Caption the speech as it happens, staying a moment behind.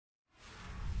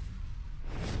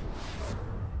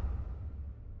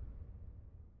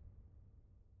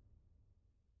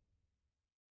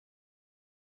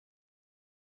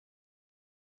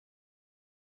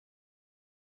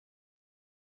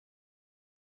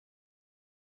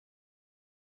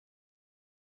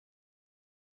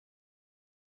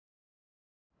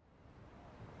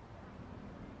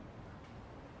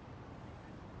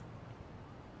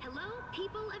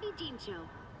People of Ijincho,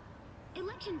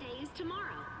 Election Day is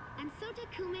tomorrow, and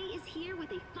Sotakume is here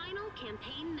with a final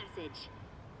campaign message.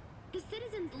 The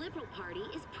Citizens Liberal Party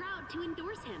is proud to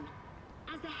endorse him.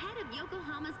 As the head of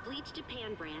Yokohama's Bleach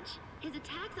Japan branch, his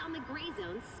attacks on the Gray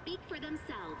Zones speak for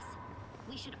themselves.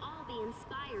 We should all be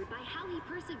inspired by how he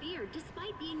persevered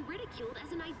despite being ridiculed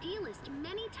as an idealist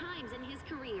many times in his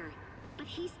career. But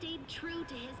he stayed true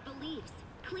to his beliefs,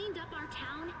 cleaned up our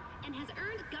town, and has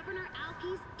earned Governor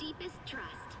Aoki's deepest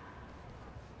trust.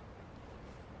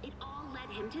 It all led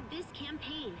him to this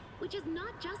campaign, which is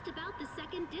not just about the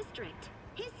 2nd District.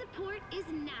 His support is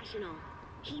national.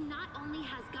 He not only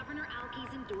has Governor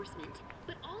Aoki's endorsement,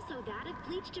 but also that of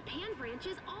Bleach Japan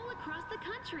branches all across the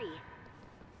country.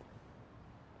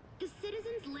 The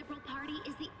Citizens Liberal Party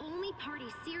is the only party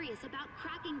serious about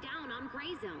cracking down on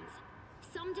gray zones.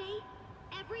 Someday,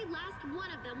 every last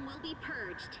one of them will be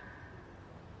purged.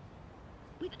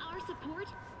 With our support,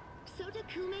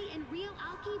 Sotakume and Ryo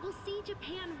Aoki will see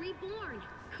Japan reborn,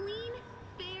 clean,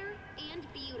 fair, and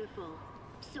beautiful.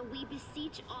 So we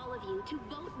beseech all of you to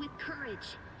vote with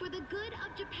courage. For the good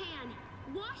of Japan,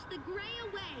 wash the gray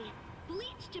away.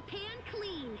 Bleach Japan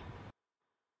clean.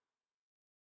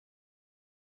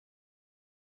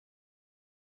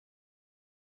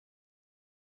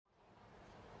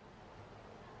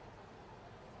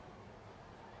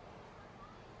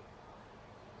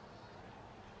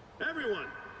 Everyone,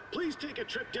 please take a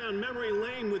trip down memory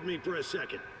lane with me for a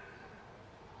second.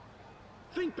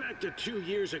 Think back to 2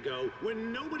 years ago,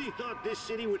 when nobody thought this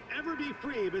city would ever be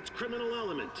free of its criminal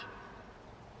element.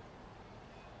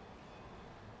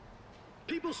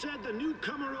 People said the new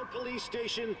Kamuro police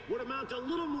station would amount to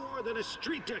little more than a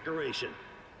street decoration.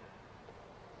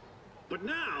 But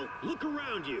now, look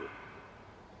around you.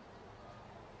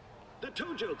 The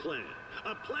Tojo clan,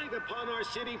 a plague upon our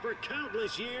city for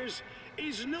countless years,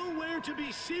 is nowhere to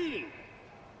be seen.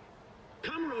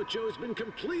 Kamurocho's been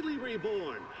completely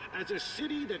reborn as a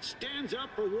city that stands up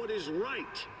for what is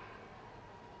right.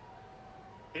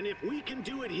 And if we can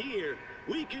do it here,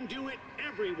 we can do it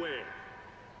everywhere.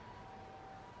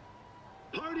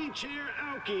 Party Chair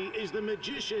Aoki is the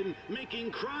magician making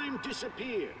crime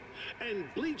disappear, and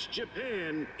Bleach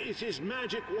Japan is his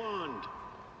magic wand.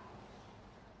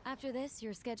 After this,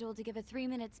 you're scheduled to give a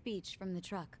 3-minute speech from the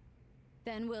truck.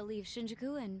 Then we'll leave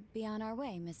Shinjuku and be on our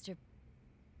way, Mr.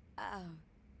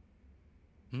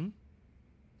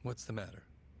 What's the matter?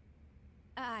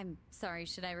 I'm sorry,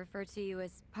 should I refer to you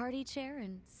as party chair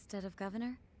instead of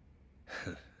governor?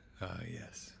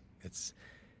 Yes. It's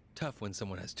tough when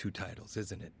someone has 2 titles,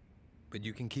 isn't it? But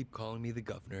you can keep calling me the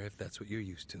governor if that's what you're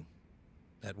used to.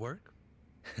 That work?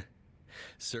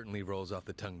 Certainly rolls off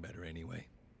the tongue better anyway.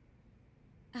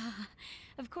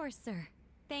 Of course, sir.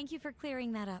 Thank you for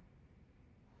clearing that up.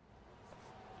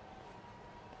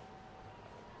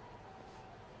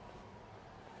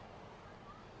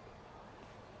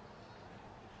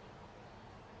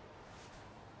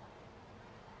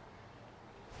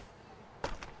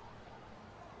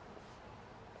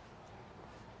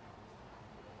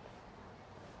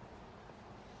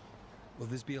 Will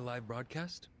this be a live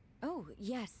broadcast? Oh,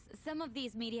 yes. Some of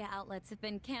these media outlets have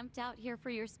been camped out here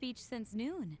for your speech since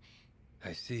noon.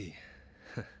 I see.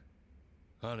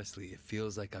 Honestly, it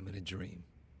feels like I'm in a dream.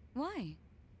 Why?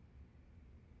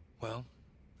 Well,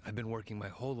 I've been working my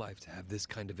whole life to have this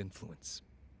kind of influence.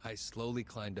 I slowly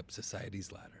climbed up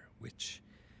society's ladder, which,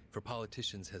 for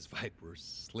politicians, has vipers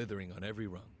slithering on every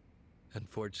rung.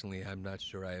 Unfortunately, I'm not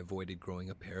sure I avoided growing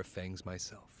a pair of fangs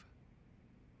myself.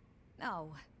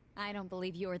 Oh, I don't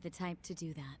believe you're the type to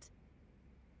do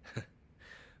that.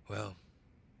 Well,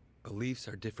 beliefs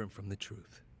are different from the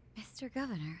truth. Mr.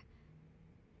 Governor.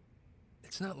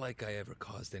 It's not like I ever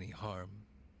caused any harm.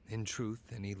 In truth,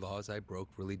 any laws I broke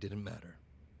really didn't matter.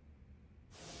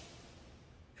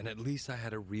 And at least I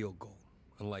had a real goal,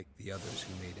 unlike the others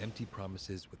who made empty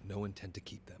promises with no intent to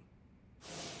keep them.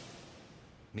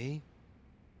 Me?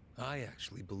 I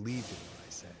actually believed in what I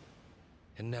said.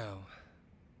 And now...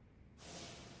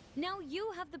 Now you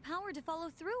have the power to follow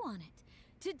through on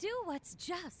it, to do what's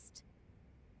just.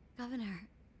 Governor,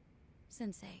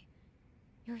 Sensei,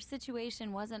 your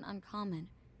situation wasn't uncommon.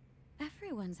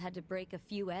 Everyone's had to break a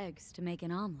few eggs to make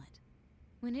an omelet.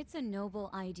 When it's a noble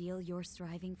ideal you're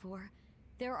striving for,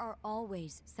 there are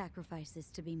always sacrifices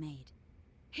to be made.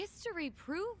 History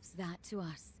proves that to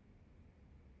us.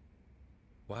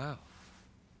 Wow.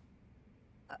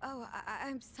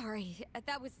 I'm sorry.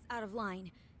 That was out of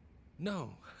line.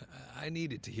 No, I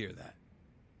needed to hear that.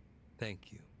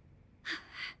 Thank you.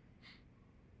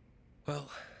 Well,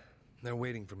 they're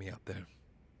waiting for me out there.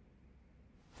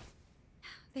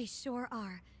 They sure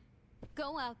are.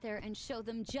 Go out there and show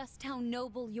them just how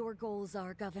noble your goals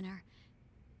are, Governor.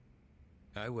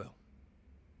 I will.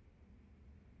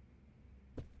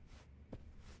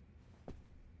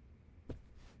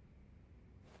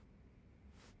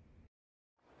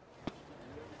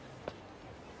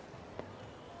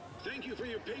 Thank you for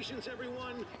your patience,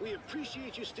 everyone. We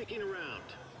appreciate you sticking around.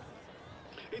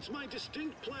 It's my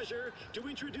distinct pleasure to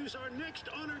introduce our next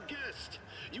honored guest.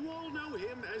 You all know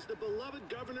him as the beloved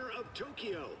governor of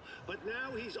Tokyo, but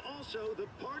now he's also the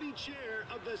party chair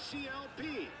of the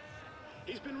CLP.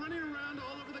 He's been running around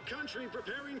all over the country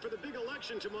preparing for the big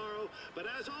election tomorrow, but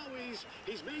as always,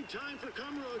 he's made time for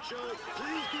Kamurocho.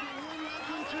 Please give a warm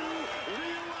welcome to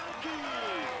Ryuaki!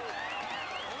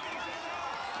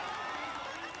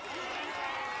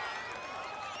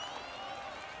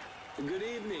 Good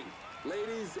evening.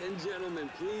 Ladies and gentlemen,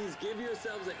 please give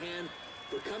yourselves a hand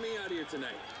for coming out here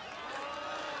tonight.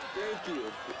 Thank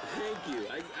you. Thank you.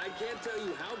 I can't tell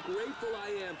you how grateful I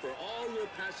am for all your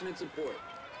passionate support.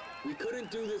 We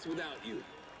couldn't do this without you.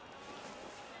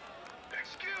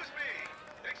 Excuse me!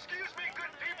 Excuse me,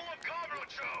 good people of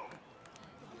Kamurocho!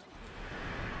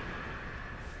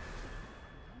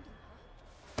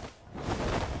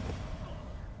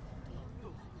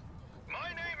 My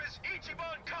name is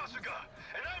Ichiban Kasuga,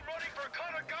 and I'm running for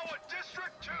Kanagawa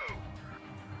District 2!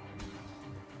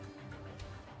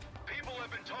 People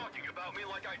have been talking about me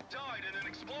like I died in an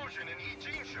explosion in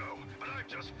Ijin-sho, but I'm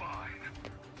just fine.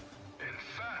 In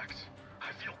fact,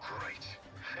 I feel great,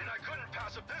 and I couldn't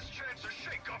pass up this chance to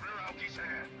shake Governor Aoki's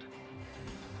hand.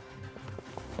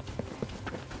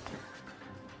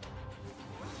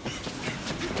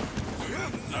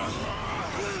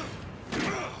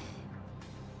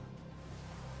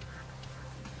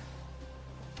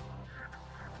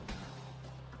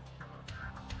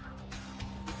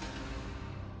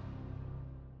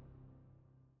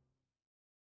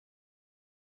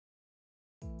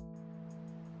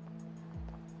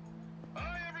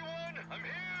 I'm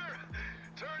here!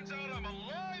 Turns out I'm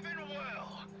alive and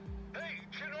well! Hey,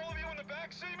 can all of you in the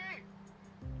back see me?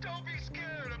 Don't be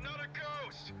scared, I'm not a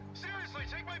ghost! Seriously,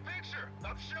 take my picture!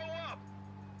 I'll show up!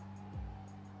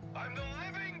 I'm the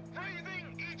living,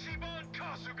 breathing Ichiban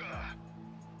Kasuga!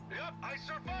 Yep, I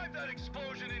survived that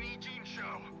explosion in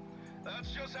Ijin-sho!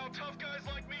 That's just how tough guys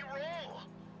like me roll!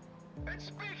 And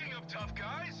speaking of tough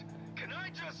guys, can I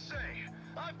just say,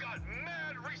 I've got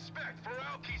mad respect for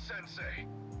Aoki-sensei!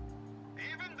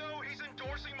 Even though he's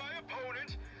endorsing my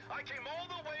opponent, I came all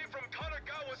the way from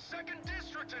Kanagawa's 2nd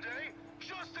District today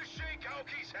just to shake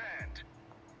Aoki's hand.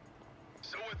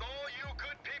 So with all you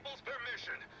good people's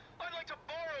permission, I'd like to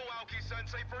borrow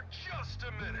Aoki-sensei for just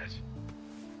a minute.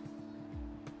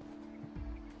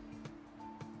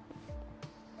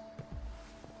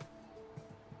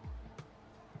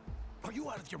 Are you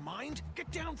out of your mind? Get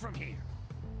down from here!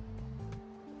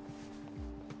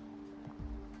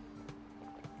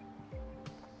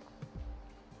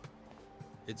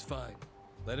 It's fine.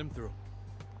 Let him through.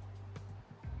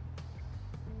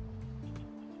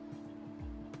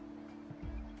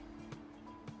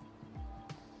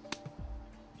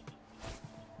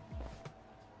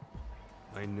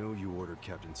 I know you ordered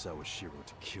Captain Sawashiro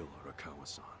to kill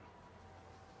Arakawa-san.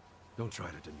 Don't try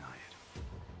to deny it.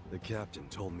 The captain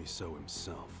told me so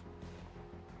himself.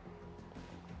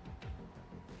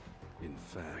 In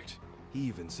fact, he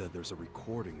even said there's a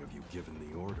recording of you giving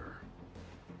the order.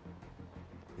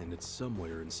 And it's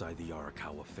somewhere inside the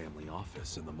Arakawa family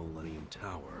office in the Millennium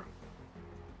Tower.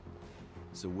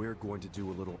 So we're going to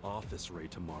do a little office raid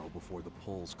tomorrow before the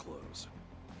polls close.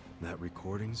 That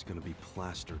recording's gonna be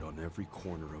plastered on every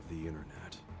corner of the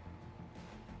internet.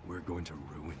 We're going to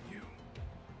ruin you,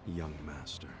 young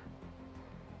master.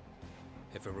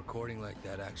 If a recording like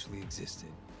that actually existed,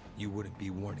 you wouldn't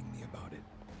be warning me about it.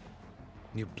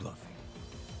 You're bluffing.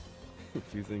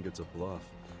 If you think it's a bluff,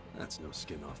 that's no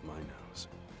skin off my nose.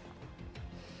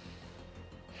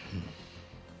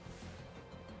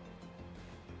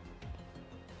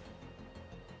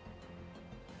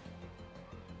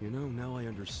 You know, now I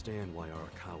understand why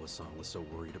Arakawa-san was so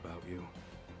worried about you.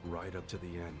 Right up to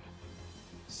the end.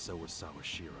 So was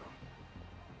Sawashiro.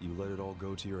 You let it all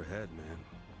go to your head, man.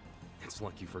 It's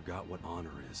like you forgot what honor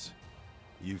is.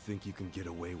 You think you can get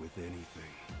away with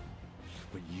anything.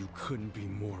 But you couldn't be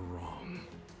more wrong.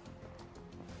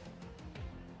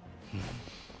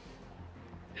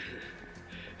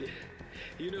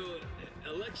 You know,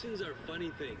 elections are funny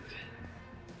things.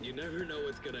 You never know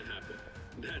what's gonna happen.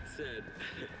 That said,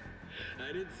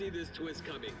 I didn't see this twist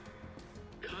coming.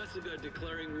 Kasuga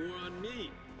declaring war on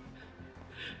me.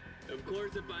 Of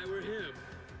course, if I were him,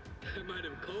 I might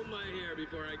have combed my hair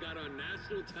before I got on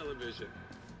national television.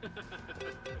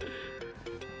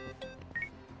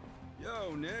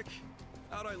 Yo, Nick.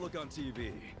 How'd I look on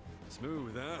TV?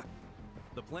 Smooth, huh?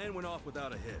 The plan went off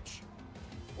without a hitch.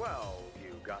 Well,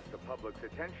 you got the public's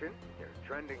attention. You're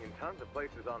trending in tons of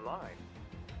places online.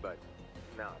 But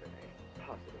not in a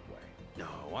positive way.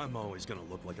 No, I'm always gonna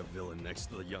look like a villain next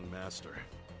to the young master.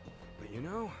 But you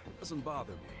know, it doesn't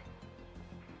bother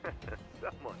me.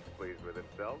 Someone's pleased with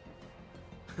himself.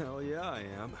 Hell yeah, I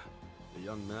am. The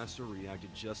young master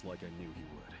reacted just like I knew he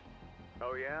would.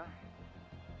 Oh yeah?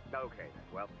 Okay then,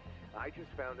 well, I just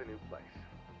found a new place.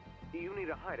 You need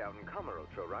a hideout in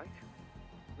Kamurocho, right?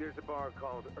 There's a bar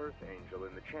called Earth Angel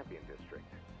in the Champion District.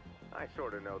 I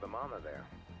sort of know the mama there.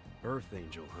 Earth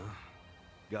Angel, huh?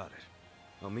 Got it.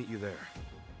 I'll meet you there.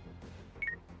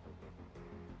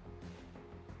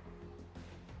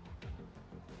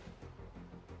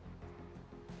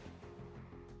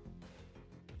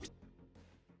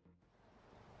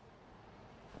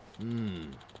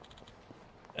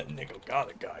 That nickel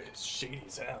got guy is shady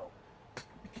as hell.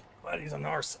 Glad he's on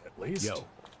our side, at least. Yo.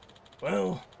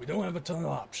 Well, we don't have a ton of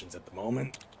options at the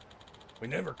moment. We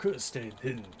never could have stayed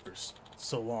hidden for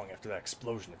so long after that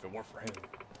explosion if it weren't for him.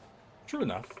 True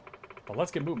enough. But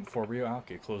let's get moving before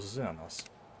Ryo-Aoki closes in on us.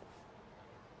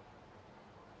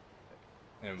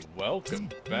 And welcome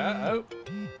back.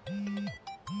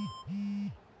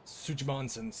 Tsuchiban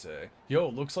Sensei. Yo,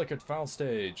 looks like a final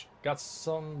stage. Got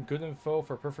some good info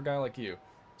for a perfect guy like you.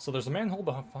 So there's a manhole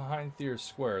behind Theater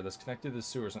Square that's connected to the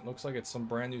sewers, and it looks like it's some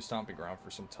brand new stomping ground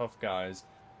for some tough guys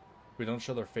who don't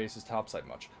show their faces topside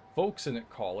much. Folks in it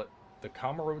call it the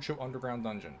Kamurocho Underground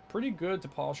Dungeon. Pretty good to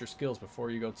polish your skills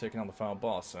before you go taking on the final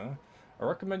boss, huh? I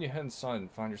recommend you head inside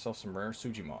and find yourself some rare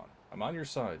Sujimon. I'm on your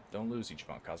side. Don't lose,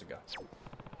 Ichiban Kasuga.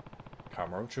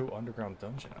 Kamurocho Underground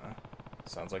Dungeon, huh?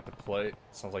 Sounds like the place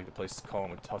is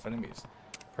calling with tough enemies.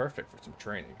 Perfect for some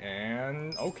training.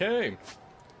 And okay.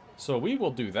 So we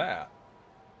will do that.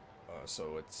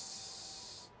 So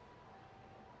it's...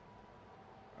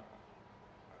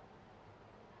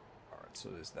 Alright, so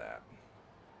there's that.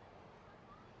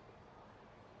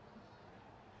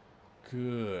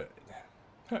 Good.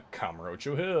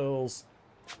 Kamurocho Hills.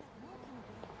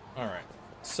 Alright.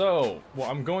 So, what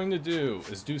I'm going to do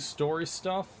is do story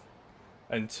stuff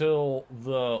until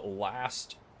the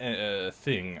last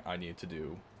thing I need to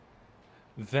do.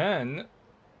 Then...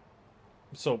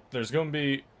 So, there's going to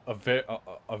be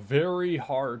a very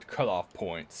hard cutoff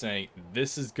point saying,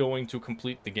 this is going to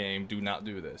complete the game, do not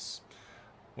do this.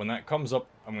 When that comes up,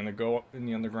 I'm going to go up in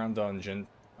the underground dungeon.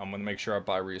 I'm going to make sure I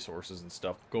buy resources and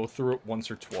stuff. Go through it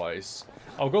once or twice.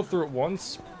 I'll go through it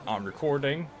once on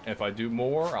recording. If I do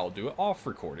more, I'll do it off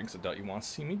recording, so I doubt you want to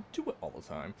see me do it all the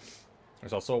time.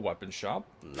 There's also a weapon shop,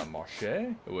 La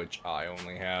Marche, which I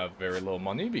only have very little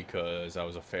money because I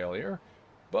was a failure.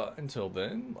 But until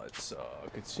then, let's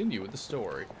continue with the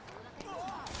story.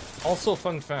 Also,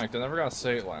 fun fact, I never got to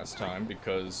say it last time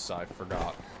because I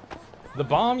forgot. The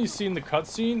bomb you see in the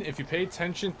cutscene, if you pay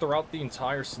attention throughout the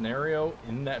entire scenario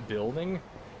in that building,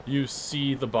 you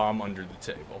see the bomb under the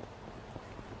table.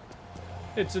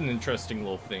 It's an interesting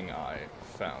little thing I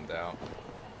found out.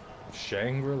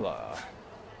 Shangri-La.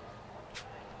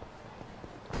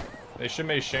 They should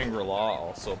make Shangri-La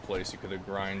also a place you could have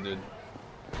grinded,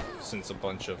 since a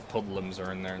bunch of hoodlums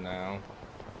are in there now.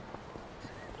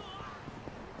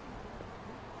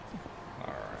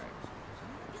 Alright.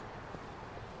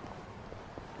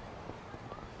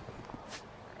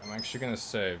 I'm actually going to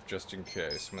save just in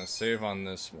case. I'm going to save on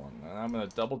this one. And I'm going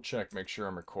to double check, make sure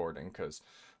I'm recording, because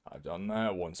I've done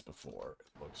that once before.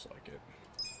 It looks like it.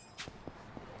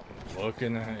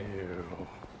 Looking at you.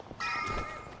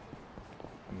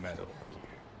 Metal Gear.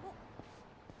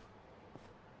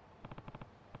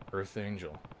 Earth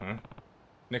Angel, huh?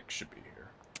 Nick should be here.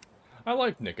 I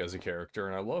like Nick as a character,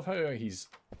 and I love how he's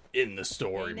in the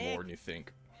story Hey, Nick. more than you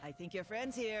think. I think your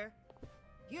friend's here.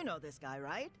 You know this guy,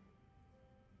 right?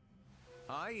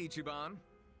 Hi, Ichiban.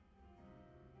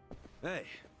 Hey,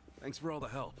 thanks for all the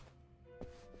help.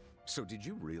 So did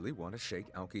you really want to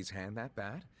shake Aoki's hand that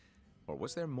bad? Or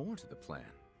was there more to the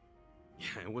plan?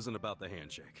 Yeah, it wasn't about the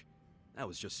handshake. That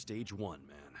was just stage one,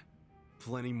 man.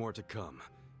 Plenty more to come,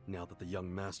 now that the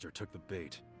young master took the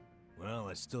bait. Well,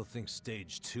 I still think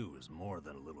stage 2 is more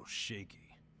than a little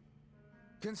shaky.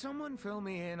 Can someone fill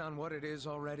me in on what it is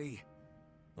already?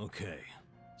 Okay,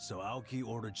 so Aoki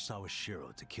ordered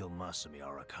Sawashiro to kill Masumi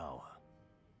Arakawa.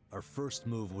 Our first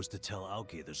move was to tell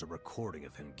Aoki there's a recording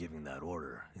of him giving that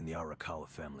order in the Arakawa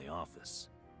family office.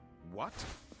 What?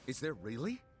 Is there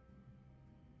really?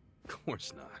 Of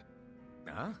course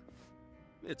not. Huh?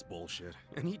 It's bullshit,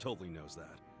 and he totally knows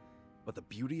that. But the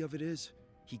beauty of it is,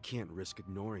 he can't risk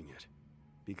ignoring it.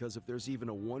 because if there's even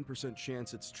a 1%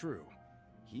 chance it's true,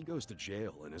 he goes to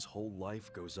jail and his whole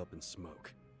life goes up in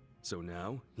smoke. So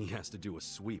now, he has to do a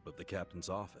sweep of the captain's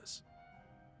office.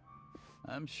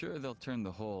 I'm sure they'll turn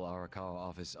the whole Arakawa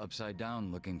office upside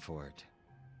down looking for it.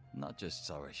 Not just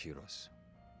Sawashiro's.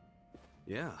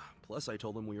 Yeah, plus I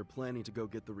told him we were planning to go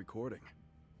get the recording.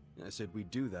 I said we'd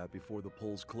do that before the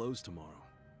polls close tomorrow.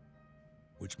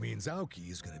 Which means Aoki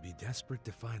is gonna be desperate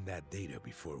to find that data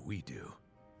before we do.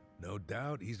 No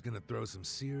doubt he's gonna throw some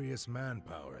serious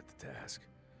manpower at the task.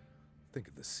 Think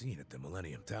of the scene at the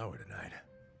Millennium Tower tonight.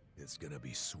 It's gonna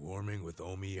be swarming with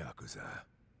Omi Yakuza.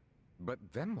 But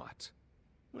then what?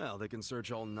 Well, they can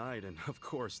search all night, and of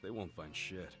course, they won't find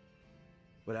shit.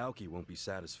 But Aoki won't be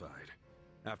satisfied.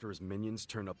 After his minions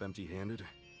turn up empty-handed,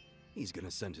 he's gonna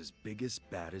send his biggest,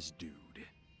 baddest dude.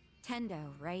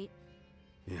 Tendo, right?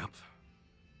 Yep.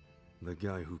 The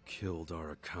guy who killed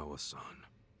Arakawa-san.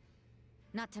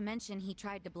 Not to mention he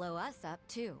tried to blow us up,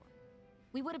 too.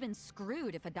 We would have been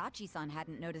screwed if Adachi-san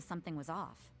hadn't noticed something was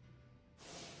off.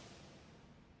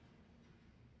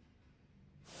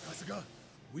 Kasuga,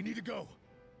 we need to go.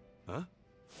 Huh?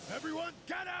 Everyone,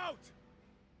 get out!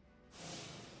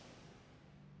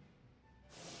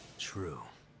 True.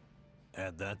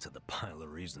 Add that to the pile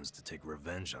of reasons to take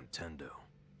revenge on Tendo.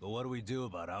 But what do we do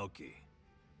about Aoki?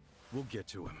 We'll get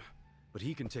to him, but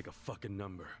he can take a fucking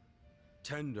number.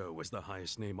 Tendo is the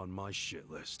highest name on my shit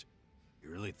list. You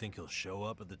really think he'll show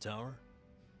up at the tower?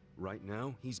 Right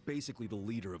now, he's basically the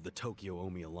leader of the Tokyo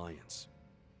Omi Alliance.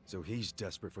 So he's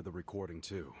desperate for the recording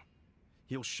too.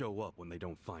 He'll show up when they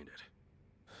don't find it.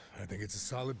 I think it's a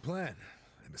solid plan.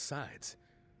 And besides,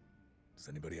 does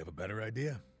anybody have a better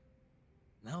idea?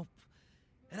 Nope.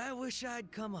 And I wish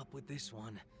I'd come up with this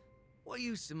one. What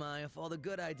use am I if all the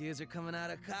good ideas are coming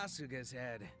out of Kasuga's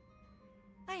head?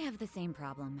 I have the same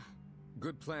problem.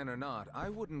 Good plan or not, I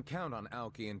wouldn't count on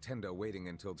Aoki and Tendo waiting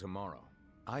until tomorrow.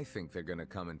 I think they're gonna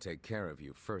come and take care of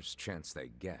you first chance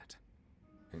they get.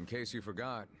 In case you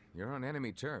forgot, you're on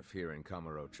enemy turf here in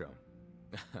Kamurocho.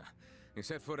 You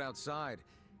set foot outside,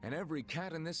 and every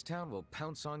cat in this town will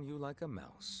pounce on you like a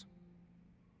mouse.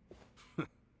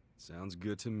 Sounds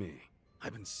good to me.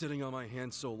 I've been sitting on my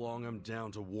hands so long I'm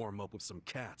down to warm up with some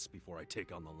cats before I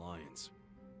take on the lions.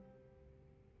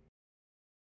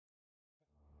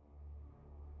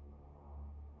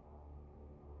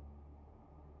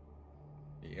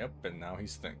 Yep, and now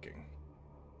he's thinking.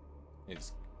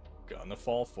 He's gonna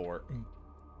fall for it.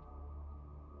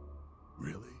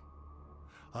 Really?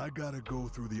 I gotta go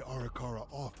through the Arakawa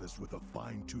office with a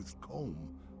fine-tooth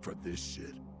comb for this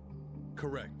shit?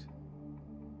 Correct.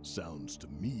 Sounds to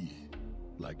me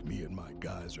like me and my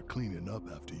guys are cleaning up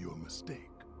after your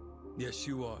mistake. Yes,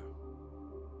 you are.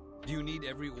 Do you need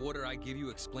every order I give you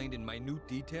explained in minute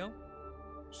detail?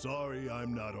 Sorry,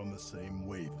 I'm not on the same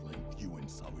wavelength you and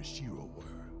Sawashiro were.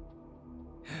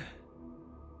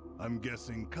 I'm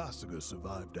guessing Kasuga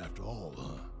survived after all,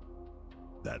 huh?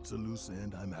 That's a loose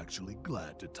end I'm actually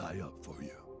glad to tie up for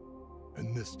you.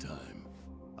 And this time,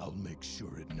 I'll make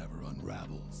sure it never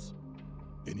unravels.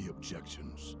 Any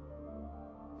objections?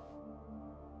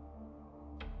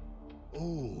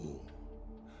 Oh,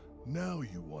 now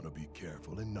you want to be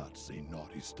careful and not say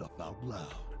naughty stuff out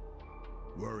loud.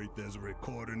 Worried there's a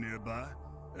recorder nearby?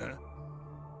 Huh?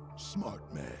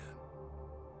 Smart man.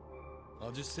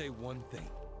 I'll just say one thing.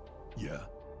 Yeah?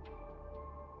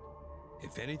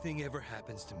 If anything ever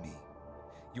happens to me,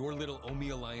 your little Omi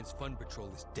Alliance Fund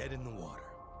Patrol is dead in the water.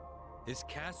 This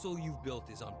castle you've built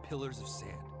is on pillars of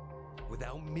sand.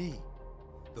 Without me,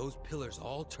 those pillars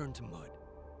all turn to mud.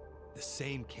 The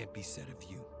same can't be said of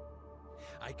you.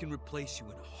 I can replace you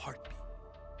in a heartbeat,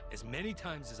 as many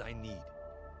times as I need.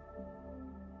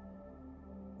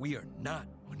 We are not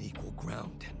on equal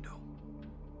ground, Tendo.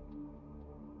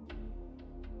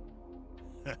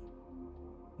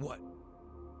 What?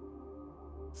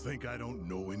 Think I don't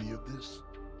know any of this?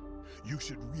 You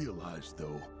should realize,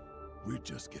 though, we're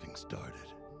just getting started.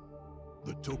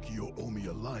 The Tokyo Omi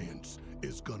Alliance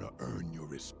is gonna earn your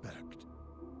respect.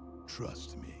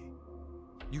 Trust me.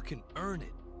 You can earn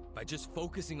it by just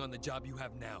focusing on the job you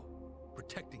have now,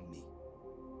 protecting me,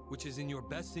 which is in your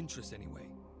best interest anyway.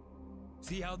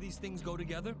 See how these things go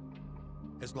together?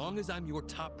 As long as I'm your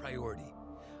top priority,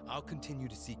 I'll continue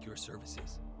to seek your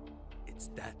services. It's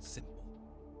that simple.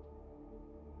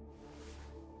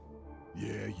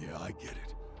 Yeah, I get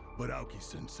it. But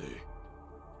Aoki-sensei...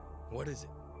 What is it?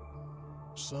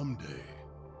 Someday,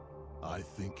 I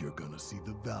think you're gonna see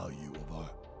the value of our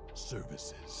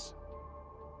services.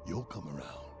 You'll come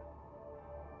around.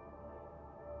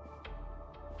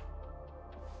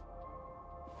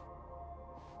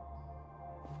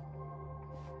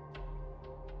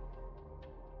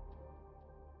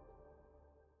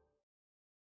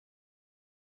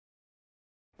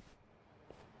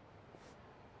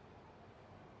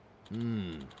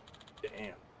 Damn,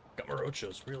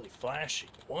 Kamurocho's really flashy.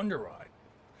 No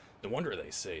wonder they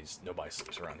say nobody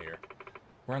sleeps around here.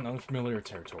 We're in unfamiliar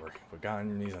territory. We've got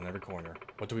enemies on every corner.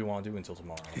 What do we want to do until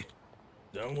tomorrow?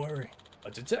 Don't worry.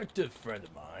 A detective friend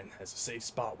of mine has a safe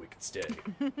spot we could stay.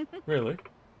 Really?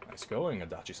 Nice going,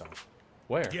 Adachi-san.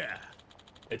 Where? Yeah.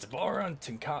 It's a bar on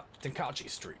Tenkachi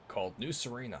Street called New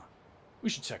Serena. We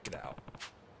should check it out.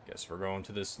 Guess we're going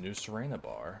to this New Serena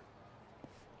bar.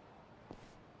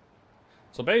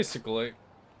 So basically,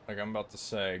 like I'm about to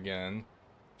say again,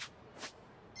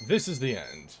 this is the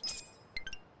end.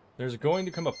 There's going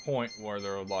to come a point where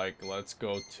they're like, let's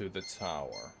go to the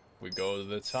tower. We go to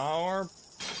the tower.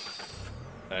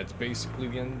 That's basically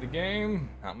the end of the game.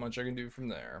 Not much I can do from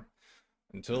there.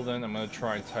 Until then, I'm going to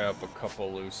try and tie up a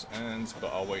couple loose ends,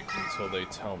 but I'll wait until they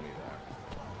tell me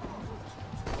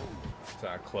that. Is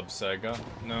that Club Sega?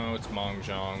 No, it's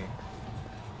Mongjong.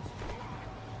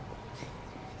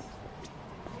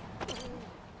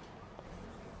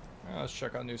 Let's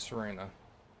check out New Serena.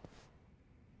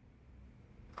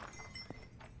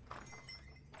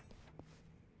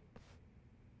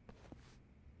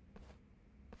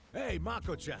 Hey,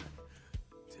 Mako-chan.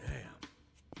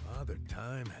 Damn. Father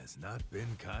Time has not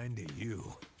been kind to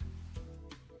you.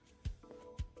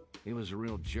 He was a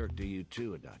real jerk to you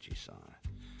too, Adachi-san.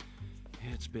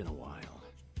 It's been a while.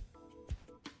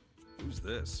 Who's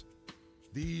this?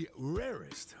 The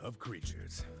rarest of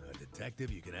creatures. A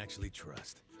detective you can actually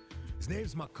trust. His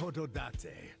name's Makoto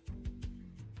Date.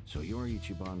 So you're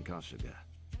Ichiban Kasuga.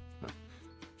 Huh.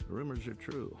 The rumors are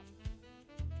true.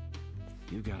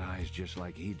 You got eyes just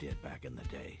like he did back in the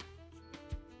day.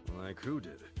 Like who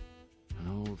did?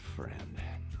 An old friend.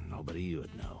 Nobody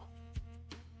you'd know.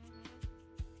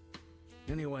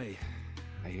 Anyway,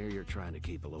 I hear you're trying to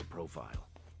keep a low profile.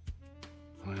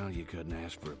 Well, you couldn't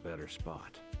ask for a better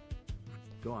spot.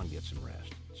 Go on, get some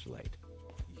rest. It's late.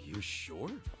 You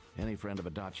sure? Any friend of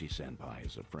Adachi-senpai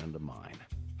is a friend of mine.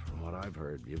 From what I've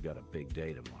heard, you've got a big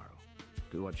day tomorrow.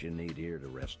 Do what you need here to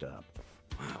rest up.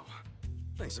 Wow.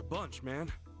 Thanks a bunch,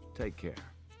 man. Take care.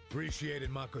 Appreciate it,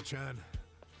 Mako-chan.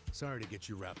 Sorry to get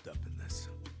you wrapped up in this.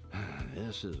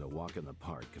 This is a walk in the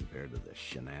park compared to the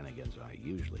shenanigans I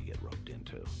usually get roped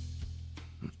into.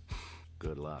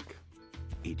 Good luck,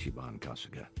 Ichiban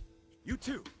Kasuga. You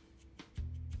too.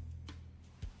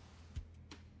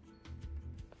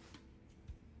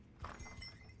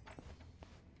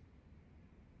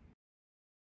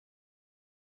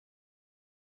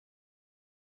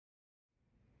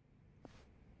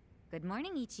 Good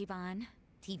morning, Ichiban.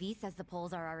 TV says the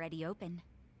polls are already open.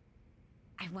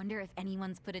 I wonder if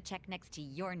anyone's put a check next to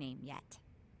your name yet.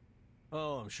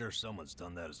 Oh, I'm sure someone's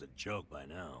done that as a joke by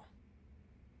now.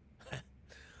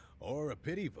 Or a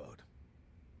pity vote.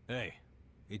 Hey,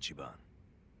 Ichiban.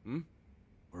 Hmm?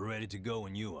 We're ready to go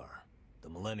when you are. The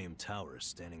Millennium Tower is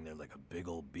standing there like a big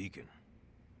old beacon.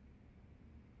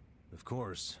 Of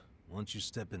course, once you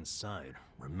step inside,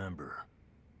 remember,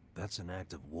 that's an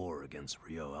act of war against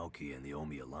Ryo Aoki and the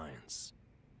Omi Alliance.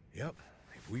 Yep,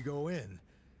 if we go in,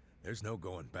 there's no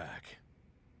going back.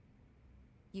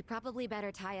 You probably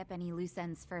better tie up any loose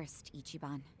ends first,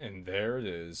 Ichiban. And there it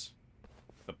is.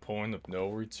 The point of no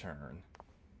return.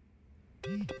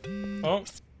 Oh.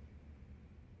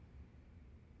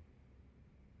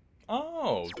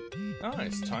 Oh,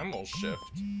 nice. Time will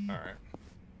shift. Alright.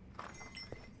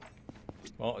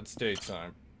 Well, it's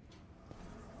daytime.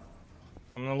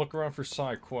 I'm gonna look around for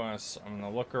side quests. I'm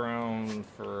gonna look around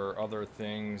for other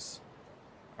things.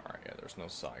 Alright, yeah, there's no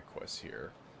side quests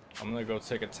here. I'm gonna go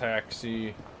take a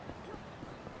taxi.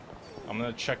 I'm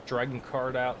gonna check Dragon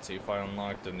Card out, see if I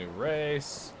unlocked a new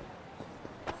race.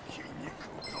 Show me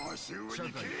what you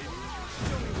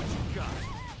got.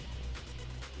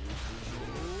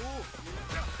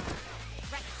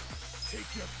 Take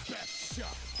your best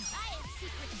shot. I have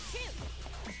secrets too.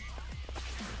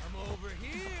 I'm over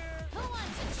here. Who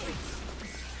wants a treat?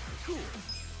 Cool.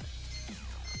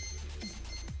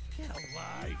 Get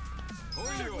alive. Don't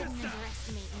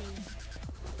underestimate me.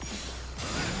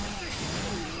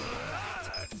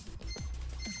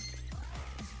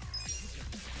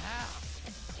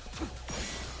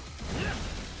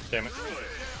 Damn it.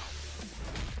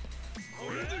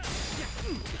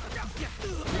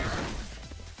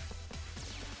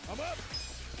 I'm up.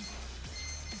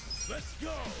 Let's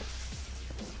go.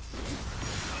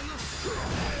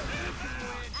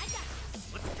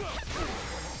 Let's go.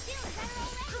 Feeling better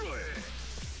already.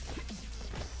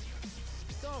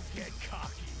 Don't get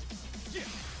cocky. Yeah.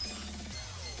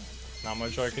 Not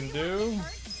much I can do.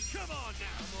 Come on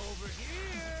now. I'm over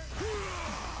here.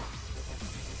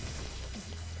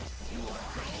 You want to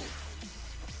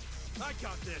go? I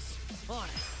got this. On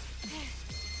it.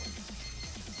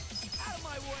 Out of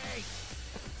my way!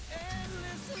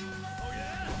 Endless love! Oh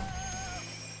yeah?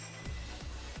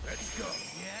 Let's go.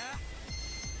 Yeah?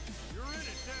 You're in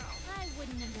it now. I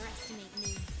wouldn't underestimate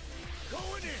me.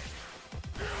 Going in.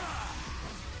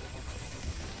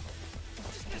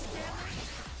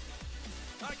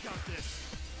 I got this.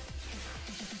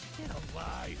 Get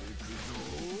alive.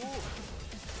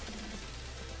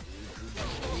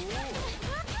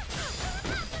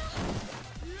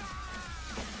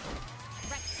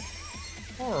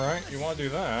 Alright, you want to do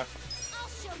that? I'll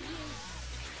show you.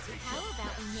 How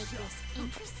about we make this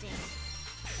interesting?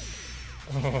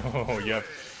 Oh, you have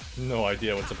no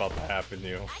idea what's about to happen to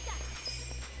you.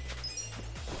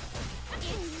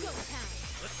 It's go time.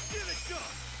 Let's get it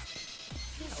done.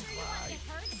 You sure you want to get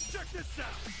hurt? Check this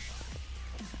out.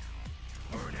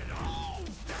 Burn it all.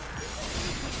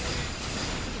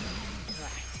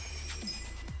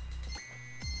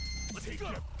 Let's take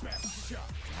your best shot.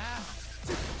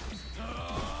 You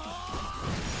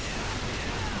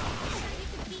sure you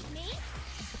can beat me?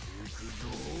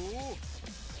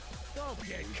 Don't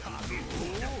get cocky.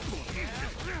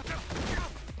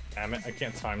 Damn it, I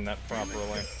can't time that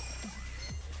properly.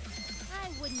 I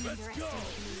wouldn't underestimate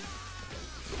me.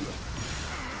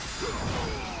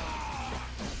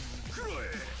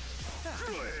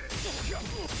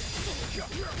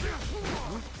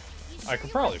 I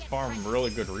could probably farm really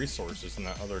good resources in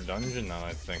that other dungeon now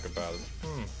I think about it.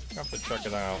 I have to check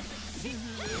it out.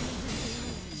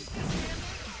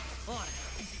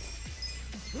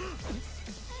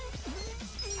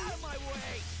 Out of my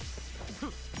way!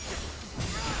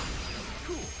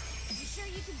 Cool. You sure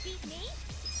you can beat me?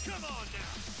 Come on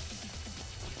now.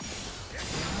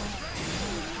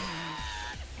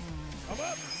 Come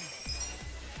up.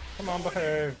 Come on,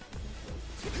 behave.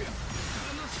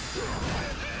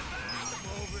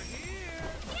 Over here.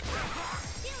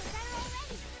 Feeling better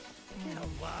already. Get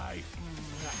alive.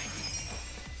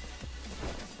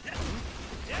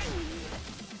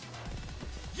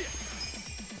 Yeah.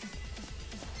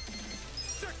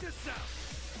 Check this out.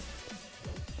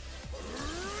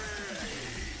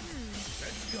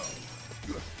 Let's go.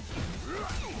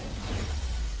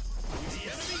 The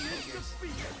enemy is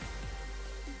defeated.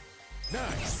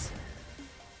 Nice.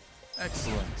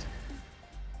 Excellent.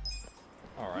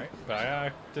 Alright,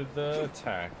 back to the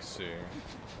taxi.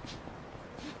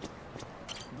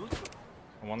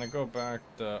 I want to go back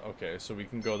to... Okay, so we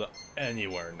can go to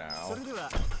anywhere now.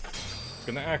 It's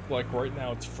gonna act like right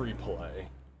now it's free play.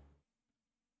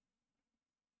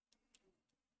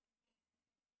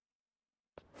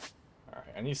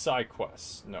 Alright, any side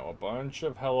quests? No, a bunch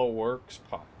of Hello Works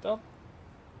popped up.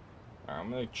 Alright,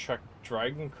 I'm gonna check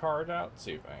Dragon Card out,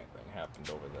 see if anything happened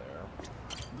over there.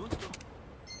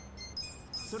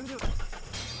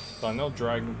 So I know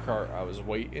Dragon Cart, I was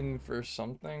waiting for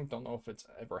something, don't know if it's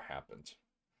ever happened.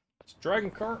 So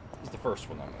Dragon Cart is the first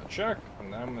one I'm gonna check,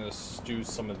 and then I'm gonna do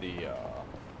some of the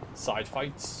side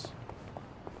fights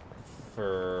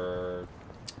for...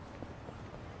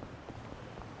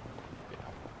 Yeah.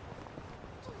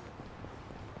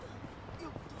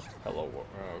 Hello Work,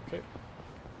 okay.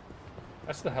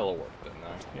 That's the Hello Work, didn't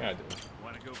I? Yeah, I did.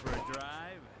 Want to go for a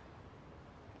drive?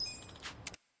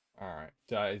 Alright,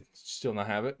 did I still not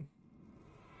have it?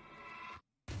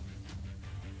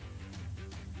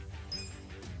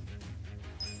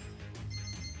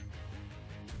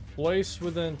 Place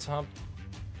within top...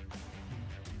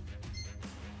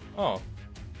 Oh.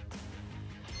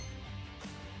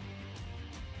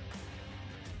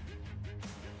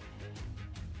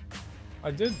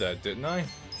 I did that, didn't I?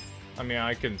 I mean,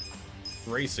 I can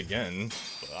race again,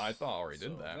 but I thought I already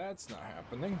did that. That's not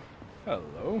happening.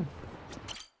 Hello.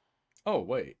 Oh,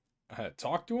 wait. I had to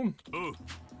talk to him? Ooh.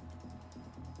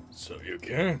 So you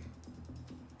can?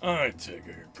 I take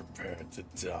it you're prepared to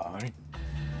die.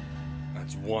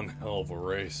 That's one hell of a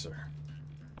racer.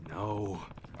 No.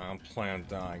 I don't plan on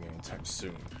dying anytime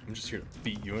soon. I'm just here to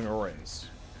beat you in a race.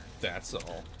 That's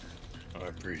all. I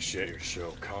appreciate your show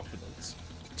of confidence.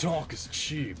 The talk is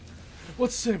cheap.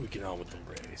 Let's say we get on with the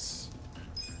race.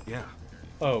 Yeah.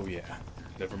 Oh yeah.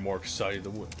 Never more excited to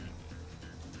win.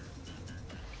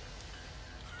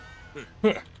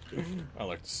 I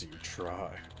like to see you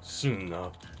try. Soon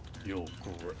enough, you'll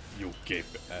gape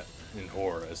in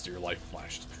horror as your life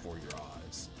flashes before your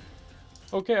eyes.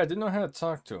 Okay, I didn't know how to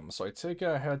talk to him, so I take it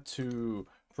I had to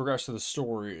progress to the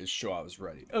story to show I was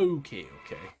ready. Okay.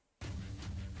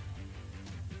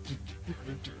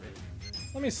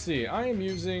 Let me see. I am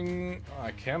using...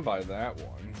 I can buy that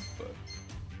one, but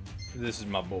this is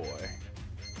my boy.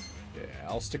 Yeah,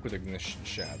 I'll stick with Ignition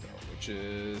Shadow, which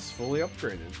is fully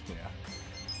upgraded.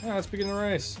 Yeah. Yeah, let's begin the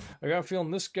race. I got a feeling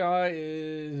this guy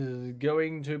is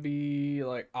going to be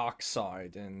like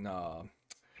Oxide in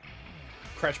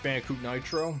Crash Bandicoot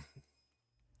Nitro.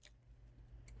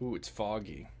 Ooh, it's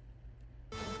foggy.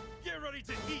 Get ready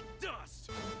to eat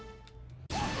dust!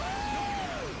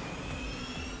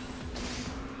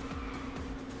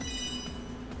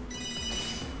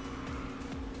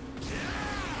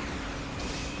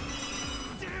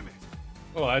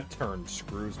 Oh, that turn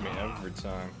screws me every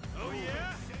time. Oh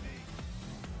yeah?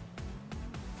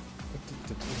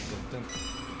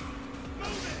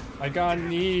 I got a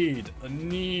need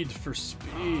for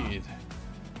speed.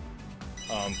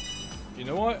 You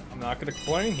know what? I'm not gonna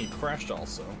complain. He crashed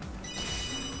also.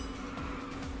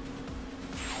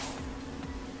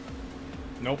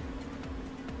 Nope.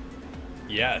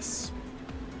 Yes.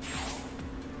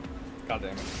 God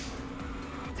damn it.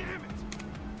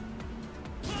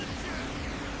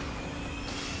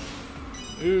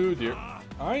 Ooh, dear.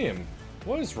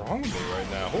 What is wrong with me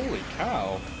right now? Holy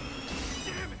cow.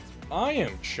 I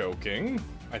am choking.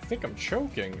 I think I'm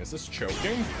choking. Is this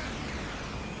choking?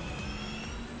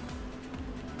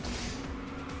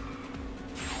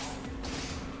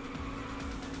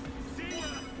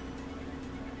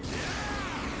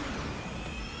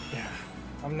 Yeah,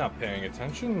 I'm not paying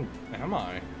attention, am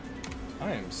I?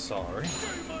 I am sorry.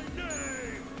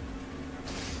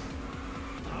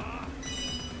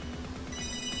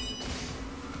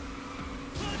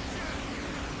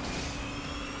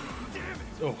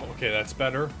 Oh, okay, that's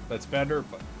better. That's better,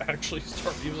 but actually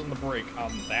start using the brake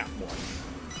on that one.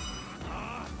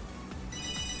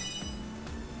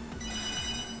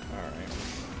 Alright.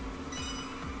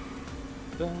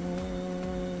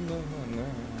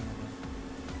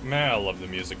 Man, I love the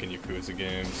music in Yakuza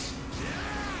games.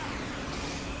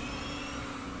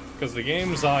 Because the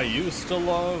games I used to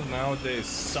love nowadays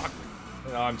suck.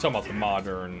 I'm talking about the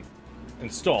modern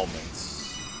installments.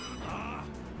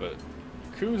 But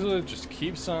Yakuza just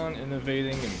keeps on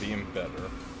innovating and being better.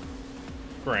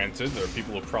 Granted, there are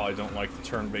people who probably don't like the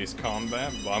turn-based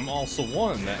combat, but I'm also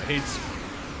one that hates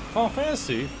Final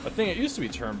Fantasy. I think it used to be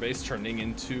turn-based, turning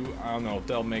into, I don't know,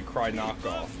 Devil May Cry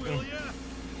knockoff.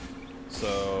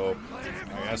 So, I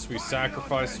guess we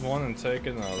sacrifice one and take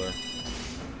another.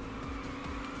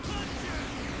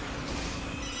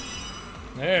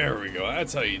 There we go,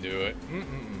 that's how you do it.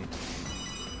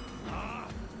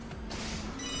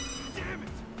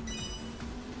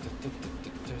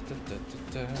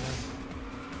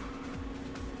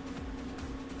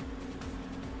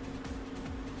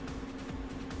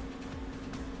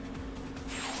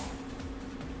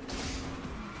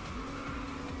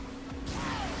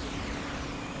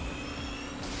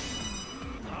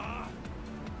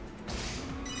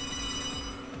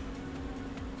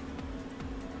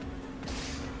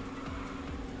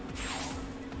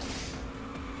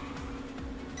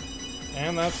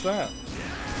 And that's that.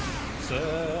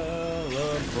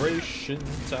 Celebration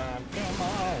time, come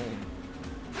on.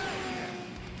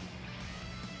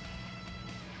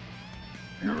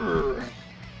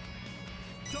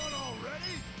 Done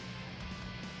already?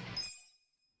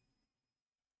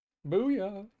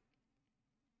 Booyah.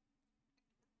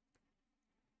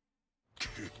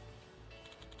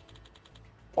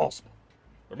 Possible.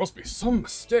 There must be some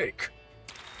mistake.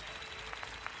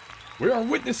 We are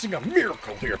witnessing a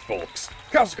miracle here, folks.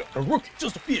 Kasuga, a rookie,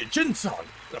 just defeated Jin-san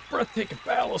in a breathtaking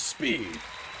battle of speed.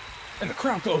 And the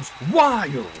crowd goes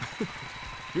wild.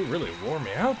 You really wore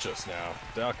me out just now.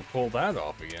 Doubt I can pull that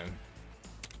off again.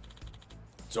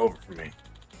 It's over for me.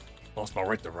 Lost my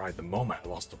right to ride the moment I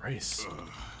lost the race.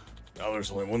 Now there's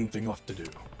only one thing left to do.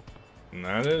 And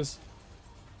that is...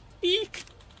 eek!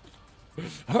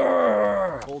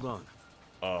 Hold on.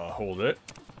 Hold it.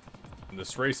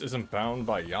 This race isn't bound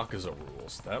by Yakuza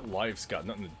rules. That life's got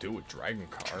nothing to do with Dragon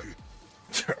Kart.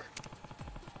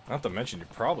 Not to mention you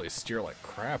probably steer like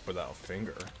crap without a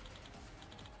finger.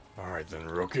 Alright then,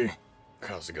 rookie.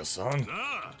 Kasuga-san.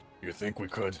 You think we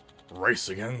could race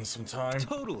again sometime?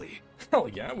 Totally. Hell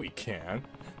yeah, we can.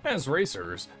 As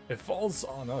racers, it falls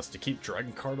on us to keep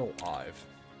Dragon Kart alive.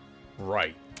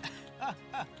 Right.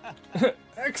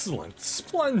 Excellent.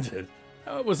 Splendid.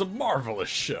 That was a marvelous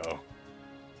show.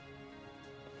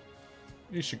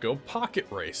 You should go pocket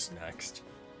race next.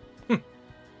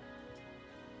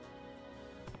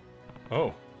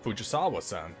 Oh,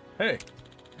 Fujisawa-san. Hey.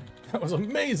 That was an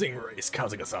amazing race,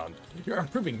 Kasuga-san. You're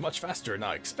improving much faster than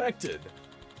I expected.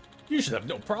 You should have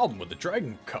no problem with the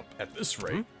Dragon Cup at this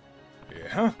rate.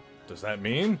 Yeah? Does that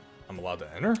mean I'm allowed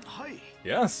to enter? Hi.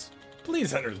 Yes.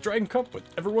 Please enter the Dragon Cup with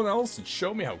everyone else and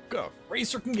show me how good a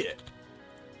racer can get.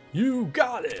 You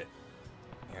got it!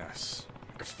 Yes.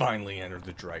 can finally enter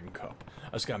the Dragon Cup.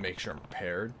 I just gotta make sure I'm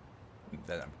prepared, and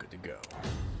then I'm good to go.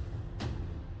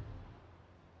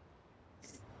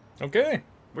 Okay,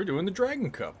 we're doing the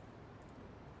Dragon Cup.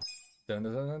 Dun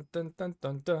dun dun dun dun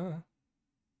dun dun.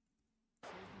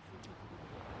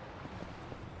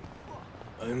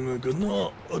 I'm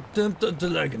gonna attempt the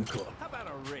Dragon Cup. How about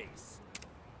a race?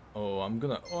 Oh, I'm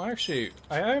gonna... Oh, actually,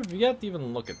 I have yet to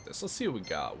even look at this. Let's see what we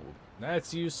got.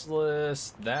 That's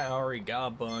useless. That already got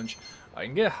a bunch. I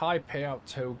can get high payout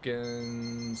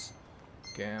tokens.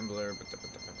 Gambler.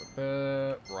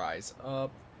 Rise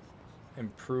up.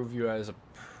 Improve you as a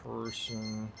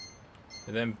person.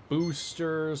 And then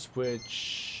boosters,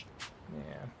 which...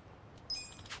 Yeah.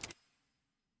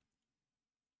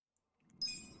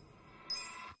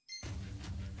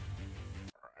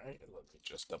 Alright, let me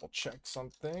just double check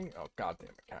something. Oh, goddamn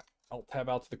it. Can't Alt tab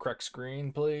out to the correct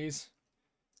screen, please.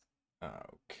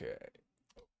 Okay.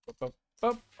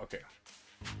 Okay.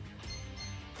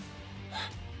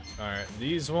 Alright,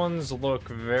 these ones look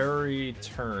very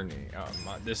turny.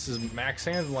 This is max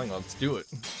handling. Let's do it.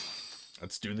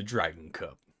 Let's do the Dragon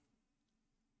Cup.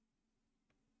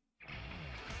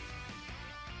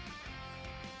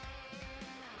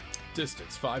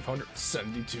 Distance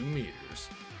 572 meters.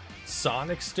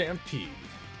 Sonic Stampede.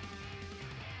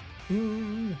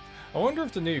 I wonder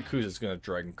if the new Yakuza is going to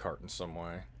Dragon Kart in some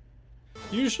way.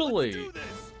 Usually,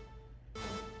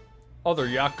 other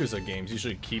Yakuza games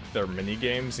usually keep their mini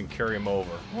games and carry them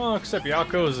over. Well, except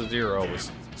Yakuza 0 was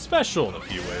special in a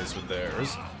few ways with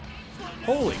theirs.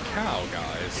 Holy cow,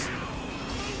 guys.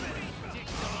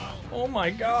 Oh my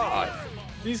god.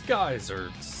 These guys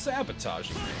are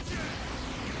sabotaging me.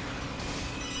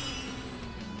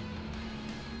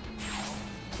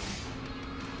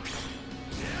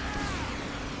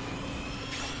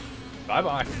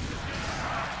 Bye-bye.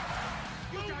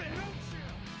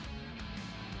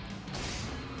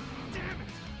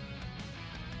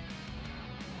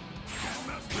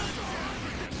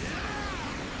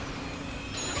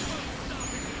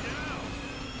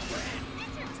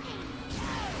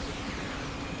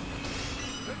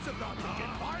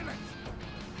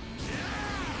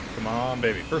 Come on,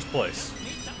 baby. First place.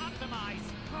 Need to optimize.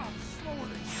 Oh, slower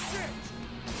than shit.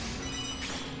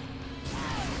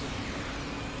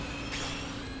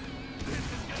 This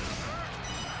is gonna hurt.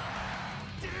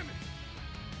 Damn it.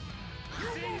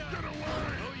 You won't get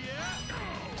away. Oh,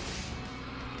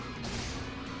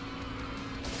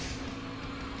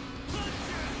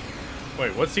 yeah?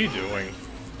 Wait, what's he doing?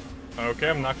 Okay,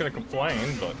 I'm not gonna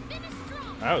complain, but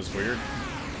that was weird.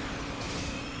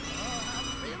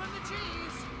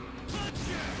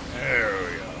 There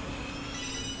we go.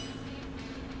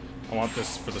 I want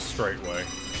this for the straight way.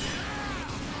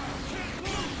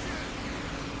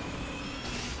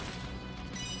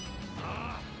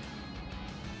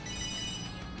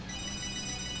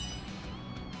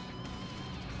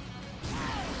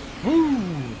 Woo!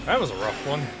 That was a rough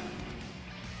one.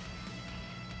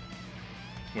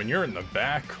 When you're in the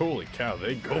back, holy cow,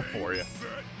 they go for you.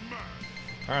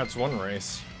 Alright, it's one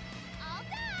race.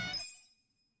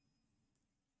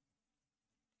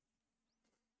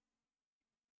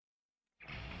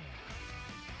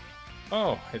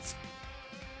 Oh, it's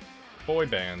boy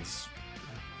bands.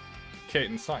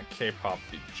 It's not K-pop,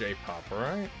 it's J-pop,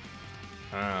 right?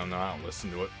 I don't know, I don't listen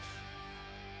to it.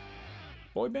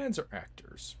 Boy bands are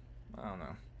actors. I don't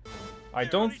know. I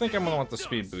don't think I'm gonna want the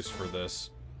speed boost for this.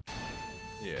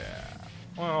 Yeah.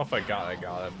 I don't know if I got it,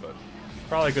 but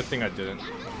probably a good thing I didn't.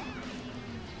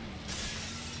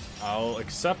 I'll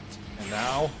accept, and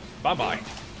now, bye-bye.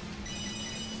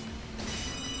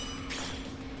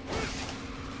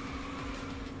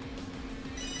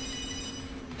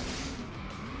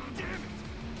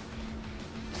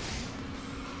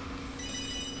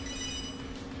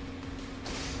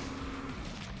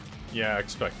 Yeah, I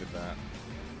expected that.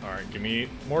 Alright, give me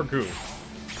more goo.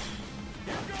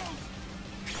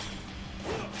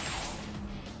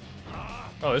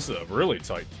 Oh, this is a really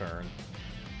tight turn.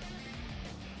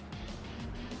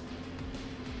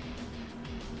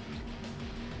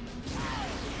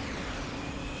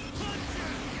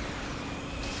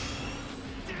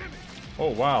 Oh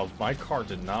wow, my car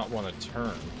did not want to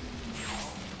turn.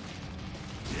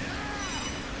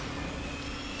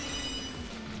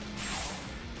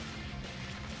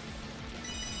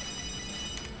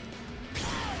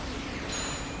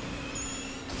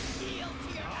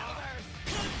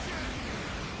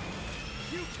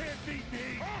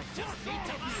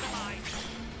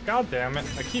 God damn it,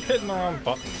 I keep hitting the wrong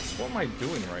buttons. What am I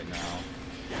doing right now?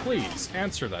 Please,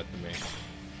 answer that to me.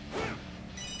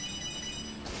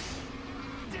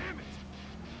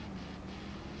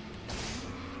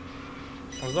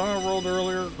 I was on a roll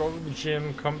earlier, go to the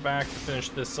gym, come back to finish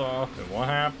this off, and what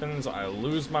happens? I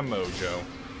lose my mojo.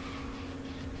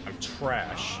 I'm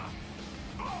trash.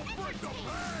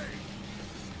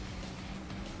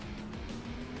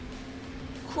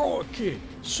 Crikey,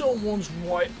 someone's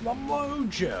wiped my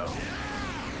mojo.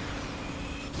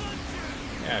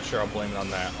 Yeah, sure, I'll blame it on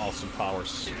that. Awesome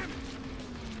powers.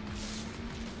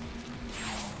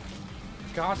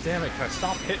 God damn it, can I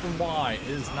stop hitting Y?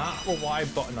 It is not the Y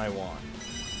button I want.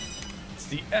 It's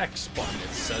the X button,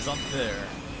 it says up there.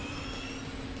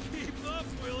 Keep up,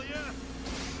 will ya?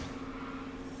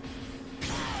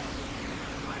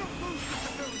 I don't lose the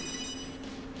civilians.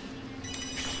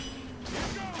 Here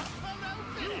goes.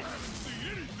 You haven't seen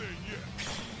anything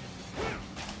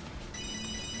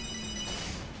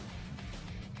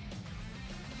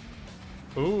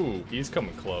yet. Ooh, he's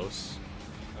coming close.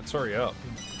 Let's hurry up.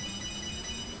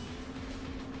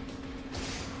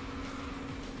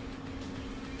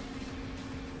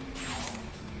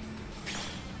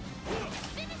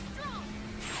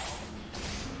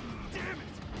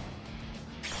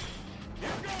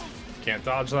 Can't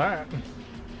dodge that.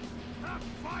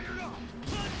 Fired up.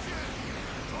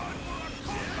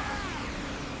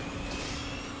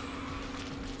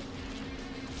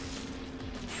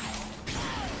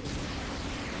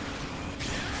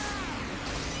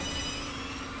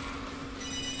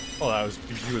 Oh, that was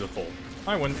beautiful.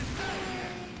 I win.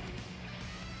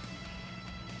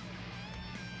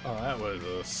 Oh, that was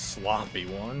a sloppy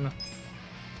one.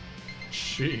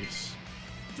 Jeez.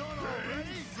 Done already?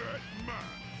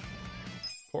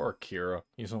 Poor Akira.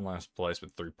 He's in last place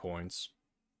with 3 points.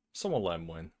 Someone let him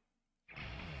win.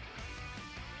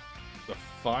 The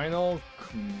final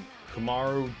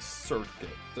Kamaru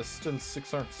circuit. Distance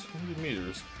 600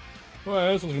 meters.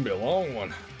 Well, this one's gonna be a long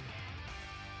one.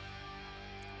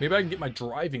 Maybe I can get my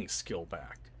driving skill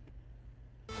back.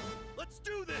 Let's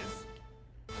do this.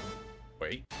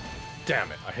 Wait.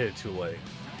 Damn it, I hit it too late.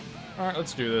 Alright,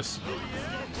 let's do this.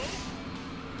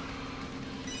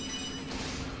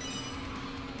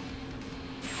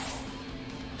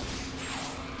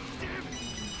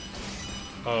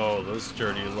 Oh, those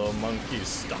dirty little monkeys.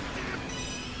 Stop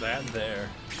that there.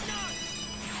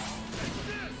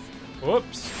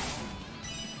 Whoops.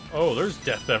 Oh, there's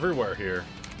death everywhere here.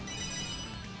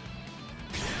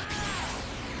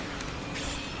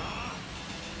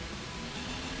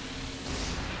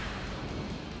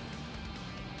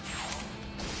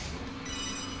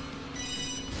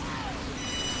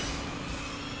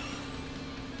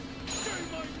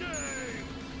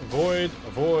 Avoid,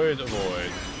 avoid,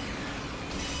 avoid.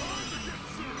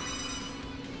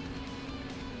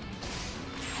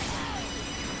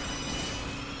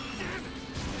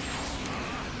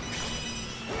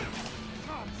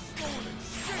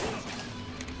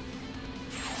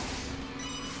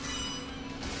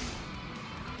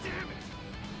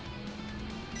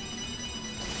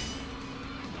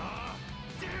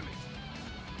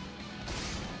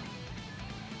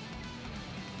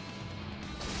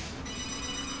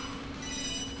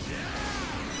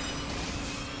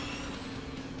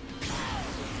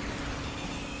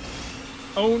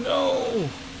 Oh no!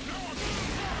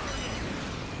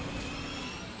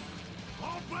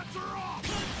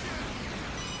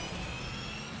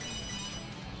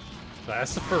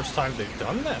 That's the first time they've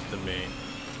done that to me.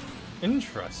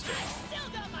 Interesting.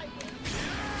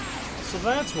 So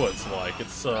that's what it's like.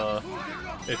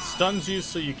 It stuns you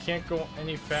so you can't go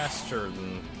any faster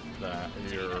than that.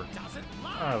 Your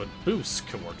boost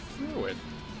can work through it.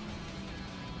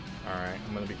 Alright,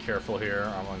 I'm gonna be careful here.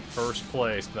 I'm on first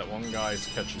place, but that one guy's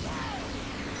catching up.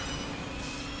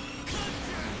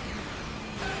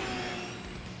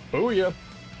 Booyah!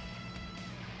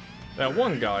 That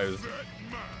one guy is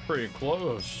pretty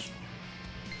close.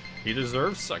 He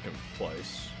deserves second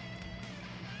place.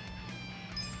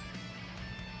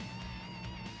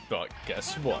 But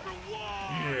guess what?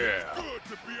 Yeah!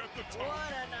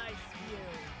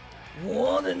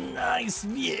 What a nice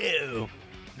view!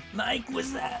 Mike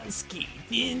Wazowski,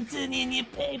 Vinton in your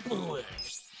paperwork.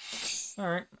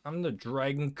 Alright, I'm the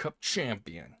Dragon Cup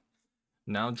champion.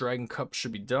 Now Dragon Cup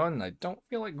should be done, and I don't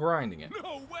feel like grinding it.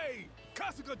 No way!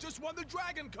 Kasuga just won the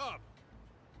Dragon Cup!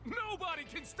 Nobody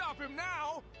can stop him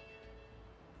now!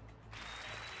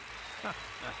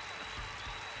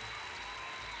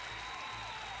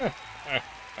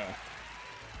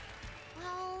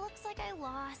 Well, looks like I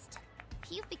lost.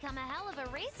 You've become a hell of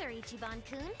a racer,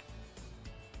 Ichiban-kun.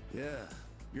 Yeah,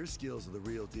 your skills are the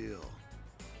real deal.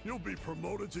 You'll be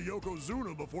promoted to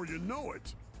Yokozuna before you know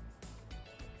it.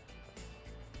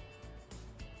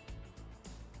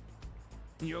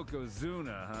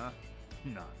 Yokozuna, huh?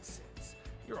 Nonsense.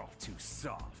 You're all too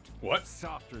soft. What?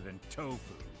 Softer than tofu.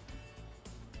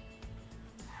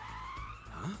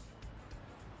 Huh?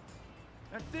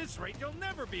 At this rate, you'll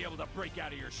never be able to break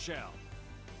out of your shell.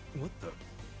 What the?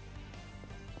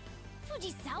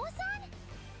 Fujisawa-san?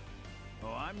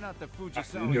 Oh, I'm not the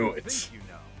Fujisawa knew you it. think you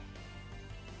know.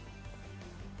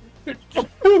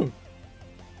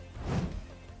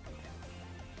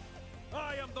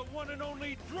 I am the one and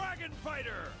only Dragon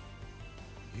Fighter!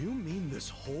 You mean this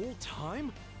whole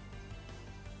time?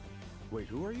 Wait,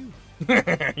 who are you? Yeah,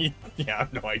 I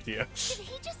have no idea. Did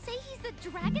he just say he's the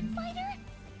Dragon Fighter?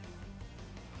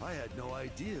 I had no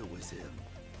idea it was him.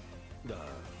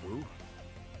 Who?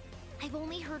 I've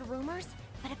only heard rumors,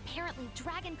 but apparently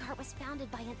Dragon Kart was founded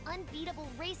by an unbeatable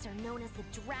racer known as the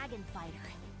Dragon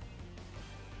Fighter.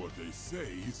 But they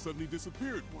say he suddenly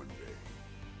disappeared one day.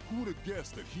 Who would have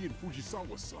guessed that he and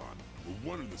Fujisawa-san were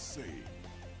one and the same?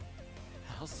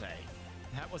 I'll say,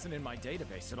 that wasn't in my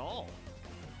database at all.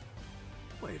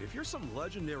 Wait, if you're some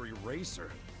legendary racer,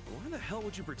 why the hell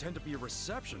would you pretend to be a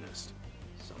receptionist?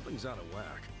 Something's out of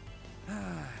whack.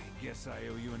 I guess I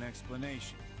owe you an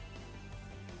explanation.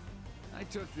 I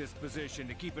took this position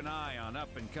to keep an eye on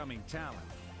up-and-coming talent,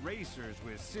 racers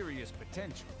with serious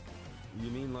potential. You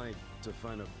mean like to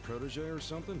find a protege or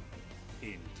something?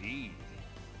 Indeed.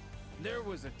 There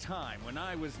was a time when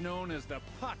I was known as the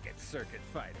Pocket Circuit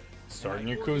Fighter.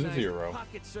 Starting and I Yakuza organized 0.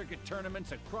 Pocket Circuit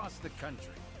tournaments across the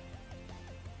country.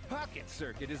 Pocket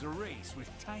Circuit is a race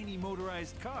with tiny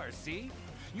motorized cars, see?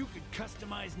 You could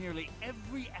customize nearly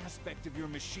every aspect of your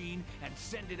machine and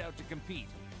send it out to compete.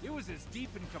 It was as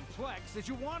deep and complex as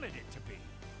you wanted it to be.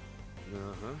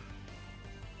 Uh-huh.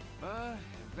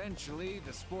 Eventually,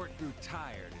 the sport grew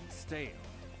tired and stale.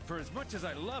 For as much as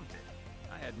I loved it,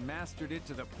 I had mastered it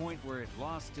to the point where it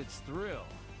lost its thrill.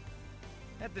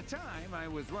 At the time, I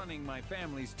was running my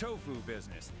family's tofu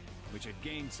business, which had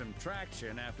gained some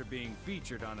traction after being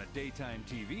featured on a daytime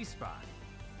TV spot.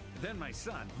 Then my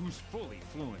son, who's fully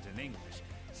fluent in English,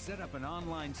 set up an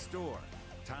online store.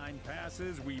 Time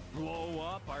passes, we blow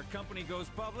up, our company goes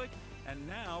public, and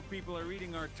now people are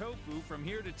eating our tofu from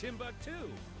here to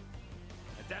Timbuktu.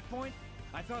 At that point,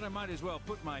 I thought I might as well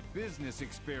put my business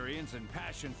experience and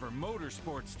passion for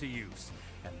motorsports to use.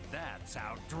 And that's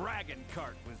how Dragon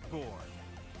Kart was born.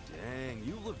 Dang,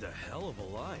 you lived a hell of a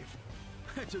life.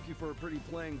 I took you for a pretty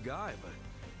plain guy, but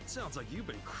it sounds like you've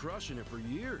been crushing it for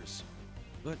years.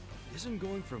 But isn't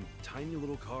going from tiny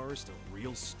little cars to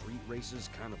real street races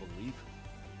kind of a leap?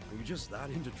 Are you just that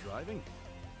into driving?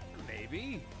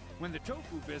 Maybe. When the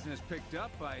tofu business picked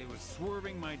up, I was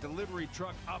swerving my delivery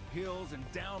truck up hills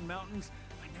and down mountains.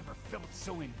 I never felt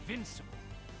so invincible.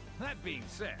 That being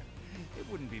said, it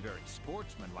wouldn't be very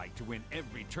sportsmanlike to win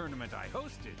every tournament I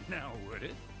hosted, now would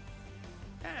it?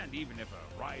 And even if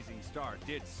a rising star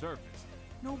did surface,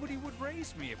 nobody would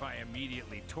race me if I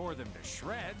immediately tore them to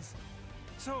shreds.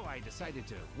 So I decided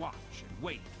to watch and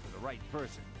wait for the right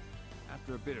person.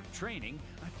 After a bit of training,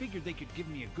 I figured they could give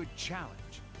me a good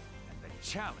challenge. And the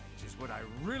challenge is what I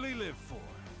really live for.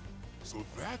 So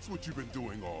that's what you've been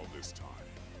doing all this time.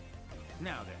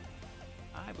 Now then,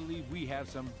 I believe we have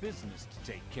some business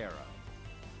to take care of.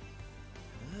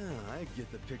 I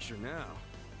get the picture now.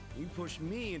 You pushed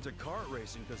me into kart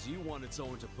racing because you wanted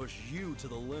someone to push you to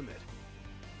the limit.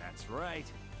 That's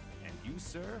right. And you,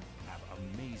 sir, have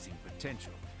amazing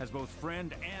potential as both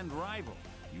friend and rival.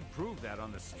 You proved that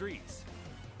on the streets.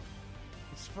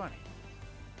 It's funny.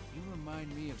 You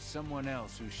remind me of someone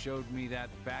else who showed me that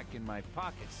back in my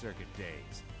Pocket Circuit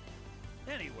days.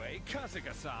 Anyway,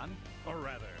 Kasuga-san, or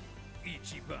rather,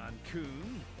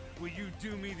 Ichiban-kun, will you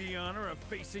do me the honor of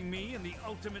facing me in the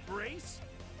ultimate race?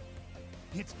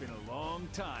 It's been a long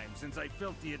time since I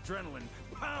felt the adrenaline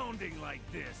pounding like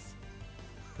this.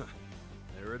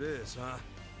 There it is, huh?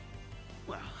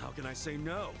 Well, how can I say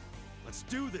no? Let's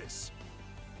do this!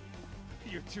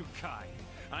 You're too kind.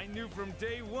 I knew from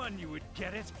day one you would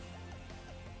get it.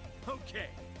 Okay,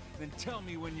 then tell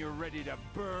me when you're ready to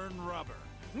burn rubber.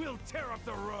 We'll tear up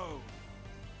the road.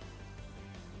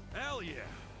 Hell yeah!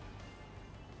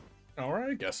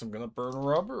 Alright, guess I'm gonna burn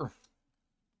rubber.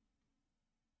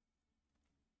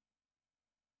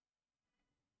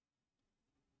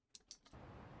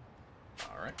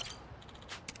 Alright.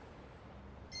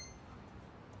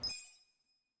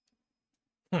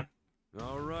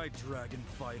 Alright, Dragon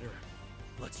Fighter.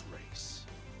 Let's race.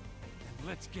 And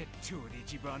let's get to it,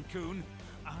 Ichiban-kun.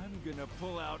 I'm gonna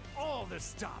pull out all the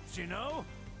stops, you know?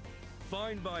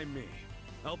 Fine by me.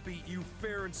 I'll beat you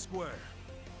fair and square.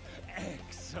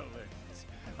 Excellent.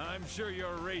 I'm sure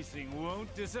your racing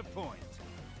won't disappoint.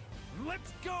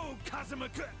 Let's go,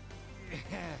 Kazuma-kun!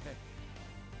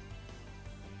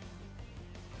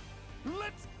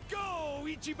 Let's go,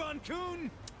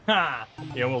 Ichiban-kun! Ha!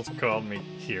 He almost called me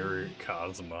Kiryu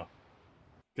Kazuma.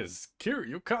 Because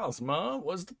Kiryu Kazuma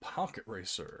was the pocket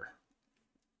racer.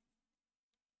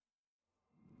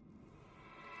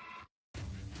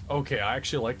 Okay, I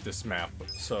actually like this map,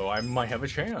 so I might have a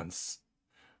chance.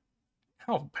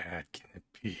 How bad can it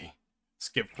be?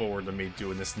 Skip forward to me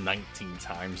doing this 19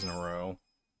 times in a row.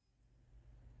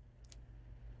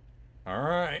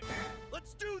 Alright.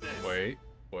 Let's do this! Wait.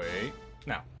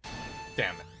 Now.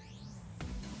 Damn it.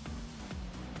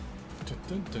 Dun,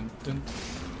 dun, dun, dun.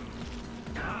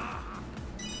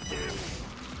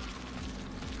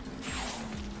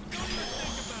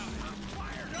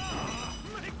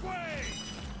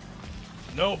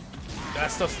 Nope. That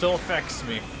stuff still affects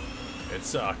me. It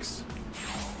sucks.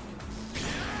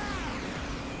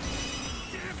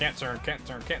 Can't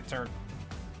turn.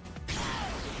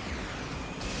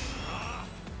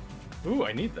 Ooh,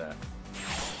 I need that.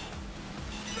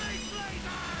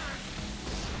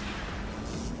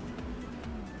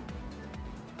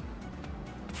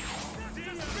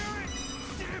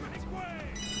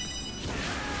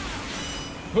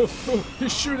 Oh,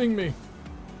 he's shooting me.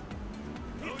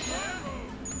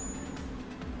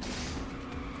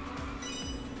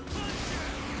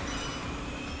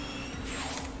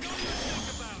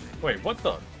 Wait, what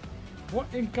the? What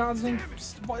in God's name?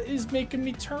 What is making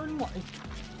me turn like?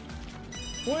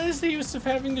 What is the use of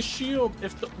having the shield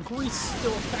if the grease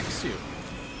still affects you?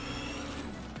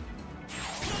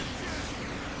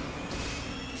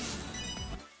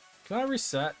 Can I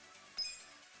reset?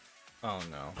 Oh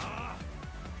no.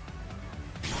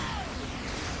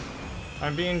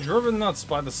 I'm being driven nuts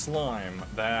by the slime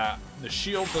that the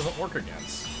shield doesn't work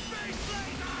against.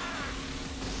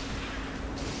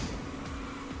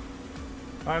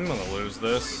 I'm gonna lose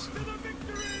this.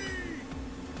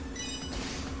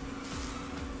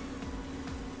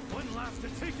 One last to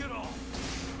take it all.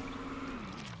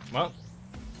 Well.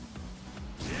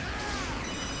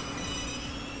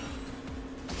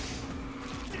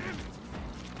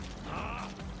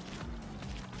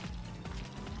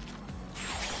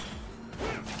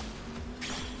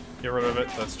 Get rid of it,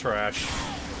 that's trash.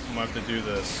 I'm gonna have to do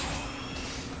this.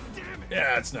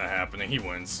 Yeah, it's not happening, he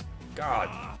wins. God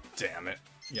damn it.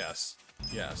 Yes,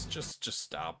 just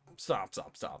stop. Stop.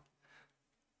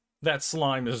 That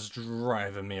slime is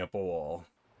driving me up a wall.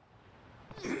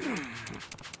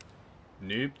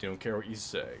 Nope, don't care what you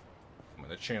say. I'm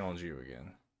gonna challenge you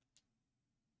again.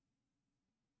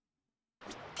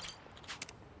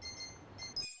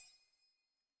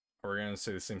 We're gonna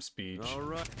say the same speech.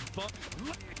 Alright,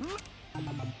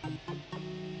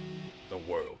 the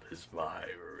world is my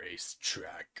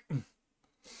racetrack.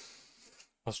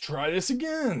 Let's try this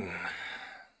again.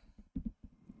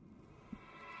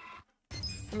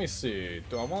 Let me see.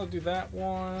 Do I want to do that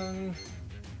one?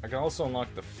 I can also unlock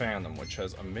the Phantom, which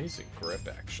has amazing grip,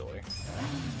 actually.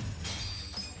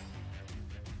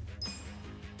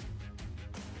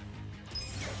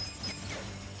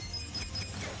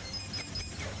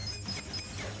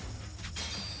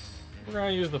 We're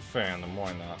gonna use the Phantom,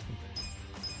 why not?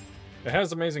 It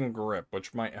has amazing grip,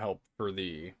 which might help for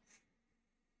the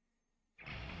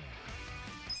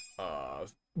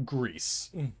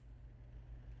grease.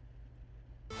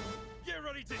 get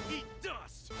ready to eat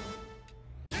dust.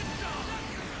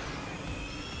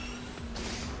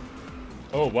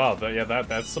 Oh wow,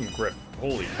 that's some grip.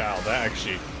 Holy cow, that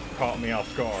actually caught me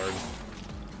off guard.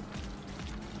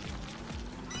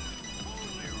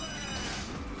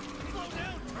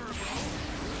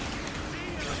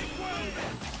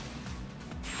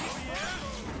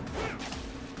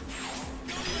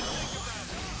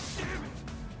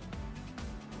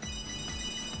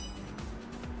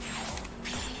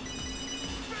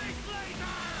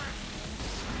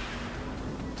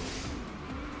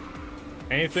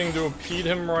 Anything to impede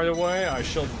him right away, I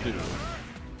shall do.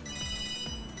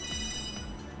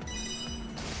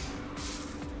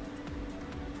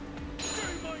 Say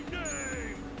my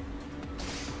name.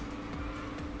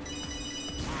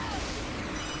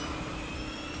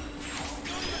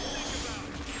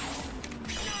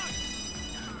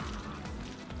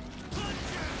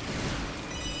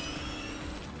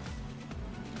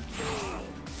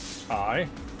 Hi.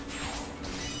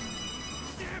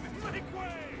 Damn it, make way.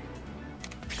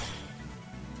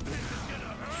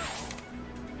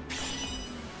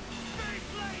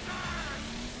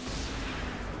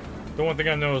 The one thing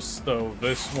I noticed, though,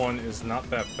 this one is not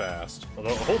that fast.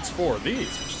 Although it holds 4 of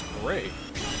these, which is great.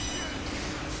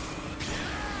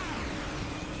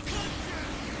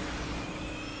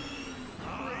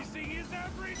 Racing is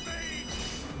everything.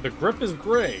 The grip is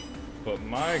great, but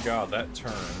my god, that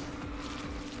turn.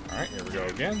 Alright, here we go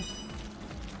again.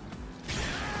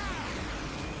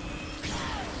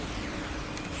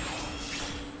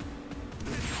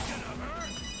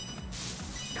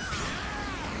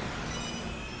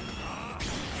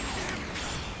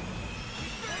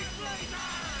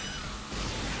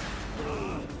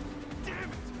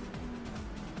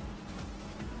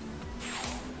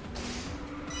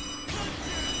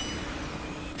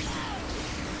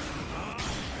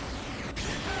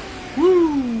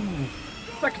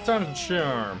 times a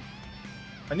charm.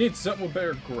 I need something with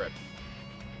better grip.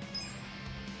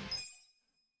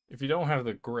 If you don't have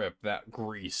the grip, that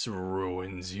grease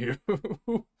ruins you.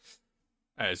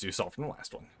 As you saw from the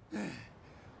last one.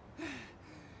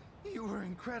 You were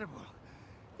incredible,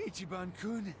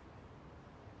 Ichiban-kun.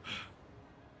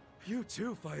 You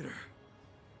too, fighter.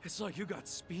 It's like you got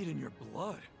speed in your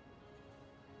blood.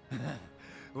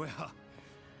 Well,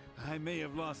 I may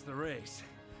have lost the race,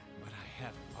 but I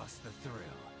haven't lost the thrill.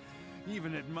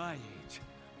 Even at my age,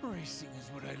 racing is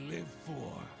what I live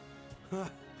for.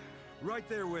 Right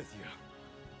there with you.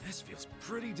 This feels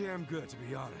pretty damn good, to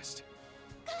be honest.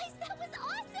 Guys, that was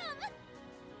awesome!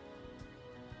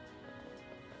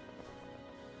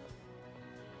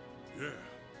 Yeah,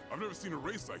 I've never seen a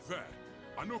race like that.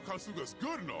 I know Kasuga's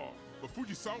good and all, but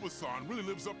Fujisawa-san really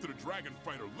lives up to the Dragon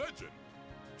Fighter legend.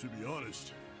 To be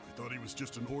honest, I thought he was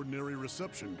just an ordinary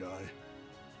reception guy.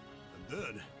 And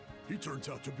then, he turns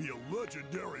out to be a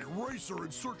legendary racer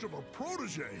in search of a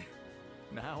protege.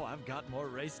 Now I've got more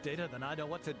race data than I know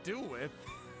what to do with.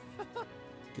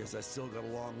 Guess I still got a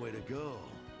long way to go.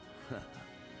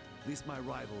 At least my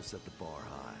rivals set the bar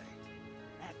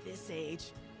high. At this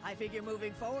age, I figure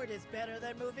moving forward is better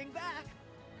than moving back.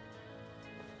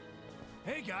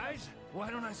 Hey guys, why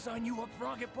don't I sign you up for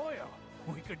Agapollo?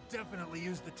 We could definitely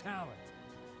use the talent.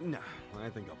 Nah, I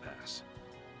think I'll pass.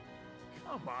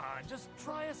 Come on, just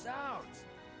try us out.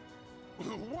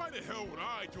 Why the hell would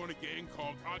I join a gang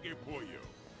called Agapollo?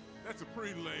 That's a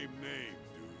pretty lame name,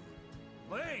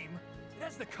 dude. Lame? It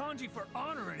has the kanji for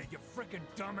honor in it, you frickin'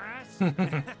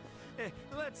 dumbass.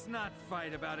 Let's not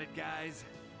fight about it, guys.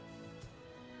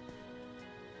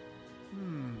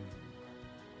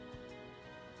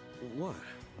 What?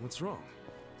 What's wrong?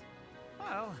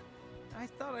 Well, I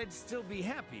thought I'd still be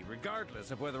happy regardless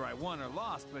of whether I won or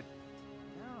lost, but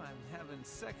now I'm having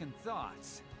second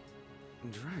thoughts.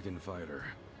 Dragon Fighter.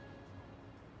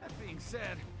 That being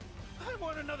said, I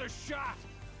want another shot!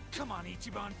 Come on,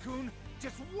 Ichiban-kun,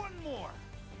 just one more!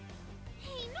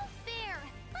 Hey, no fair!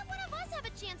 Let one of us have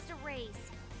a chance to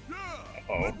race! Yeah!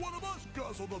 Let one of us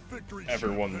guzzle the victory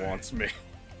Everyone champagne. wants me.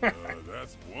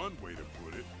 That's one way to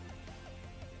put it.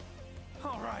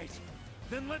 Alright,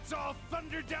 then let's all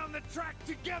thunder down the track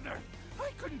together! I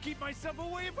couldn't keep myself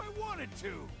away if I wanted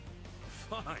to!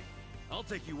 Fine, I'll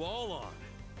take you all on.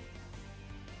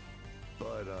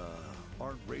 But,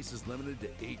 aren't races limited to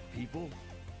 8 people?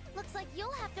 Looks like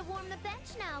you'll have to warm the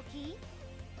bench now, Key.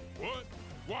 What?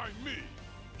 Why me?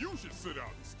 You should sit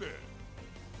out instead.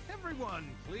 Everyone,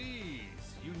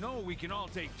 please! You know we can all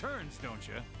take turns, don't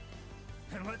you?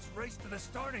 And let's race to the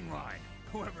starting line.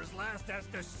 Whoever's last has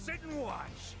to sit and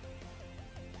watch.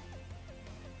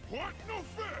 What? No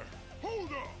fair!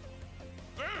 Hold up!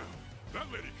 Damn!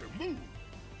 That lady can move!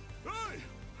 Hey!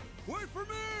 Wait for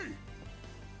me!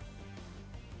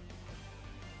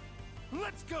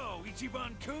 Let's go,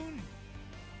 Ichiban-kun!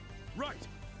 Right!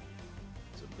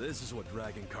 So this is what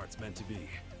Dragon Kart's meant to be.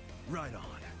 Right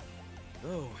on.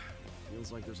 Oh,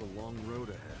 feels like there's a long road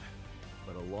ahead.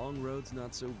 But a long road's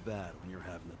not so bad when you're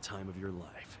having the time of your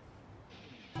life.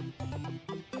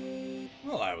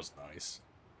 Well, that was nice.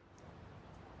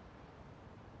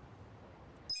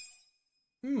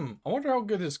 I wonder how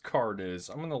good his card is.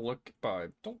 I'm gonna look, but I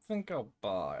don't think I'll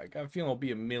buy. I got a feeling it'll be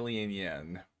 1,000,000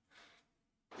 yen.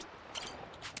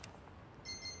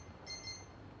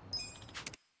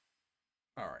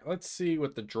 Alright, let's see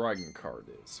what the dragon card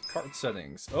is. Card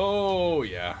settings. Oh,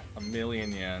 yeah.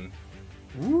 1,000,000 yen.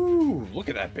 Woo! Look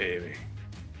at that baby.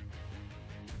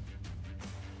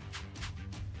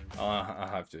 I'll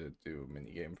have to do a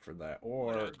minigame for that.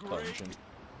 Or dungeon.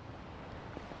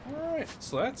 Alright,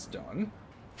 so that's done.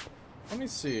 Let me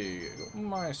see.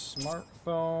 My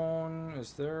smartphone.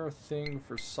 Is there a thing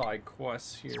for side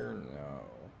quests here? No.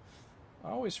 I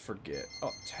always forget.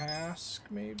 Oh, task,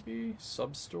 maybe?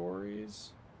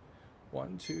 Sub-stories?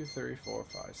 1, 2, 3, 4,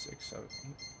 5, 6, 7, 8,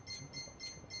 2,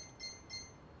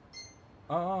 5, 12.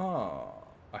 Ah,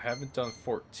 I haven't done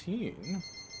 14.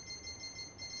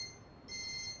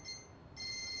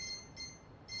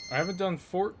 I haven't done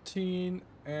 14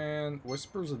 and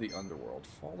Whispers of the Underworld.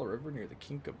 Fall the river near the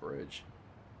Kinka Bridge.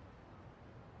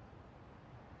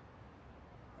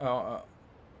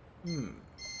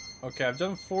 Okay, I've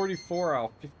done 44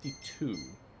 out of 52.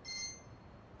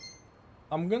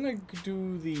 I'm gonna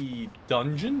do the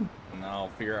dungeon, and I'll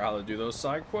figure out how to do those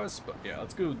side quests, but yeah,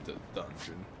 let's go to the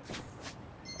dungeon.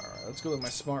 Alright, let's go to my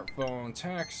smartphone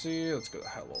taxi, let's go to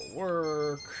Hello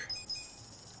Work.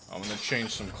 I'm gonna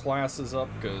change some classes up,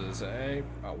 because, hey,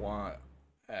 I want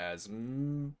as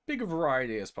big a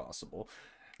variety as possible.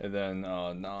 And then,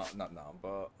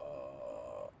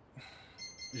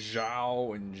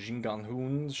 Zhao and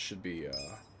Jinganhun should be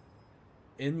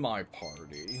in my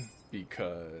party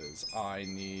because I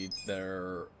need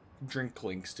their drink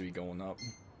links to be going up.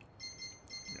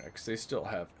 Yeah, because they still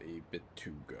have a bit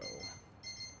to go.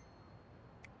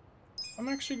 I'm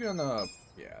actually gonna...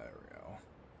 Yeah, there we go.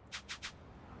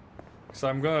 So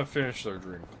I'm gonna finish their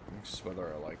drink links,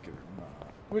 whether I like it or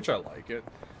not. Which I like it.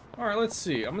 Alright, let's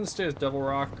see. I'm gonna stay as Devil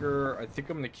Rocker. I think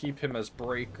I'm gonna keep him as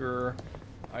Breaker.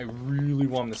 I really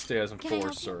want him to stay as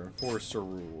Enforcer. Enforcer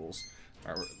rules.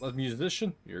 Alright, let's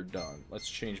musician. You're done. Let's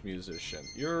change musician.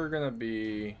 You're gonna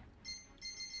be...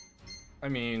 I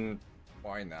mean,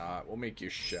 why not? We'll make you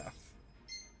chef.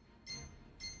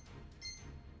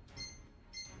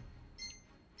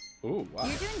 Ooh, wow.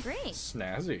 You're doing great.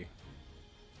 Snazzy.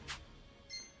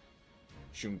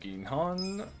 Jungin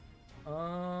Han.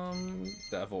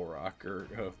 Devil Rocker.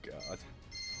 Oh god.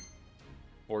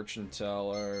 Fortune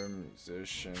Teller.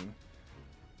 Musician.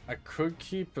 I could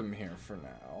keep him here for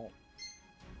now.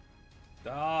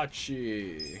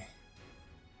 Dachi.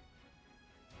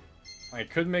 I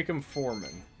could make him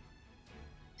Foreman.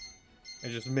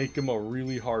 And just make him a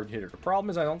really hard hitter. The problem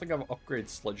is I don't think I've upgraded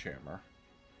Sledgehammer.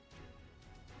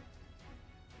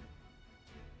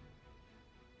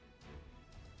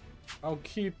 I'll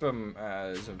keep him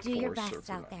as Enforcer. Do your best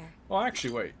out there. Well,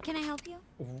 actually, wait. Can I help you?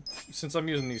 Since I'm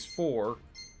using these 4...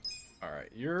 Alright,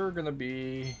 you're gonna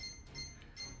be...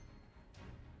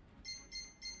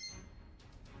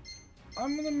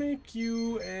 I'm gonna make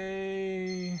you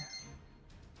a...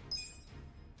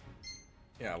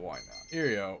 Yeah, why not? Here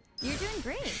you go. You're doing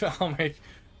great.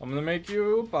 I'm gonna make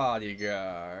you a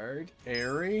bodyguard.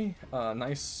 Airy.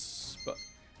 Nice, but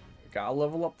gotta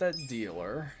level up that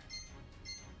dealer.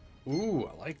 Ooh,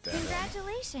 I like that.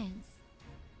 Congratulations.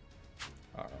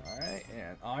 Alright,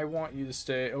 and I want you to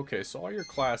stay... Okay, so all your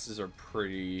classes are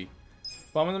pretty...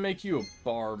 But I'm gonna make you a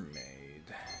barmaid.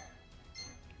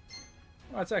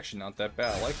 Well, that's actually not that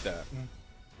bad. I like that.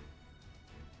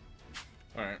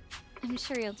 Alright. I'm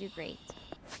sure you'll do great.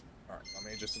 Alright,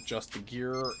 let me just adjust the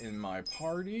gear in my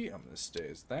party. I'm gonna stay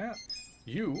as that.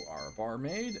 You are a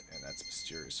barmaid, and that's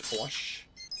Mysterious Flush.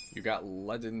 You got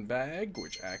Leaden Bag,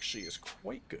 which actually is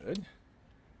quite good.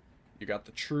 You got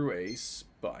the True Ace,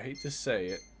 but I hate to say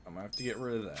it, I'm gonna have to get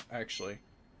rid of that. Actually,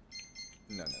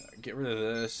 no. Get rid of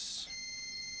this.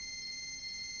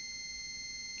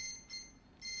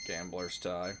 Gambler's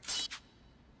Tie.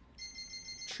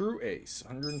 True Ace,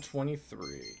 123.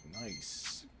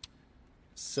 Nice.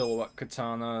 Silhouette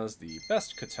Katana is the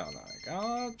best katana I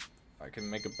got. I can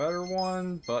make a better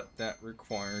one, but that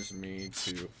requires me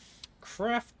to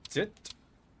craft it.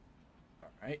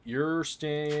 Alright, you're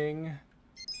staying.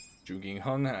 Juging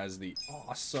Hun has the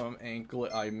awesome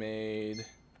anklet I made.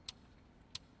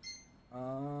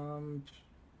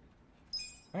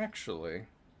 Actually,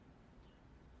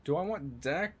 do I want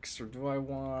Dex or do I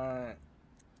want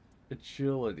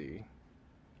Agility?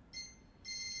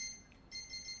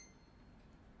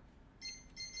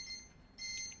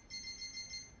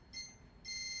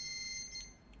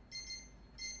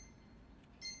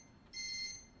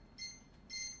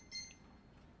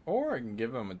 Or I can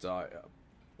give him a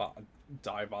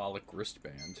diabolic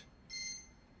wristband.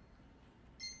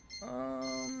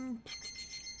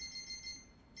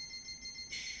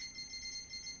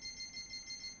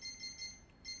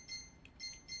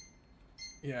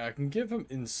 Yeah, I can give him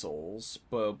insoles,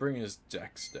 but I'll bring his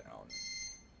dex down.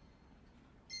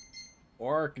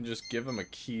 Or I can just give him a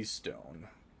keystone.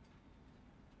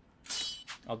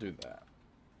 I'll do that.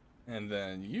 And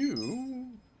then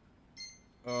you...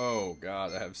 Oh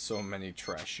god, I have so many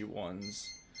trashy ones.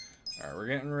 Alright, we're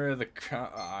getting rid of the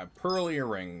pearly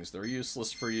earrings. They're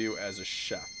useless for you as a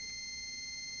chef.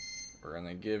 We're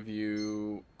gonna give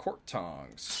you court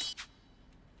tongs.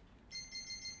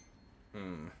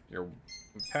 Your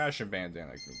passion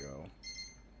bandana can go.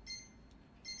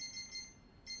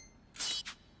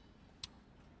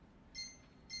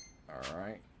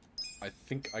 Alright. I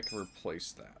think I can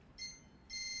replace that.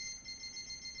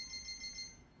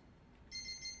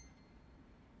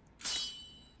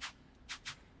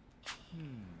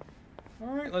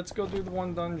 Alright, let's go do the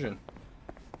one dungeon.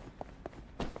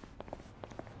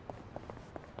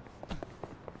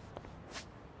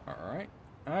 Alright.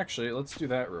 Actually, let's do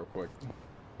that real quick.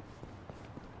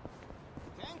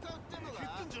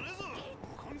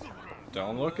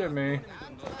 Don't look at me.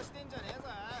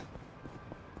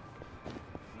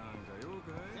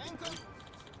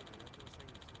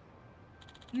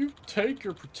 You take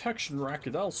your protection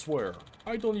racket elsewhere.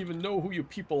 I don't even know who you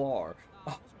people are.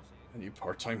 I need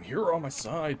part-time hero on my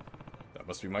side. That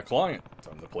must be my client.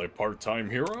 Time to play part-time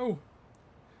hero?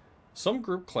 Some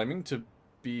group claiming to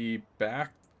be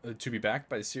backed to be backed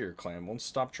by the Seer clan won't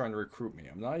stop trying to recruit me.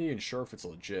 I'm not even sure if it's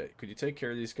legit. Could you take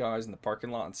care of these guys in the parking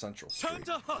lot on Central Street? Time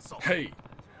to hustle. Hey,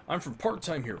 I'm from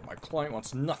Part-Time Hero. My client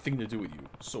wants nothing to do with you,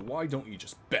 so why don't you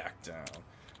just back down?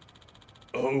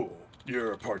 Oh,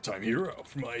 you're a Part-Time Hero.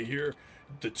 From what I hear,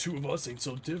 the two of us ain't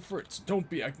so different. So don't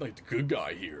be acting like the good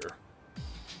guy here.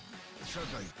 Show me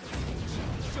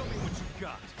what you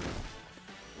got.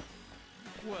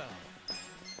 Well.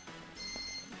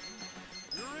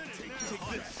 Take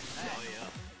this.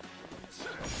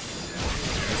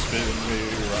 Spin me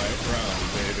right round,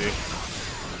 baby.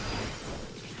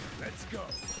 Let's go.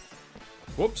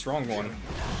 Whoops, wrong one.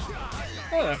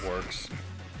 Oh, that works.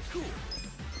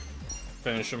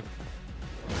 Finish him.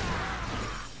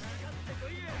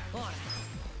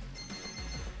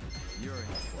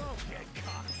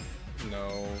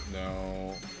 No,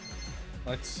 no.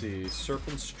 Let's see.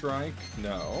 Serpent Strike?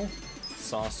 No.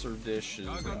 Saucer Dish is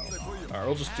no. Alright,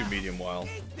 we'll just do medium well.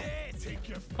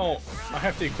 Oh, I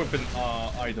have to equip an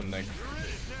item that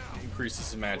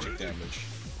increases magic damage.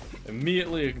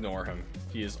 Immediately ignore him.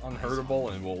 He is unhurtable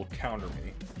and will counter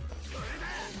me.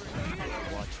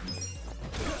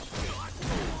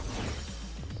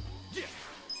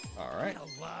 Alright.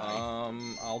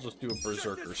 I'll just do a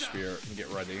Berserker Spear and get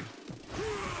ready.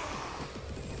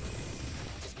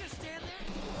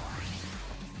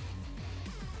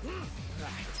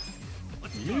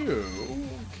 You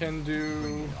can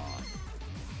do...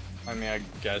 I mean, I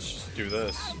guess just do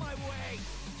this.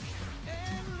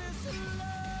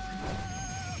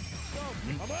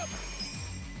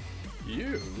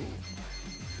 You...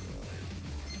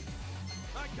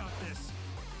 I got this.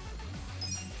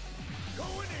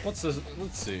 What's this?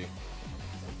 Let's see.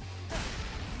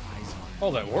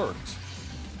 Oh, that worked.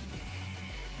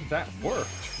 That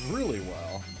worked really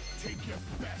well. Take your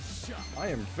best shot. I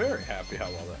am very happy how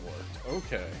well that worked.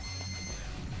 Okay.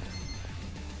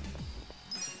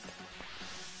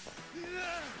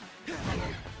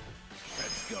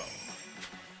 Let's go.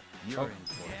 You're in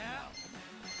for it.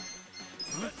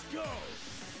 Let's go.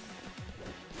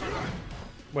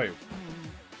 Wait.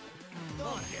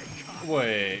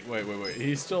 Wait.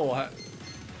 He still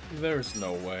there's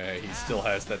no way he still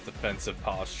has that defensive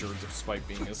posture despite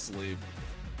being asleep.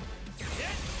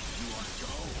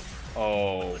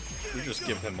 Oh, we just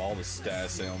give him all the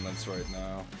status ailments right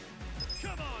now.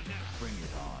 Come on now. Bring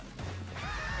it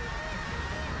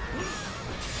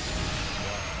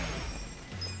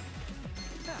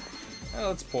on.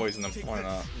 Let's poison him. Why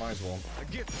not? Might as well. A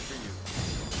gift for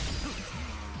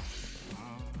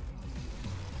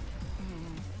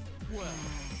you. Well.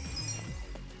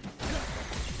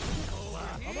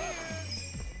 I'm up.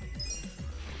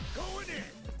 Going in.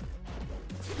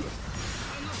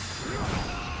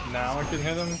 Now I can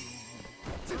hit him.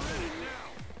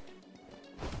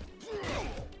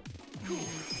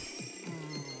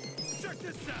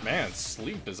 Man,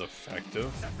 sleep is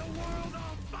effective.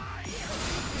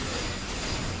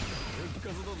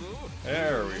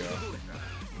 There we go.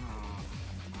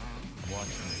 Watch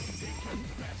me take your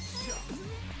best shot.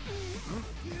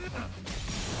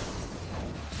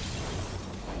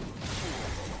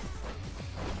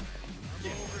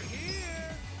 Over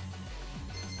here.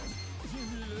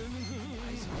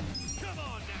 Come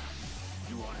on now.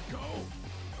 You wanna go?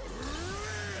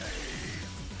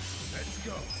 Let's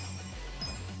go.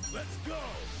 Let's go.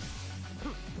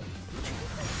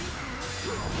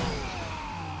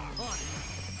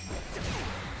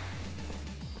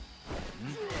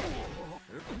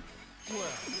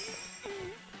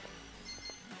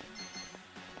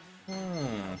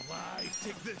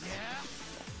 Take this. Yeah.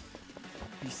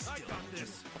 Be still. I got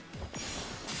this.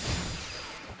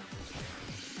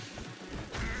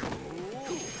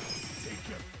 Cool. Take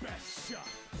your best shot.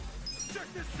 Check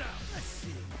this out. Let's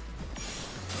see.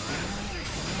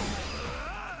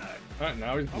 Alright,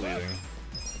 now he's bleeding.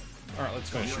 Alright, let's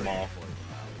finish him off.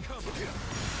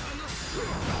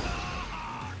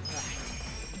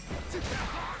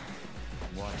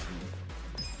 Watch me.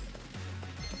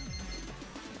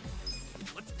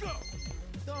 Let's go.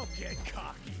 Don't get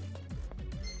cocky.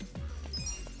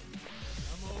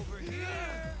 I'm over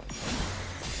here.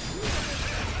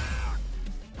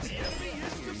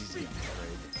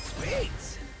 Sweet.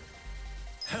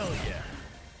 Hell yeah.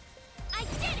 I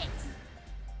did it.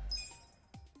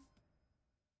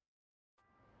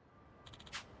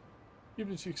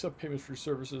 Even if you accept payments for your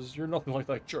services, you're nothing like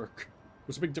that jerk.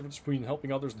 There's a big difference between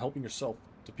helping others and helping yourself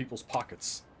to people's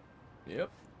pockets. Yep.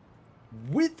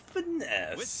 With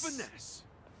finesse. With finesse.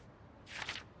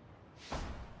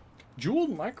 Jeweled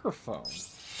microphone.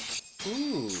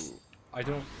 Ooh. I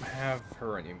don't have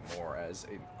her anymore as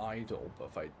an idol, but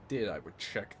if I did, I would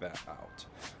check that out.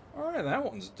 Alright, that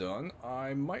one's done.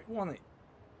 I might want to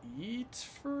eat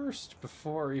first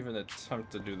before I even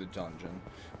attempt to do the dungeon.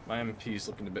 My MP's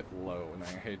looking a bit low, and I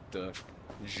hate to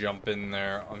jump in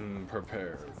there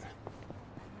unprepared.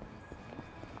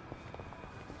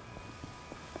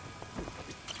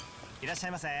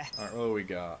 Alright, what do we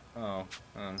got? Oh,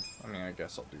 I mean, I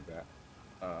guess I'll do that.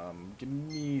 Give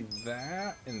me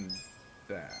that and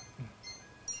that.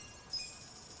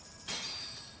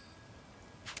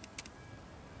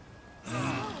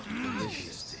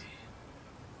 Delicious.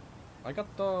 I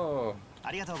got the...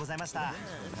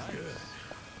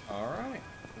 Alright,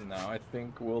 now I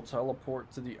think we'll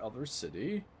teleport to the other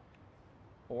city.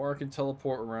 Or I can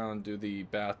teleport around and do the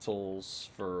battles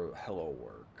for Hello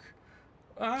Work.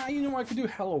 You know, I could do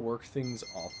Hello Work things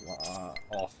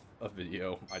off a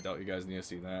video. I doubt you guys need to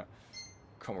see that.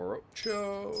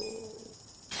 Kamurocho.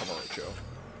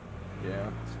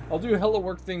 Yeah. I'll do Hello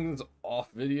Work things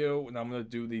off video, and I'm going to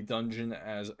do the dungeon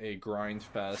as a grind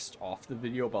fest off the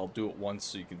video, but I'll do it once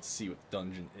so you can see what the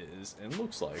dungeon is and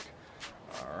looks like.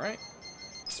 Alright.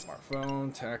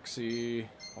 Smartphone, taxi.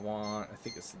 I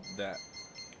think it's that.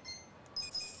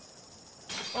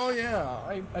 Oh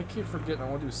yeah, I keep forgetting I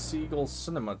want to do Seagull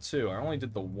Cinema too. I only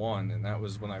did the one, and that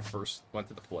was when I first went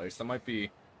to the place. That might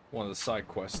be one of the side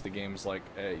quests. The game's like,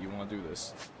 hey, you want to do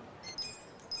this?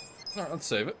 Alright, let's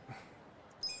save it.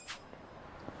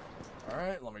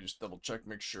 Alright, let me just double check,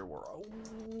 make sure we're all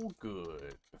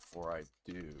good before I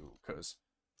do, because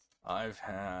I've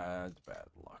had bad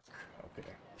luck. Okay,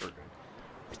 we're good.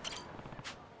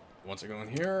 Once I go in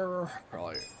here,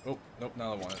 probably... Oh, nope,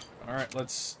 not the one. Alright,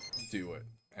 let's do it.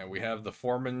 And we have the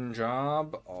foreman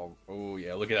job. Oh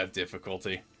yeah, look at that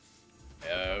difficulty.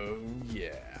 Oh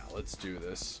yeah, let's do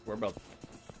this. We're about...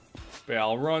 Yeah,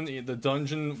 I'll run the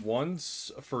dungeon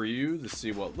once for you to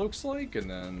see what it looks like, and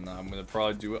then I'm gonna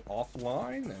probably do it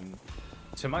offline and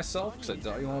to myself, because I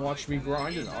doubt you want to watch me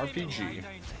grind an RPG.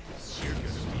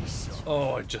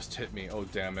 Oh, it just hit me. Oh,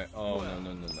 damn it. Oh,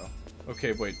 no.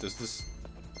 Okay, wait, does this...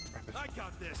 I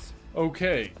got this.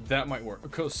 Okay, that might work.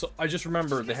 Because so I just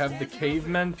remember they have the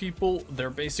cavemen people. They're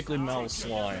basically metal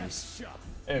slimes.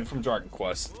 And from Dragon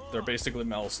Quest, they're basically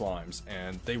metal slimes.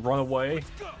 And they run away,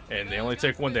 and they only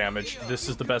take 1 damage. This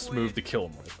is the best move to kill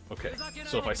them with. Okay,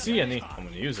 so if I see any, I'm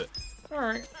going to use it.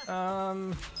 Alright,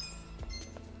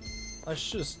 let's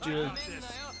just do it.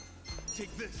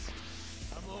 Take this.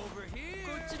 I'm over here.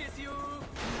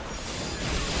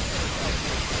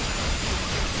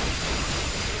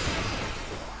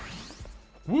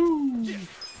 Woo!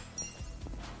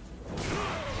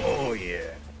 Oh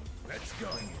yeah. Let's go.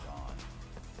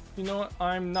 You know what?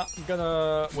 I'm not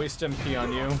gonna waste MP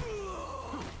on you.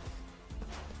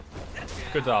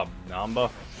 Good job, Namba.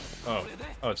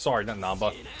 Oh, sorry, not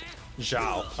Namba.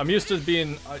 Zhao. I'm used to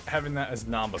being having that as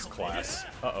Namba's class.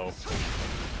 Uh-oh.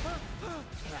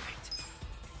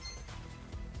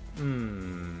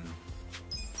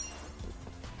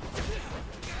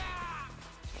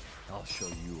 I'll show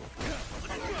you.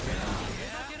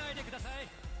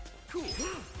 Cool.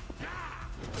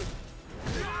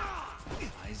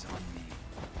 Eyes on me.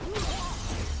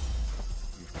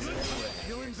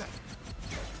 Feeling better.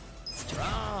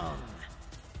 Strong.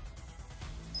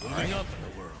 Moving up in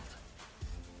the world.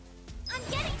 I'm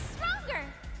getting stronger.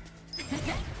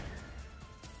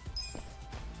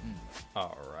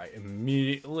 Alright,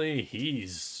 immediately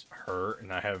he's hurt,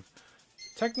 and I have...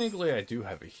 Technically, I do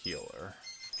have a healer.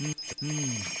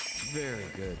 Very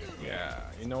good. Yeah,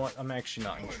 you know what? I'm actually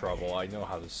not in trouble. I know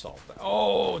how to solve that.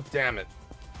 Oh, damn it.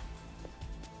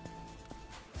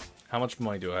 How much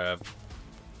money do I have?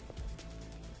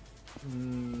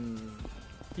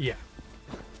 Yeah.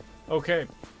 Okay.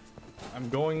 I'm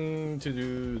going to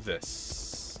do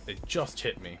this. It just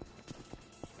hit me.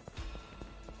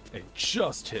 It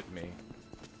just hit me.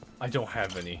 I don't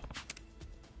have any.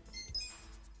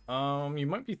 You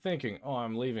might be thinking, oh,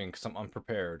 I'm leaving because I'm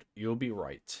unprepared. You'll be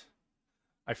right.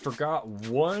 I forgot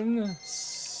one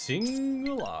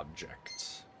single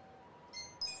object.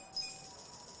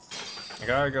 I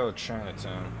gotta go to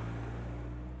Chinatown.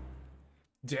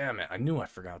 Damn it, I knew I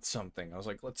forgot something. I was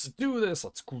like, let's do this.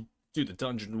 Let's do the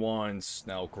dungeon once.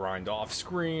 Now grind off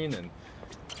screen and...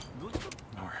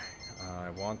 Alright, I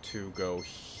want to go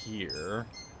here.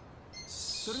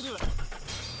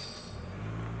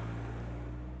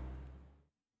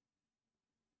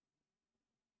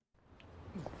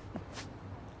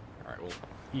 Alright, we'll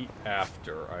eat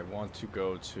after. I want to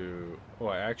go to... Oh,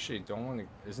 I actually don't want to...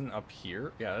 Isn't it up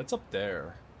here? Yeah, that's up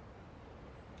there.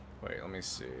 Wait, let me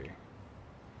see.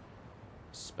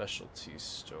 Specialty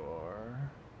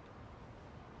store...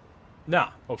 Nah,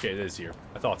 okay, it is here.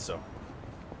 I thought so.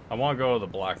 I want to go to the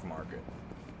black market.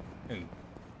 in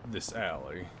this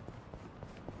alley.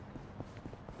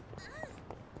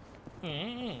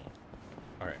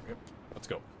 Alright, yep, let's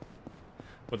go.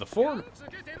 With the form...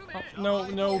 Oh,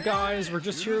 no, guys, we're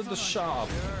just here at the shop.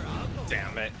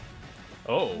 Damn it.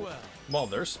 Oh, well,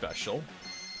 they're special.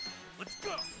 Let's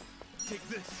go. Take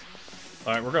this.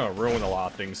 Alright, we're gonna ruin a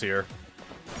lot of things here.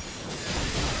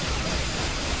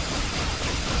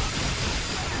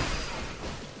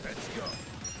 Let's go.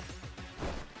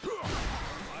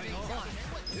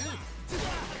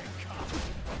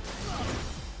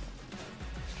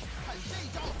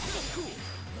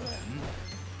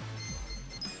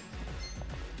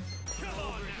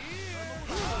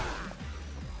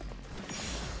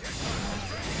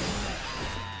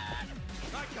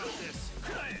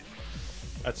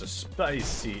 That's a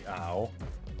spicy owl.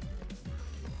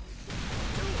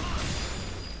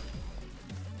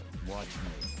 Watch me.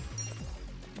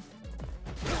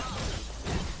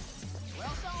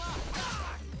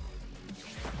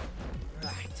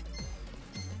 Right.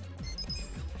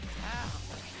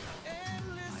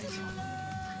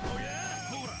 Oh yeah?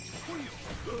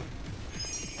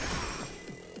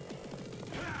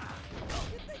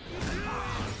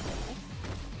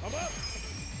 I'm up.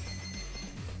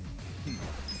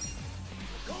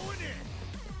 Going in.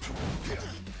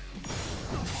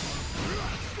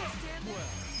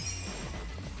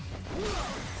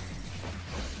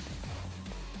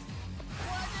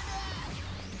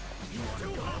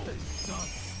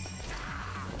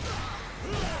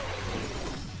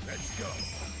 Let's go.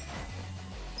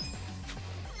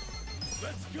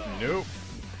 Let's go. Nope.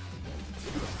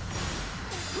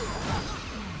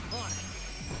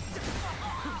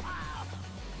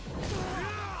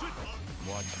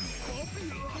 Watch me.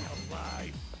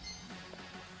 Alive.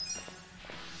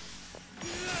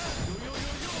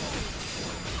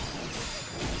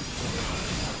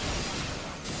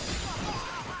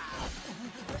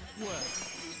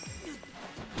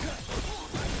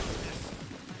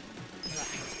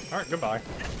 Alright, goodbye.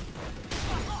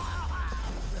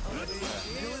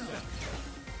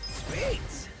 Sweet.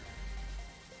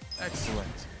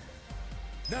 Excellent.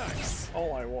 Nice.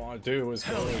 All I want to do is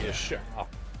go to the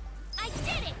shop. I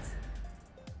did it!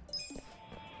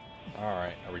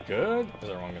 Alright, are we good? Is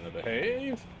everyone gonna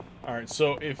behave? Alright,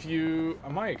 so if you... I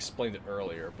might have explained it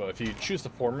earlier, but if you choose the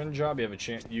foreman job, you have a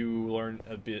chance... You learn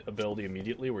a ability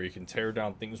immediately where you can tear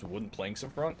down things with wooden planks in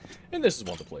front, and this is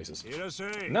one of the places.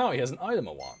 Now he has an item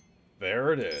I want.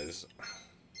 There it is.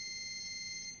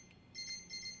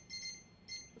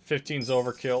 15's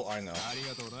overkill, I know.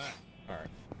 Alright.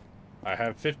 I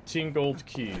have 15 gold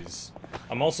keys.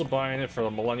 I'm also buying it for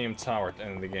the Millennium Tower at the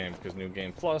end of the game, because New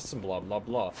Game Plus and blah blah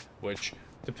blah, which...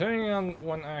 Depending on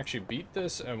when I actually beat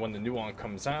this and when the new one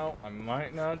comes out, I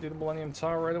might not do the Millennium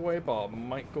Tower right away, but I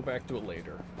might go back to it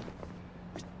later.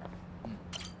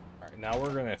 Alright, now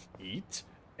we're gonna eat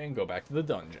and go back to the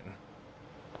dungeon.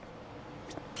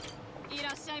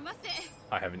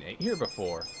 I haven't ate here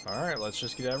before. Alright, let's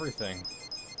just get everything.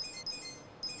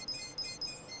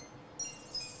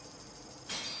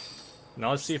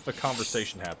 Now let's see if a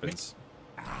conversation happens.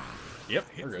 Yep,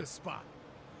 we're good. The spot.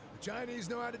 The Chinese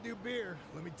know how to do beer,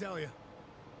 let me tell you.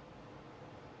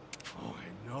 Oh,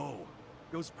 I know.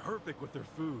 Goes perfect with their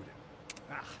food.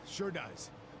 Ah, sure does.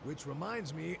 Which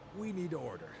reminds me, we need to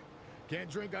order. Can't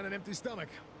drink on an empty stomach.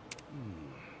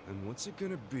 And what's it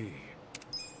gonna be?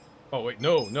 Oh wait,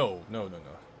 no.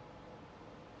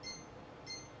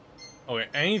 Okay,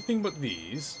 anything but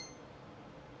these.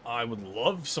 I would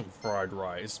love some fried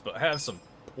rice, but have some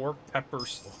pork pepper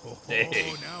steak.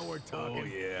 Oh, now we're talking. Oh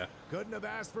yeah. Couldn't have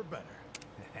asked for better.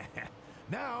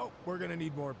 Now, we're gonna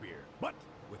need more beer. But,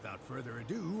 without further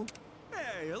ado...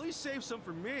 Hey, at least save some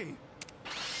for me.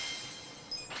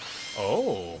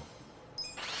 Oh.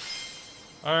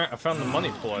 Alright, I found the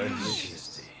money play.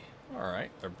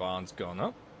 Alright, their bond's gone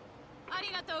up.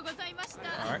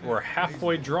 Alright, we're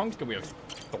halfway drunk and we have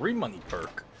 3 money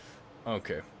perk.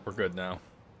 Okay, we're good now.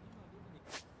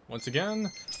 Once again,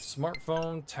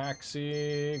 smartphone,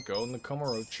 taxi, go in the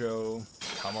Kamurocho.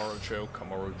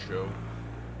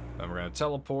 Then we're gonna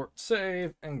teleport,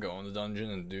 save, and go in the dungeon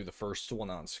and do the first one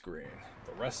on screen.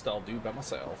 The rest I'll do by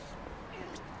myself.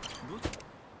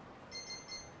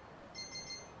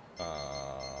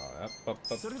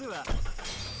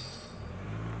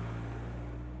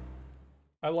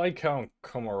 I like how in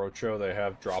Kamurocho they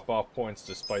have drop-off points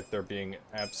despite there being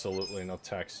absolutely no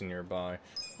taxi nearby.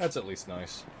 That's at least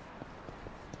nice.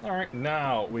 Alright,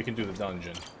 now we can do the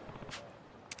dungeon.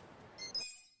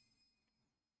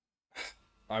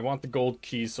 I want the gold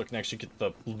keys so I can actually get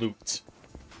the loot.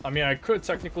 I mean, I could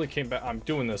technically came back. I'm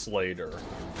doing this later.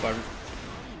 But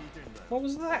what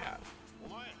was that?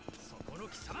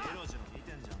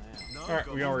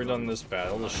 Alright, we already done this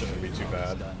battle. This shouldn't be too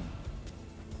bad.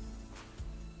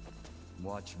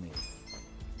 Watch me.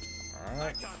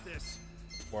 Alright.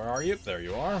 Where are you? There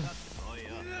you are.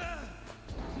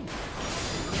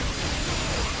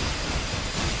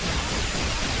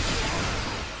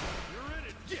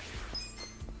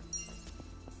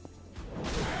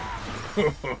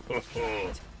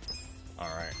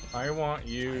 Alright, I want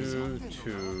you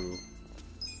to...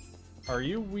 Are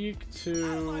you weak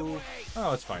to...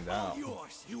 Oh, let's find out.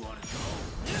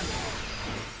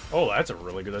 Oh, that's a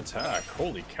really good attack.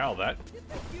 Holy cow, that...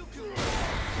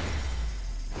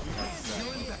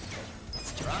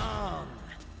 Strong.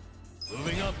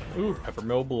 Moving up. Ooh,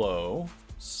 Peppermill Blow.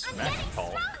 Smack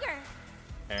Talk.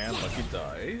 And Lucky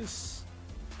Dice.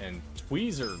 And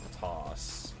Tweezer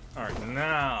Toss. Alright,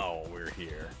 now we're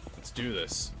here. Let's do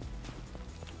this.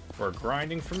 We're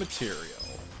grinding for material.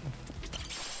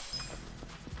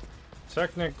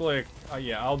 Technically,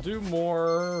 yeah, I'll do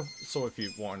more, so if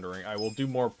you're wondering, I will do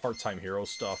more part-time hero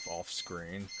stuff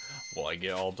off-screen. Will I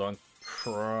get all done?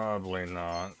 Probably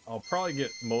not. I'll probably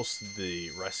get most of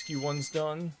the rescue ones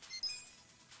done.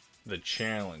 The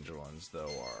challenge ones,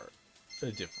 though, are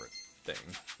a different thing.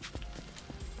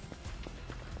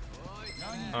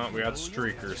 We got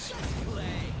streakers.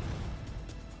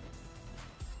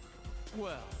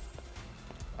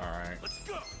 Alright.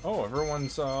 Oh,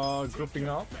 everyone's grouping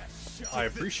up. I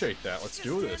appreciate that. Let's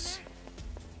do this.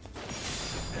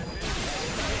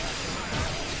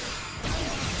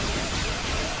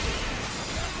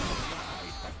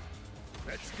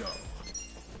 Let's go.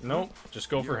 Nope, just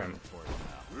go for him.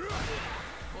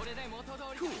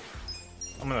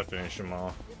 I'm gonna finish him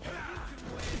off.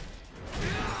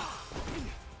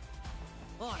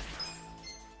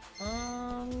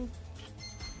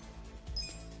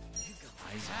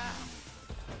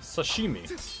 Sashimi.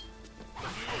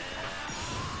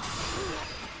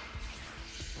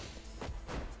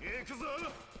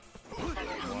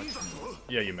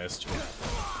 Yeah, you missed.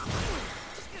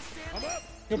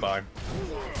 Goodbye.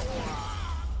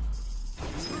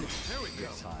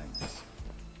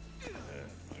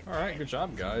 Alright, good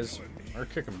job, guys. We're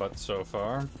kicking butt so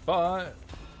far, but...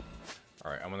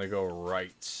 Alright, I'm gonna go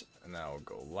right, and now I'll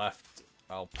go left.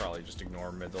 I'll probably just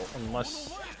ignore middle,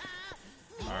 unless...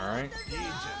 Alright.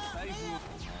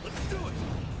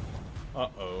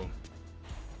 Uh-oh.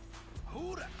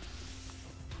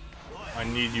 I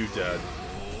need you dead.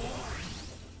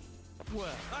 Well,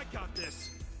 I got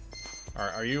this.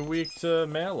 Alright, are you weak to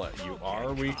melee? You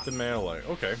are weak to melee.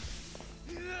 Okay.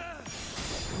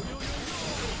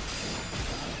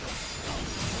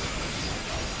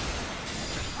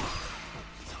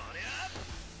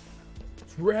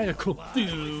 Radical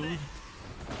dude.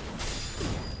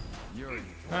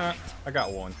 I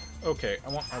got one. Okay, I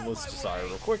want my list decided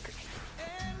real quick.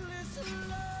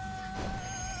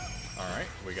 Alright,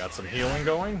 we got some healing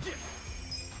going.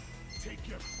 Take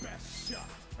your best shot.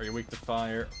 Are you weak to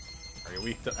fire? Are you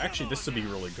weak to... Actually, this would be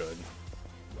really good.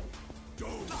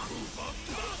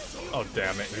 Oh,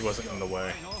 damn it. He wasn't in the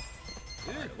way.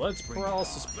 Alright, let's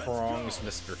paralysis prongs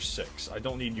Mr. 6. I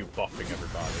don't need you buffing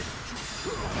everybody.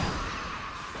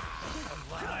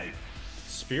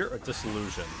 Spear of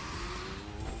Disillusion.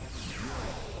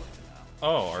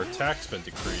 Oh, our attack's been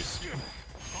decreased.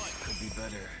 Could be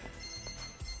better.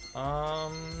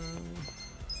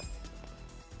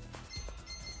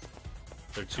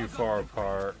 They're too far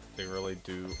apart. They really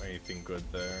do anything good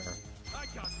there. I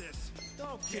got this.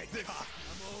 Don't get caught.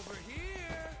 I'm over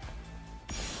here.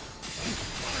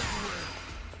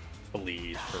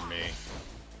 Bleed for me.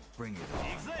 Bring it on.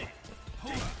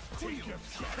 Take your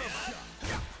best shot.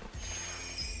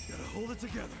 Gotta hold it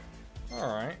together.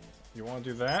 Alright. You want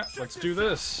to do that? Let's do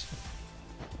this.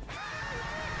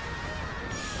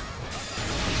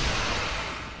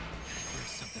 There's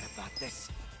something about this.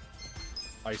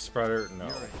 Ice spreader? No.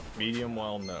 Medium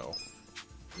well? No.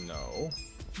 No.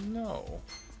 No.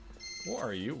 What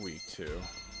are you weak to?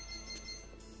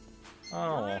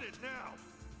 Oh. We're in it now.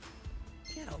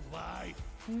 Get alive.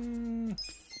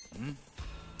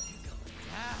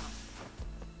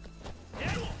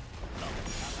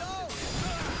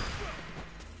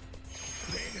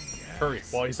 Hurry,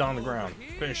 while he's on the ground.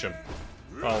 Finish him.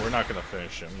 Oh, we're not gonna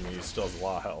finish him. He still has a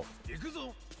lot of health.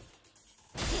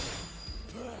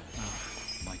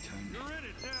 My turn. You're in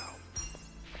it now.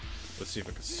 Let's see if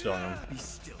I can stun him. Be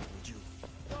still, would you?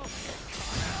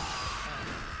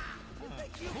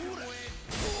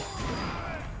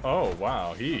 Oh,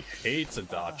 wow. He hates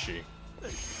Adachi.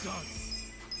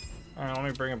 Alright, let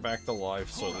me bring him back to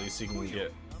life so at least he can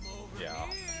get... Yeah,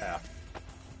 half.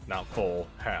 Not full,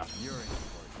 half.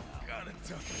 Gotta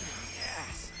toughen your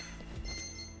ass.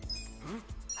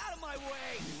 Out of my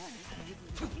way!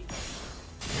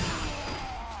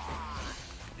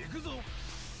 Yakuza!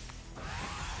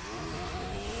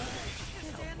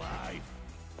 Alive.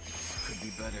 This could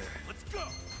be better. Let's go.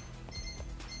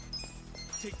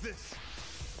 Take this.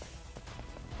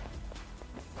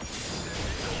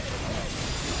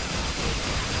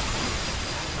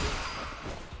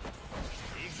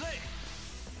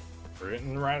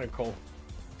 Written radical.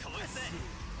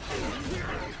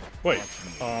 Wait,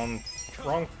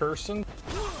 wrong person.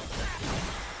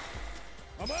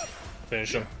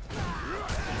 Finish him.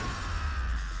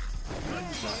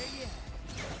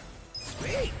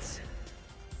 Sweet!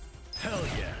 Hell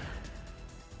yeah.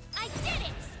 I did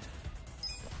it!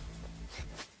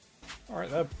 Alright,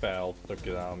 that battle took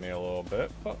it out of me a little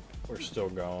bit, but we're still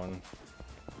going.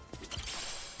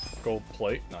 Gold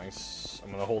plate, nice.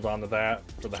 I'm gonna hold on to that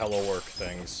for the hello work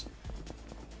things.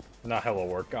 Not hello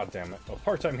work, god damn it. Oh,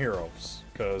 part-time heroes,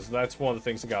 because that's one of the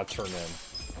things that got turned in.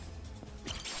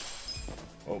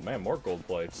 Oh man, more gold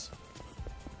plates.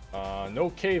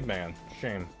 No caveman.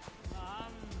 Shame.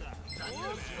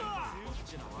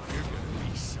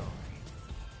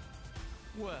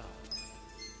 Well,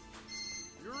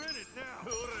 you're in it now.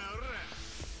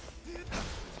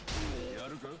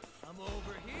 I'm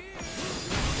over here.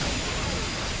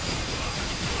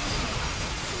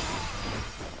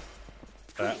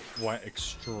 That went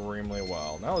extremely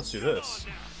well. Now let's do this.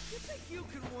 You think you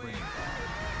can win?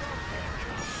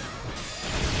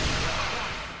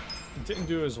 Didn't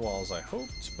do as well as I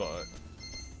hoped, but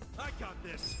I got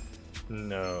this.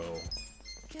 no.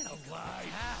 Get alive.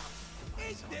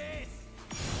 Eat this!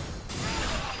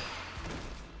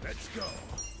 Let's go.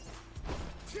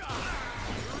 You're in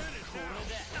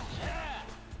it now.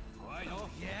 Oh,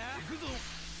 yeah?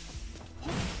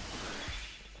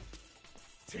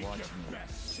 Take your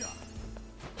best shot.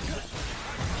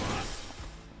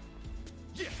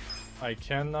 I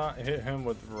cannot hit him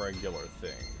with regular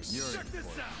things. Check this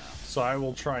out. So I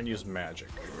will try and use magic.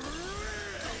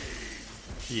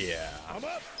 Yeah. I'm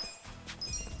up.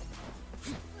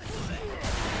 The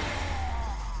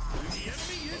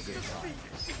enemy is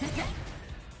defeated.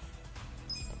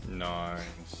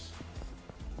 Nice.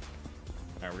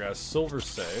 Alright, we got a silver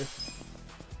safe.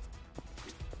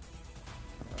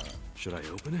 Should I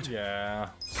open it? Yeah.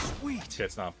 Sweet. Okay,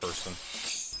 it's not a person.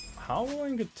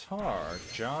 Howling guitar.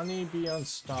 Johnny be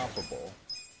unstoppable.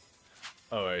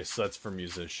 Oh, wait, so that's for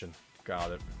musician.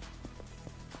 Got it.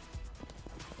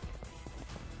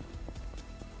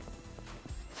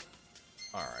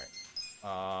 Alright.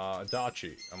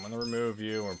 Adachi, I'm gonna remove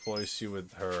you and replace you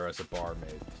with her as a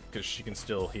barmaid. Because she can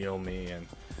still heal me, and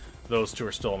those two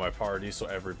are still in my party, so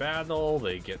every battle,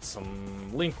 they get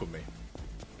some link with me.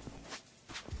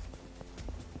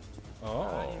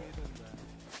 Oh.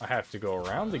 I have to go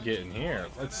around to get in here.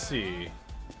 Let's see.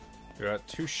 We got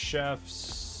two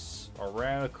chefs, a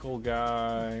radical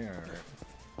guy. Alright.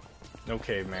 No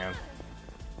caveman.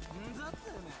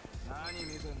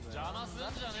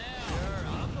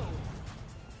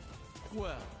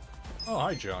 Well. Oh,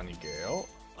 hi, Johnny Gale.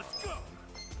 Let's go.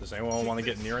 Does anyone want to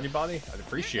get near anybody? I'd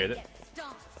appreciate it.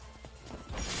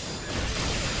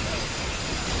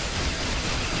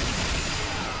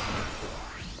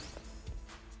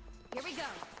 Here we go.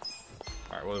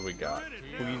 Alright, what do we got?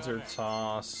 Queens are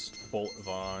tossed, Bolt of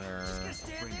Honor.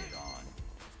 Bring it on.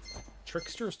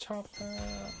 Trickster's top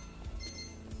hat.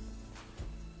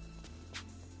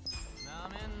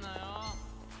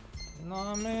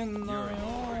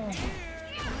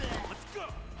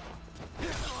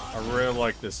 I really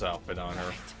like this outfit on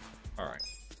her. Alright.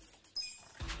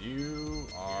 You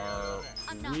are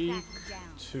weak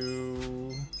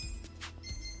to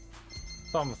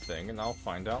something, and I'll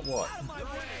find out what.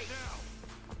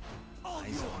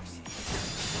 Eyes on me.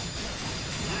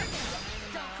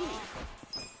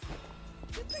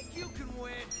 You think you can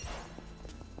win?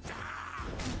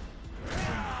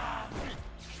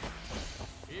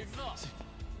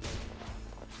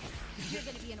 You're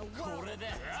gonna be in a world.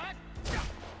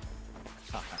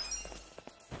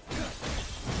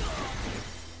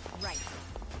 Right.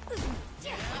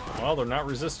 Well, they're not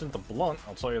resistant to blunt,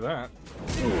 I'll tell you that.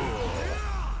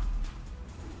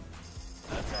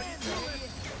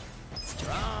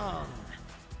 Strong.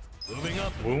 Moving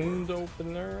up. Wound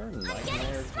opener,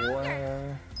 nightmare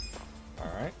glare.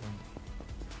 Alright.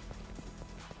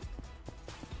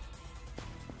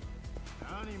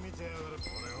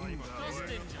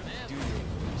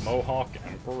 Mohawk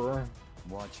Emperor.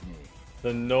 Watch me.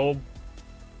 The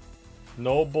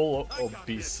noble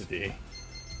obesity.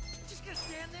 Just gonna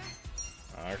stand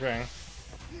there? Okay.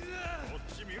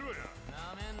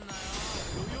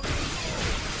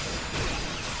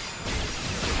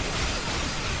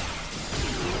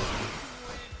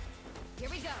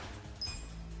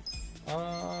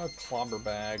 Clobber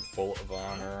bag, bullet of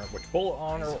honor, which bullet of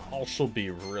honor will also be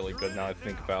really good now I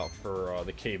think about for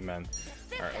the cavemen.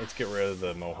 Alright, let's get rid of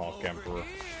the Mohawk Emperor.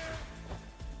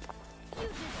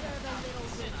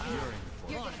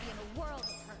 You're gonna be in a world of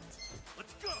hurt.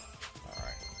 Let's go.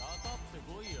 Alright.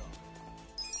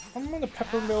 I'm gonna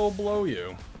peppermill blow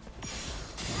you.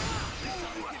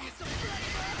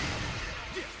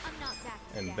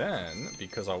 And then,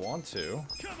 because I want to...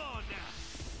 Come on now.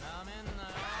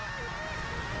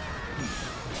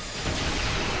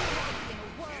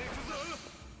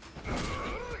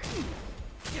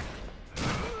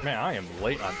 Man, I am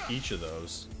late on each of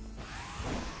those.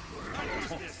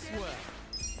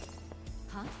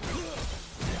 Huh?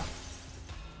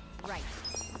 Right.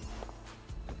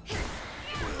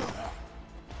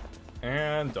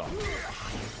 And done.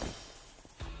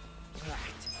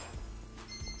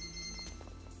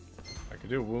 I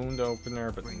could do a wound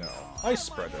opener, but no. Ice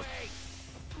spreader.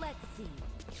 Let's see.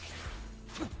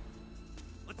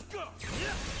 Let's go.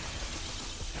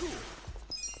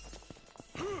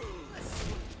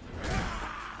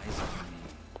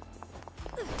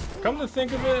 Come to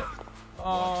think of it,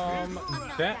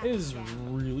 that is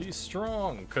really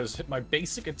strong, because my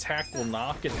basic attack will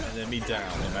knock an enemy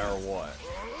down no matter what.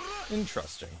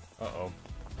 Interesting. Uh-oh.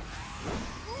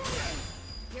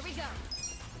 Here we go.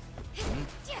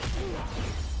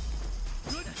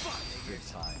 Good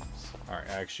times. Alright,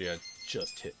 actually, it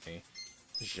just hit me.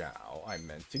 Zhao, I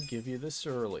meant to give you this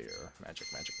earlier.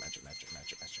 Magic, magic, magic, magic,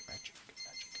 magic, magic, magic, magic.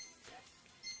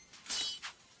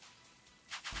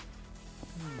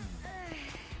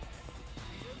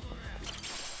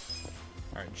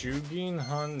 Alright, Jugin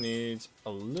Hun needs a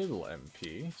little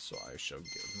MP, so I shall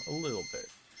give him a little bit.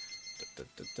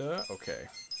 Okay.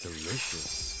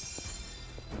 Delicious.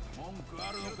 Don't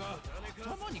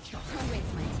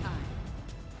waste my time.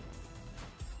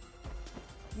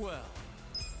 Well,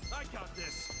 I got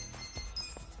this.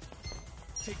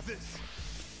 Take this.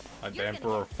 My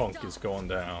Emperor Funk is going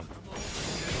down.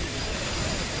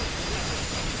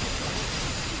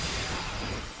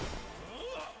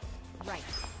 Right.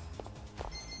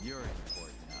 You're in for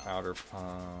it now. Powder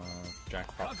pump,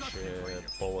 jackpot shit,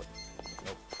 bullet.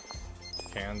 Nope.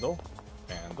 Candle.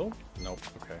 Candle. Nope.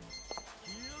 Okay.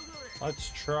 Let's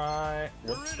try.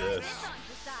 What's this?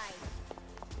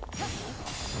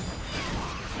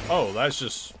 Oh, that's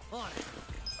just.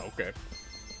 Okay.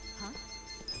 Huh?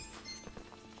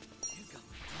 You go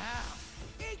down.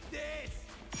 Eat this.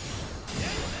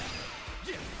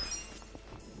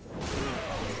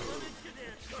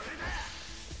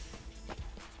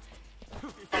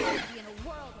 You're gonna be in a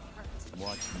world of hurt.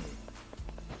 Watch me.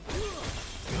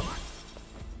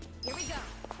 Here we go.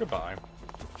 Goodbye.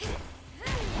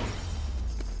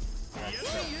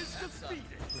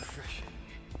 Refreshing.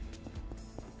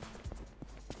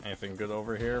 Anything good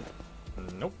over here?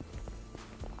 Nope.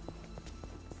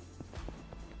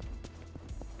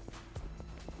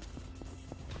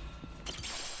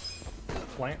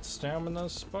 Plant stamina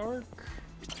spark.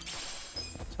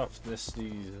 Toughness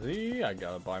DZ. I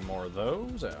gotta buy more of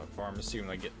those at a pharmacy when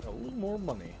I get a little more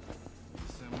money.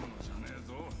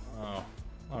 Oh.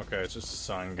 Okay, it's just a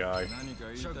sign guy.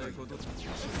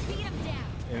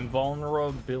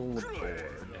 Invulnerability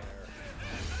board.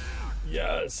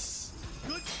 Yes.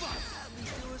 Good spot.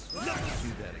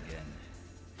 Do that again.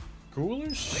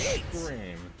 Ghoulish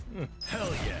scream.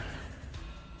 Hell yeah.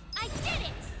 I did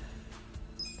it.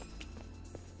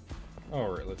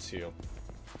 Alright, let's heal.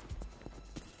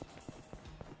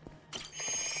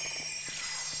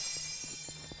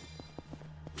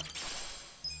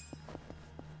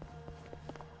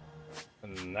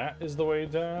 And that is the way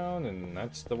down, and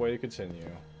that's the way to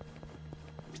continue.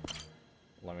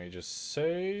 Let me just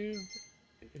save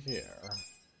here.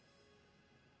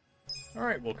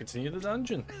 Alright, we'll continue the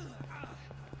dungeon.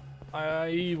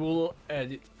 I will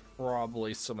edit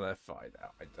probably some of that fight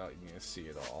out. I don't need to see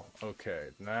it all. Okay,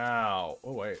 now...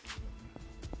 Oh, wait.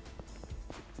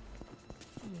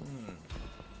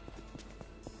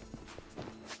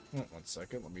 Oh, 1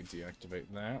 second, let me deactivate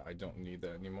that. I don't need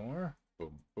that anymore.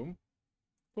 Boom, boom.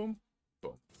 Boom,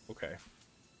 boom. Okay.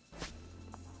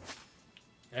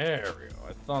 There we go.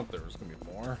 I thought there was gonna be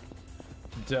more.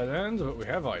 Dead end, but we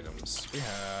have items. We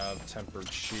have tempered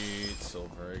sheet,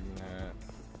 silver ignet.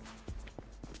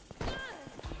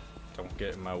 Don't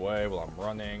get in my way while I'm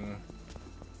running.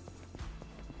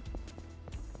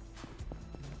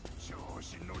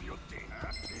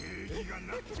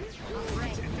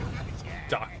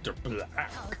 Dr.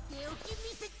 Black.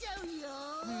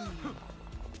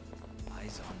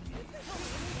 Eyes on me.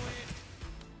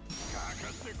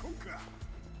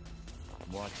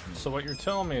 Watch me. So what you're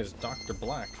telling me is Dr.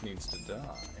 Black needs to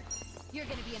die. You're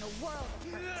gonna be in a world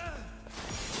of hurt.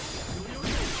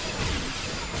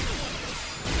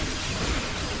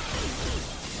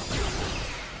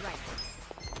 Right.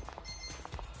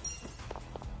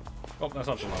 Oh, that's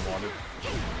not the one I wanted.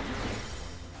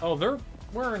 Oh, they're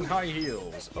wearing high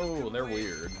heels. Oh, they're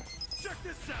weird. Check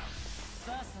this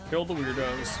out. Kill the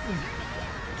weirdos.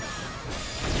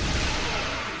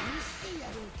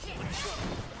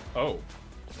 Oh.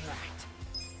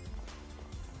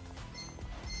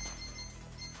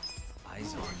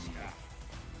 Eyes on you.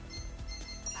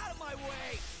 Out of my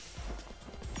way!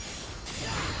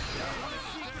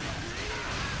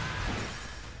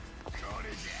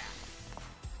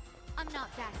 I'm not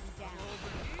backing down.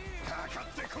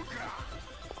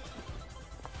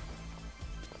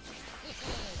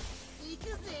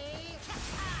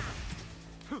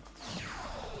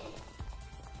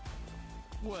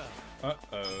 Well.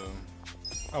 Uh-oh.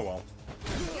 Oh well.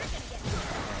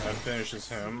 That finishes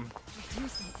him. Do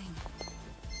something.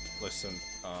 Listen,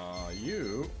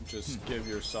 you just give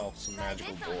yourself some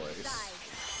magical boys.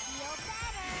 Feel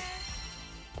better.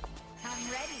 I'm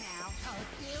ready now.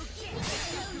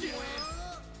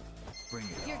 Bring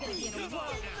it. You're gonna be in a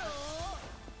world.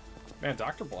 Man,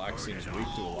 Dr. Black seems weak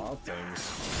to a lot of things.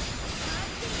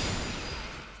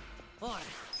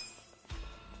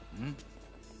 Hmm?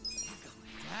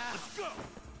 Let's go!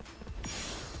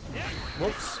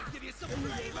 Whoops. Give you some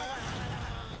flavor.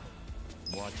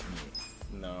 Watch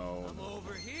me. No. I'm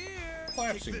over here.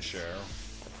 Collapsing chair.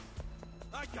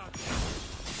 I got this.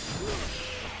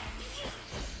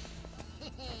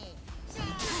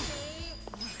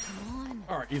 Come on.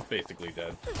 Alright, he's basically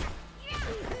dead.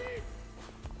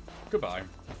 Goodbye.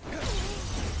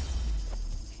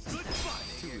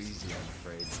 Too easy, I'm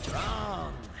afraid.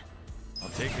 Strong. I'll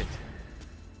take it.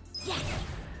 Yes!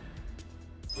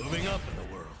 Moving up in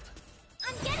the world.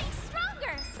 I'm getting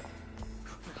stronger!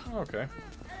 Okay.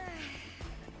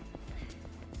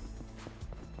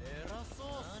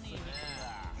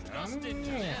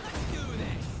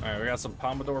 Alright, we got some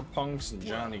Pomodoro Punks and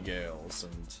Johnny Gales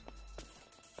and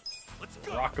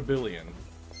Rockabillion.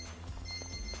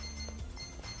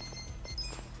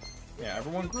 Yeah,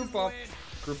 everyone group up.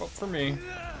 Group up for me.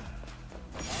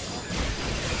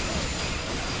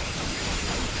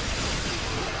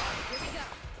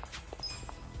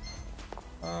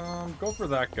 Go for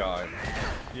that guy.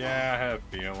 Yeah, I have a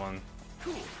feeling.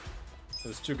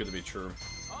 It's too good to be true.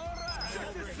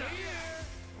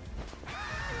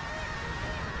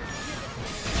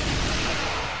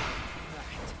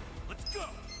 Let's go!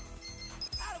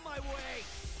 Out of my way!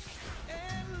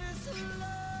 Endless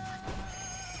love!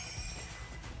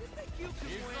 You think you can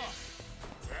win?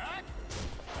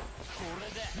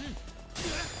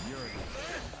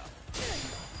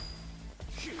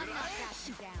 I'm not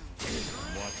backing down.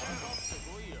 Watch me.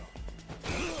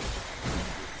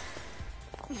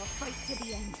 We'll fight to the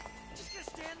end. Just gonna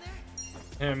stand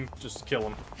there? Him, just kill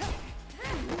him.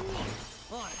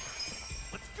 On it.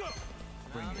 Let's go!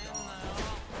 Bring it on.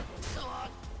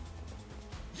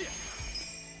 Yeah.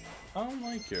 I don't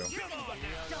like you. Come on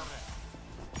now!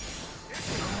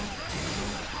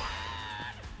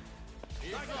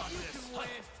 I got this. Win.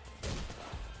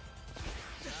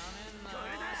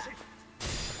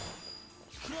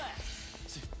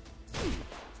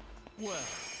 Well.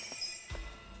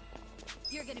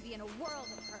 You're gonna be in a world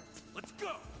of hurt. Let's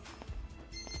go!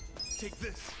 Take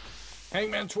this.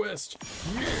 Hangman twist.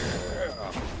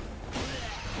 Yeah.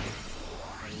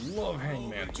 I love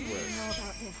Hangman I twist. know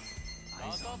about this. I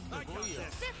got this.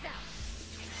 This out!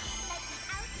 Let the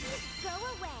ouchies go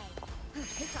away.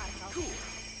 They gotta help. Cool.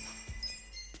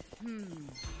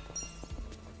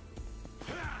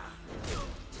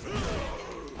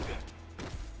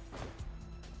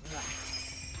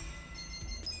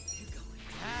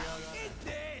 Eat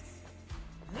this!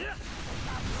 You're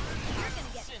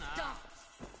gonna get stomped.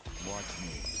 Watch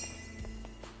me.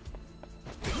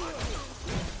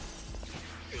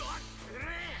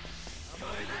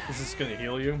 Is this gonna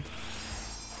heal you?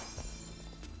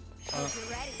 Hope you're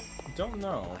ready. Don't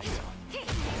know.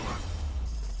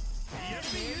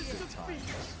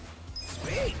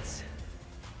 Sweet!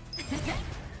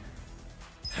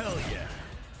 Hell yeah.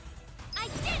 I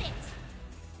did it!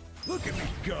 Look at me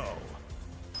go.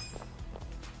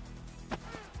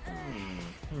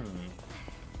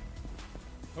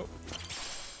 Oh.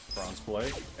 Bronze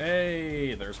plate.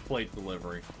 Hey, there's plate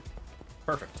delivery.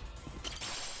 Perfect.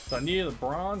 So I needed a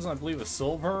bronze and I believe a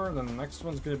silver, and then the next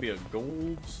one's gonna be a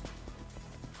gold,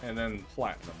 and then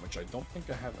platinum, which I don't think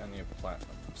I have any of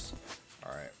platinums.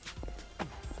 Alright.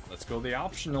 Let's go the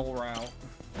optional route.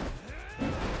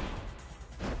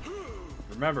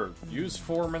 Remember, use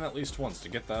 4 men at least once to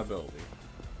get that ability.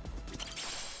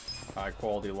 High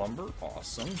quality lumber,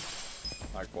 awesome.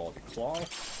 High quality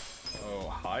cloth. Oh,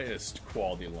 highest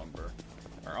quality lumber.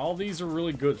 Alright, all these are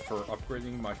really good for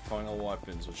upgrading my final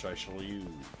weapons, which I shall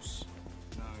use.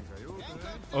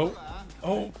 Oh,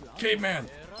 oh, caveman!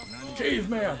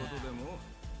 Caveman!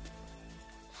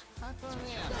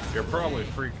 You're probably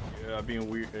being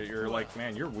weird. You're like,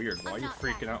 man, you're weird. Why are you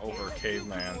freaking out over a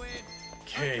caveman?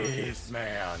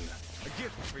 Caveman! A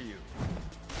gift for you.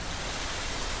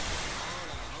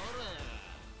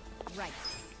 Right.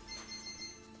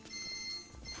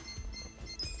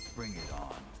 Bring it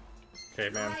on.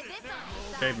 Caveman.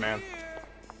 Caveman.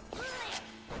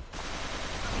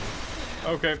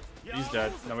 Okay, he's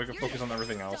dead. Now we can focus on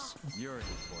everything else. You're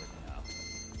important now.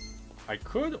 I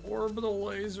could orbital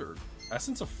laser.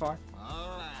 Essence of fire.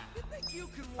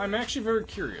 I'm actually very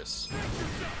curious.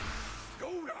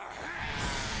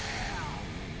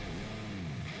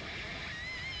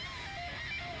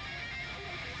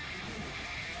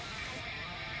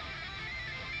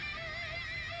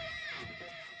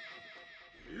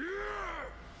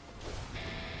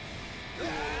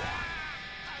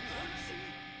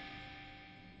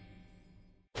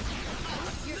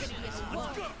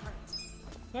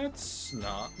 That's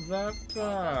not that bad.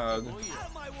 Out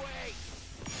of my way!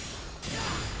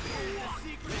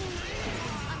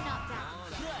 I'm not down.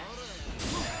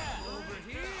 Over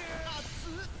here!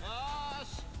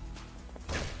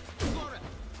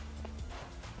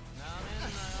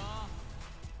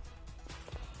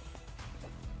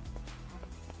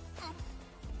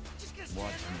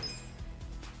 Watch me.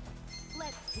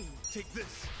 Let's see. Take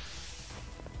this.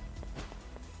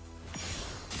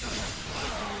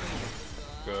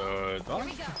 Good. Here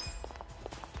we go.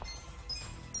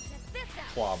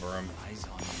 Clobber him. Eyes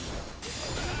on you.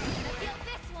 Gonna feel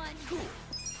this one.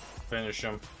 Finish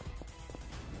him.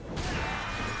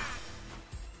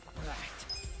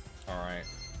 Alright.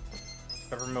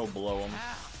 Peppermill below him.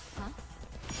 Huh?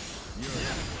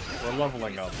 We're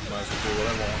leveling up. Might as well do what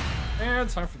I want. And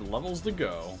time for the levels to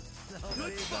go.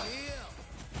 Good fight.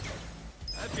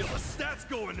 I feel the stats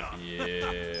going up.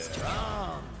 Yeah.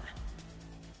 Strong.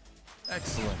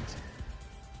 Excellent.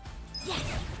 Yes.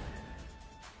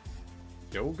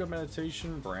 Yoga,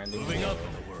 meditation, branding. Moving up below.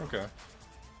 in the world. Okay.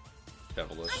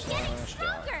 Devilish I'm getting slash.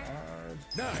 stronger.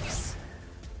 Nice.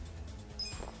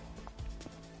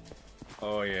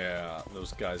 Oh yeah,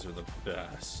 those guys are the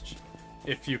best.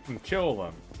 If you can kill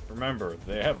them, remember,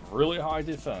 they have really high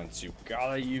defense. You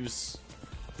gotta use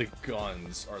the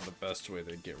guns are the best way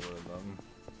to get rid of them.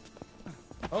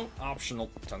 Oh, optional.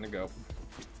 Time to go.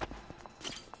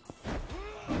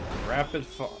 Rapid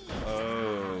fire.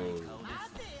 Oh.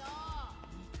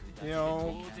 You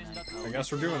know, I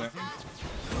guess we're doing it.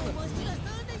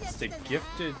 It's the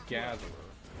Gifted Gatherer.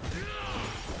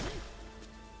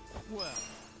 Well.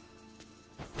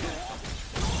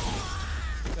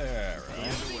 There we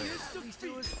go.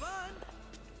 Still is fun.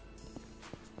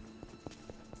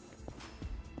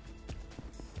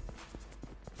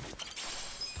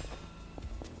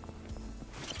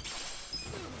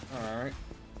 Alright.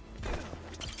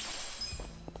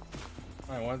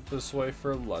 I went this way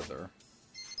for leather.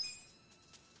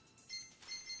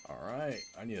 Alright,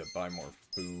 I need to buy more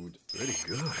food. Pretty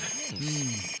good.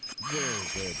 Very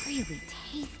good. Really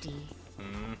tasty.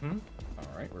 Mm-hmm.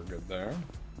 Alright, we're good there.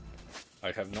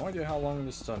 I have no idea how long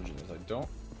this dungeon is. I don't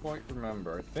quite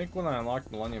remember. I think when I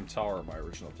unlocked Millennium Tower, my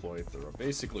original playthrough, I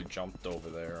basically jumped over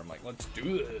there. I'm like, let's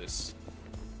do this.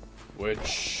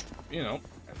 Which, you know,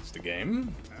 that's the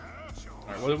game.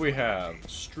 Alright, what do we have?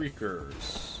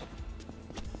 Streakers.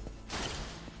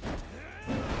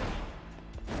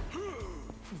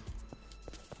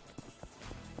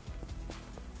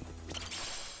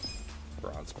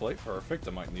 Bronze plate, perfect.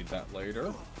 I might need that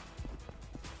later.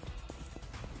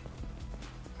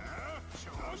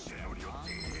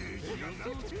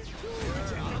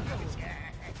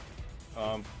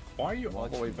 Why are you all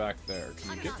the way back there?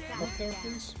 Can you get up there,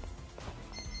 please?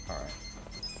 Alright.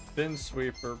 Bin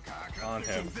sweeper on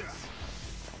him.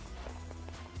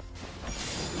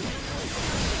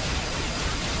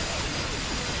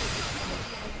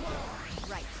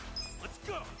 Right. Let's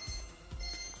go.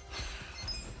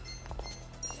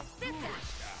 This one.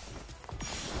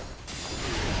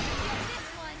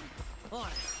 On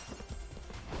it.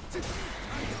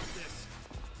 I got this.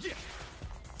 Yeah.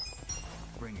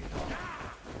 Bring it on.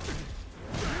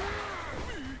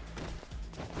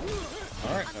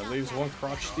 Alright, that leaves one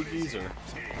crotchety geezer.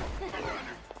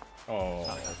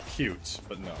 Oh, cute,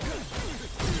 but no.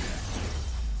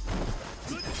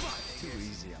 Too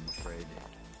easy, I'm afraid.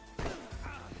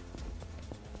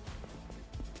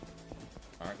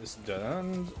 Alright, this is dead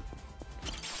end.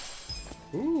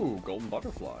 Ooh, golden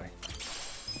butterfly.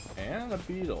 And a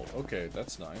beetle. Okay,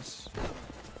 that's nice.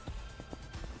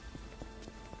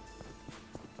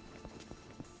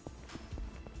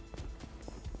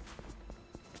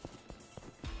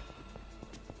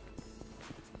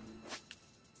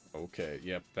 Okay,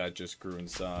 yep, that just grew in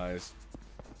size.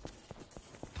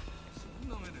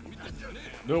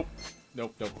 Nope.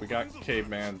 Nope, nope, we got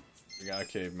caveman. We got a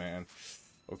caveman.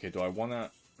 Okay, do I wanna...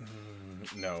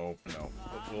 No, no.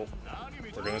 Well,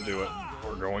 we're gonna do it.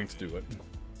 We're going to do it.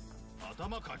 I'm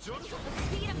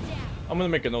gonna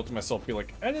make a note to myself, be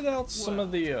like, edit out some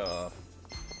of the,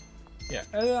 yeah,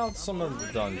 edit out some of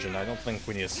the dungeon. I don't think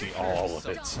we need to see all of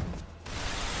it.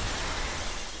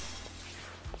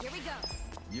 Here we go.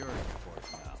 You're in for it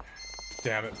now.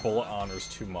 Damn it, bullet honors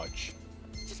too much.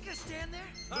 Just gonna stand there?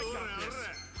 I got this.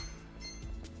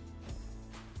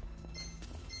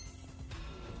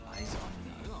 Eyes on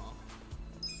me.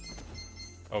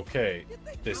 Okay,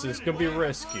 this is gonna be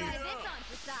risky.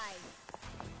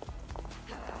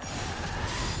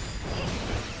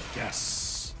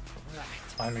 Yes.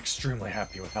 I'm extremely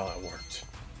happy with how that worked.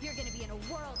 You're gonna be in a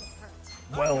world of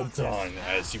hurt. Well done,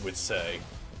 as you would say.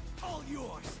 All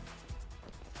yours.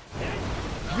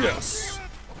 Yes.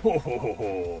 Ho ho ho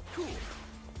ho.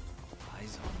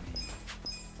 Eyes on me.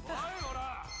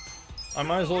 I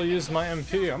might as well use my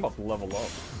MP. I'm about to level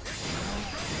up.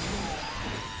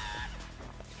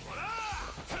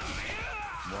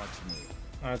 Watch me.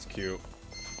 That's cute.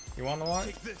 You wanna what?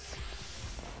 Take this.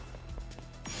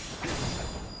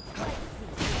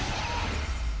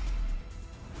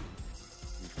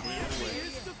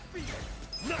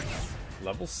 Nice.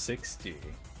 Level 60.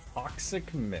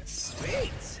 Toxic Mist.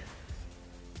 Sweet.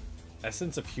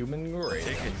 Essence of Human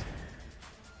Gradient.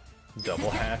 Double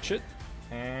Hatchet.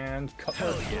 And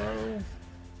Cutler Throw.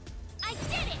 I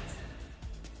did it!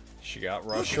 She got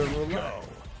Russia Roulette.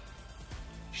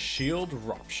 Shield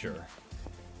Rupture.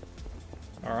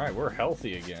 Alright, we're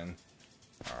healthy again.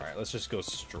 Alright, let's just go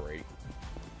straight.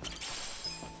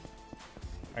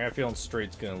 I got a feeling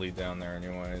straight's gonna lead down there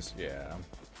anyways. Yeah.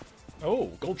 Oh,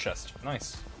 gold chest.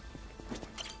 Nice.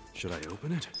 Should I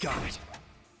open it? Got it.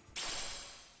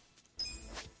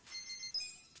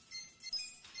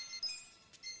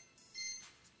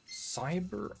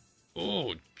 Cyber.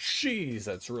 Oh, jeez,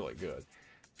 that's really good.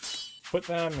 Put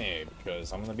that on me,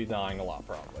 because I'm gonna be dying a lot,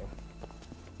 probably.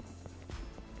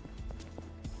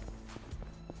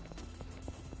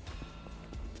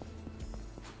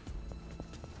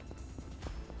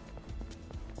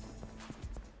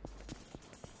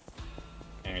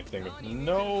 Anything of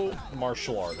no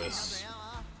martial artists.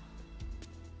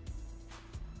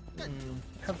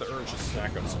 Have the urge to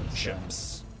snack on some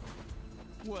chips.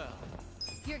 Well,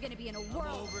 You're gonna be in a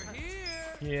world of hurt.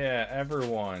 Yeah,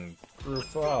 everyone,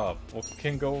 group up. What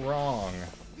can go wrong?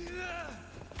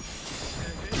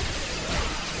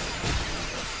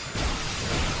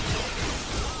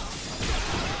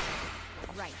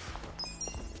 Right.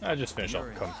 I just finished off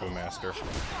Kung Fu Master.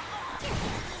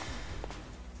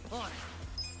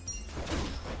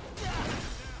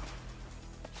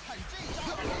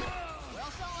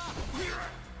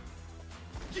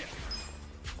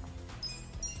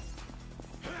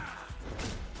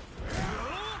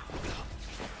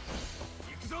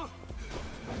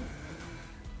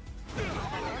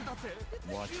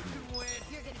 watch me.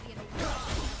 You're gonna be in a world.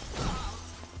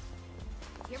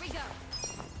 Here we go.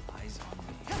 Eyes on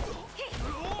me.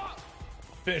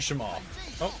 Finish him off.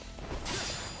 Oh.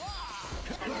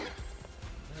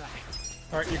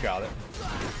 Alright, you got it.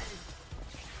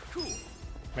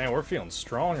 Man, we're feeling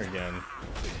strong again.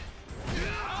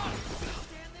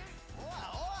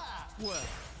 You're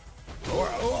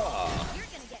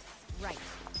gonna get right.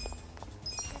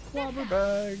 Blubber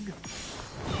bag.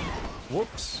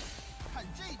 Whoops.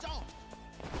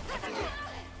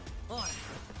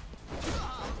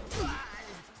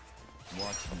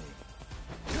 Watch me.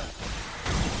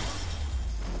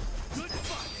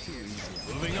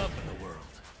 Moving up in the world.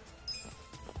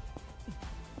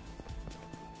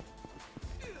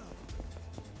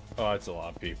 Oh, that's a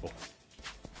lot of people.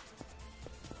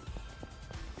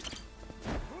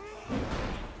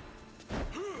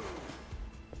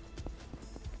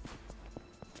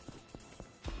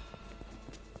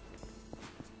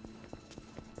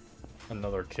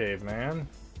 Another caveman.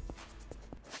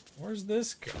 Where's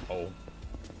this go?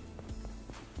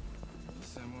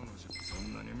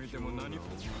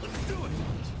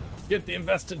 Get the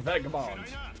invested vagabond.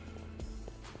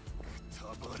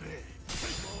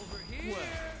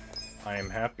 I am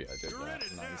happy I did that.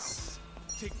 Nice.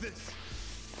 Take this.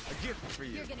 A gift for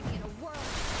you. You're gonna be in a world.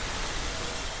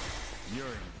 You're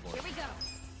in for Here we go.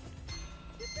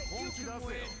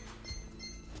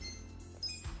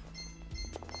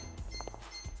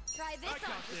 Try this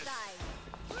on the side.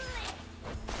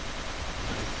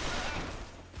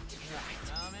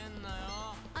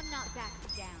 I'm not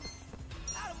backing down.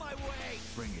 Out of my way!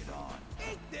 Bring it on.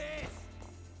 Eat this!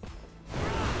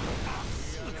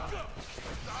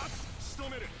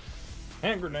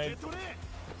 Hand grenade.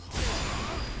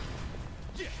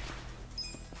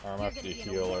 I'm up to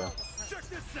healer. Check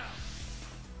this out.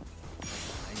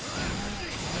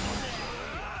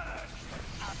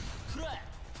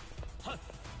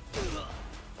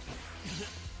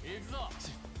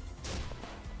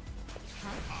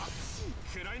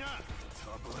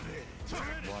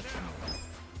 Watch me.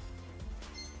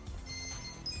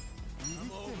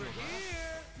 I'm over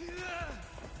here!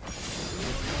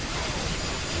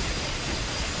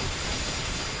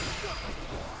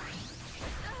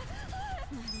 I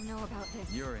don't know about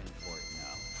this. You're in for it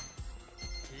now.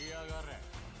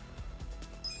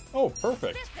 Oh,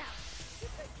 perfect. You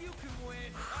think you can win?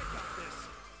 I got this.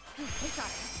 Hey,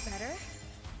 sorry. Better?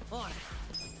 On it.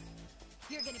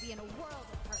 You're gonna be in a world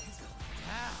of hurt.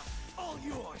 Down. All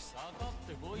yours.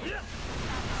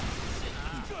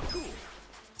 Cool.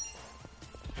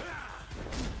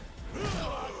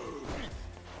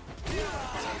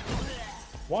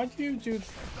 Why do you do?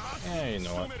 Yeah, you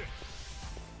know what?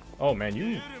 Oh man,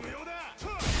 you.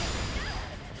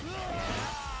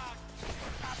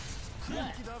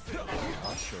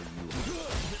 I'll show you.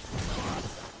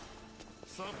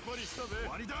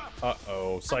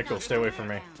 Uh-oh, Psycho, stay away from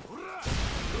me.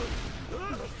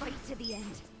 Fight to the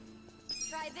end.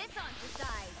 Try this on the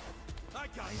side. I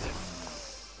got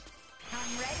this.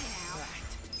 I'm ready now.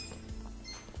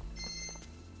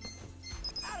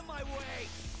 Out of my way!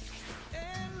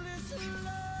 Endless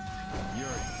love!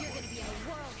 You're gonna be in a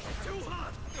world of hurt. Too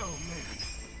hot. Oh man.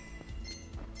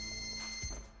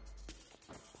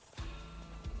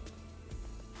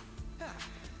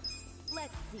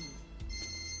 Let's see.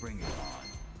 Bring it on.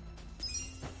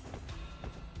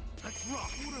 Let's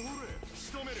rock.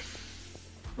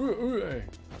 Ooh,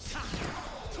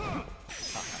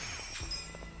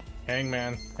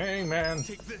 Hangman, hangman.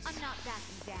 Take this. I'm not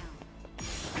backing down.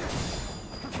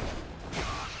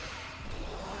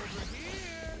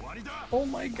 Oh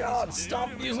my god, stop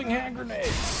using hand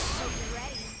grenades.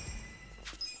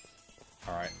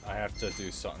 Alright, I have to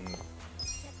do something.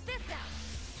 Check this out.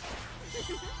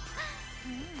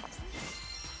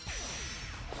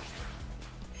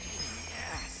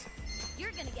 Yes!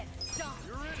 You're gonna get stomped.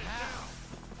 You're in it now.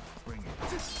 Bring it.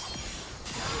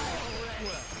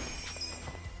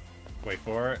 Wait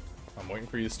for it. I'm waiting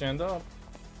for you to stand up.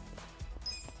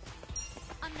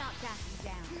 I'm not backing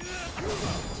down.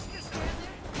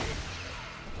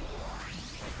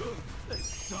 This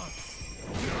sucks.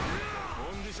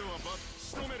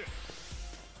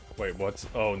 Wait, what's...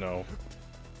 Oh no.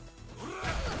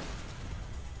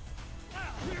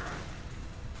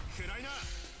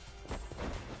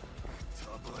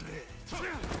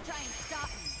 Try and stop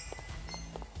me.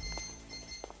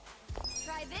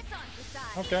 Try this on the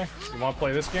side. Okay, you want to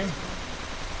play this game?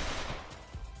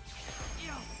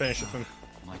 Finish it.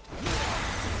 My turn.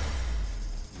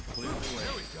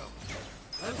 There we go.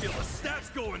 I feel the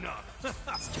stats going up.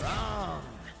 Strong!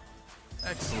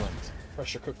 Excellent.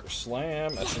 Pressure cooker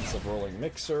slam, essence of rolling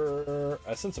mixer,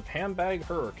 essence of handbag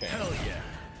hurricane. Hell yeah.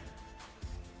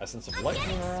 Essence of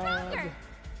lightning rod.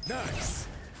 Nice.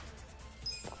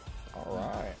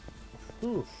 Alright.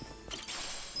 Oof.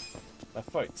 That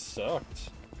fight sucked.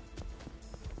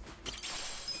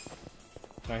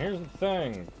 Now here's the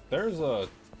thing. There's a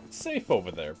safe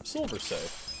over there. Silver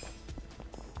safe.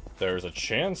 There's a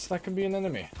chance that could be an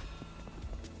enemy.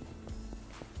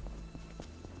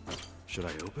 Should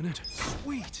I open it?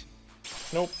 Sweet.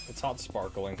 Nope, it's hot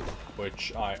sparkling,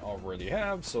 which I already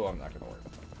have, so I'm not gonna worry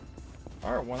about it.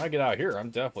 Alright, when I get out here,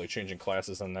 I'm definitely changing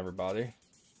classes on everybody.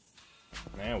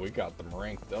 Man, we got them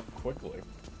ranked up quickly.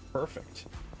 Perfect.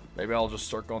 Maybe I'll just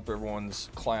start going through everyone's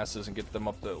classes and get them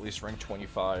up to at least rank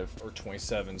 25 or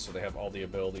 27 so they have all the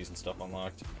abilities and stuff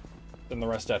unlocked. Then the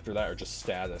rest after that are just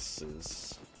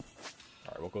statuses.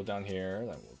 Alright, we'll go down here, then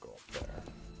we'll go up there.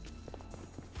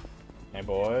 Hey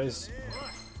boys.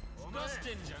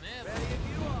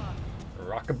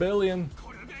 Rockabillion.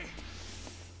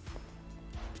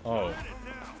 Oh.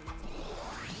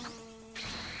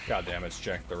 God damn, it's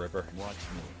Jack the Ripper. Watch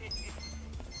me.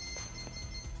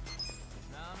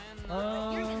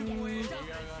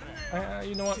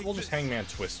 You know what? We'll just Hangman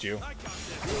twist you.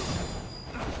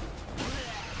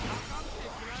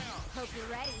 Hope you're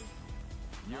ready.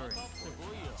 You're in for it.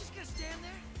 Just gonna stand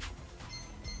there?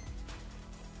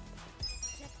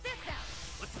 Check this out.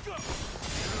 Let's go.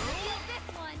 Feel this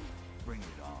one. Bring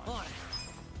it on. On it.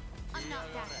 I'm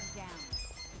not backing down.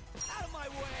 Out of my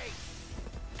way!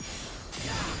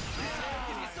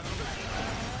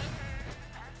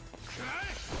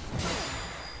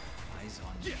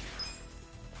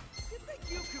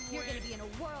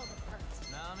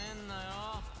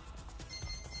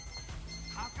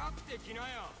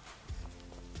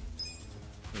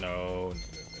 No.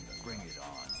 Bring it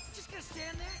on. Just gonna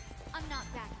stand there? I'm not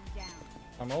backing down.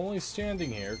 I'm only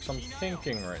standing here because I'm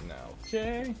thinking right now,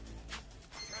 okay?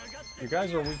 You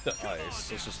guys are weak to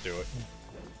ice. Let's just do it.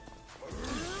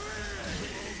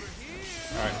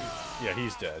 Alright. Yeah,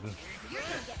 he's dead. You're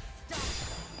gonna get stuck.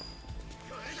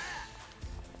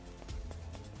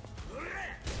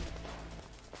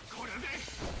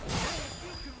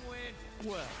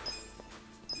 Well,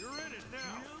 you're in it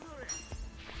now.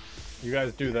 You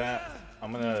guys do that.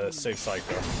 I'm gonna save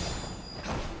Psycho.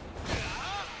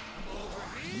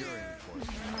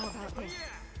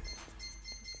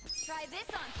 Try this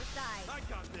on for size. I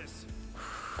got this.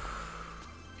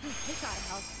 This ought to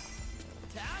help.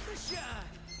 Time to shine.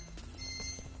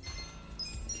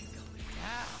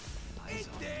 Eat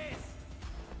this.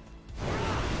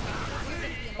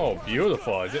 Oh,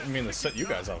 beautiful. I didn't mean to set you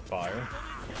guys on fire.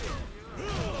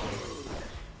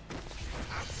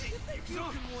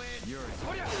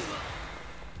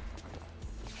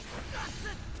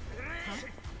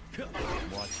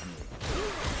 Watch me.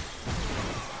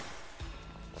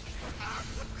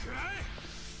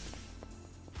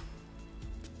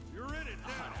 You're in it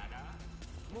now.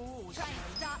 Try and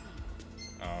stop me.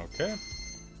 Okay.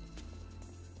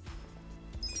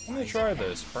 Let me try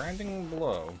this. Branding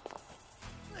blow.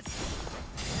 Let's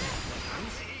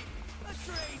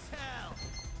raise hell.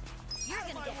 You're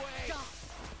gonna get stomped.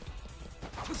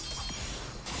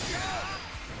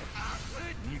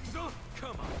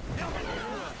 Come on.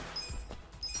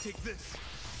 Take this.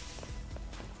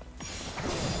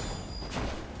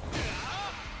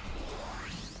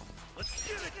 Let's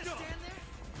get it done.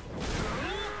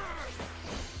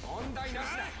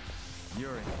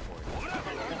 You're in for it.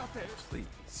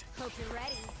 Please. Hope you're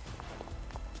ready.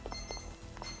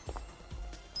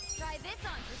 Try this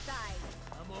on for size.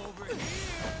 I'm over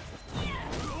here.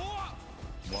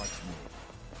 Watch me.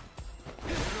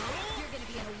 You're gonna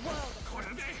be in a world of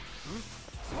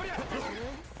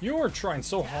You are trying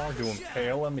so hard to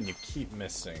impale him and you keep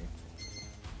missing.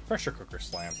 Pressure cooker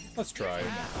slam. Let's try it.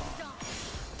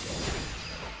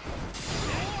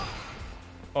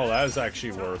 Oh, that is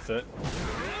actually worth it.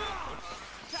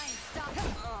 Try and stop me.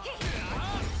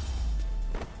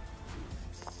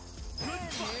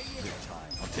 Good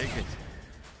time. I'll take it.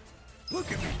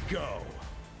 Look at me go!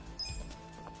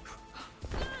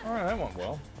 Alright, that went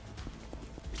well.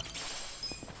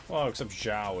 Well, except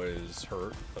Zhao is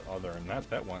hurt, but other than that,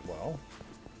 that went well.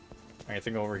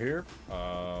 Anything over here?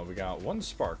 We got one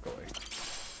sparkly.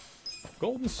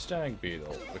 Golden stag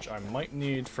beetle, which I might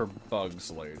need for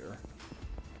bugs later.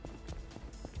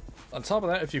 On top of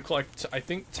that, if you collect, I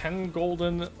think 10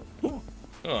 golden... Oh,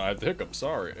 I had the hiccup,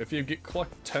 sorry. If you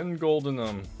collect 10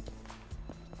 golden,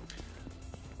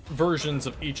 versions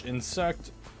of each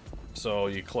insect, so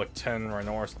you collect 10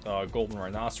 golden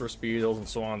rhinoceros beetles and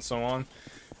so on and so on,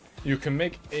 you can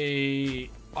make a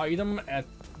item at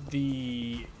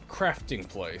the crafting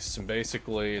place, and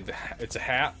basically it's a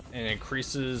hat and it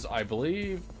increases, I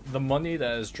believe, the money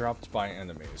that is dropped by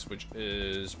enemies, which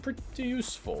is pretty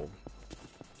useful.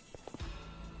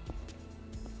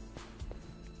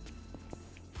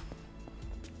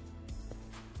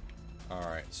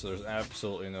 Alright, so there's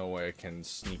absolutely no way I can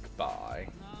sneak by.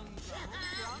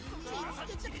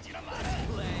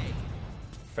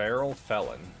 Feral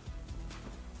Felon.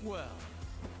 Well.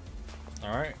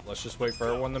 Alright, let's just wait for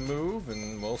everyone to move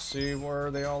and we'll see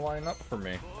where they all line up for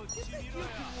me.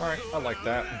 Alright, I like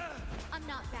that. I'm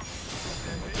not back.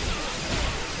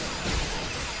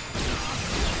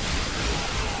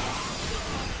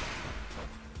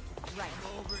 Right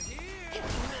over here.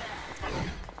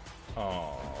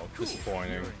 Oh,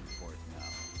 disappointing.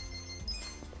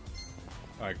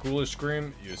 Alright, Ghoulish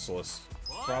Scream, useless.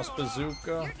 Cross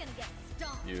Bazooka,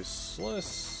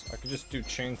 useless. I could just do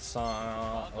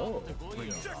Chainsaw. Oh. Check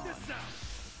this out.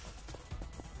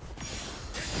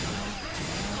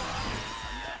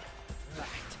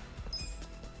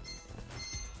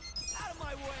 Out of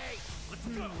my way. Let's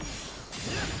go.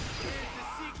 Here's the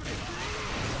secret.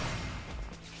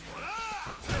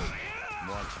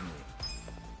 Watch me.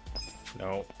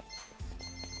 No.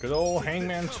 Good old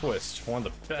Hangman Twist, one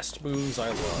of the best moves I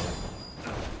love.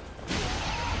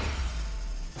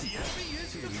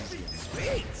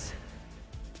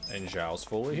 And Zhao's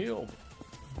fully healed.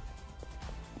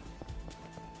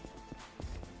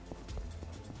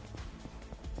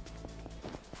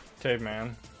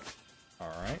 Caveman.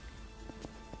 Alright.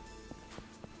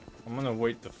 I'm gonna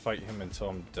wait to fight him until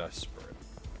I'm desperate.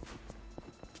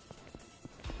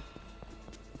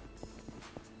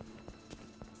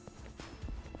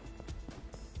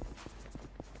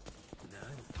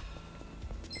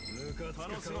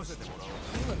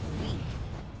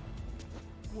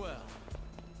 Well.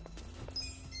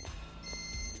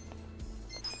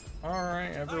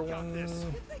 Alright, everyone. You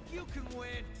think you can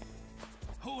win?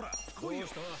 Hold up.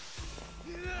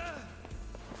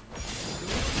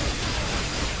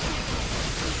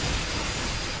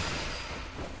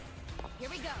 Here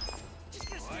we go. Just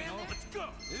gonna stand there. Let's go.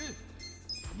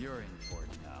 You're in for it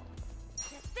now.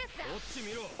 Check this out.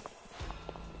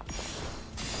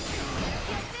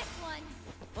 Get this one.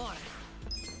 On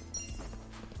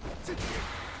it.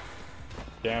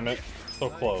 Damn it. So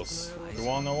close. You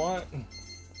wanna know what?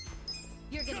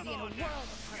 You're gonna be in a world of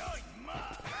hurt.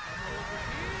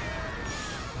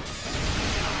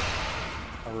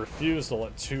 I refuse to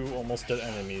let two almost dead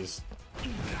enemies.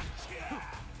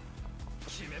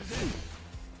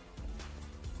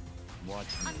 Watch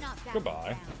me. I'm not backing Goodbye.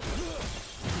 down.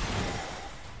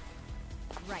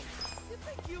 Right. You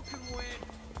think you can win?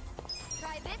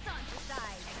 Try this on your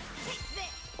side. Take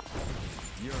this.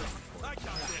 You're in for it. I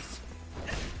got this.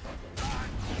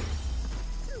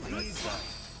 Too easy.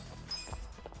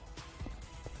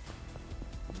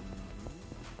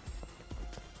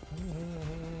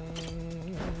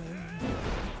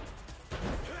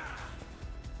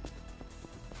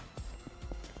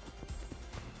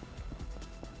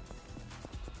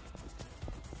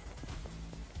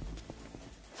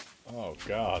 Oh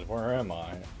god, where am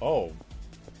I? Oh.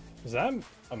 Is that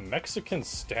a Mexican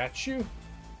statue?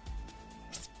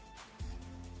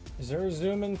 Is there a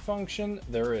zoom in function?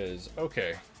 There is.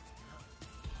 Okay.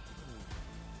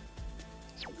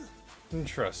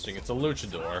 Interesting, it's a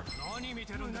luchador. Show me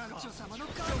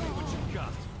what you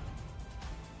got.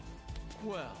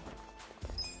 Well.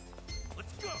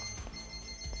 Let's go.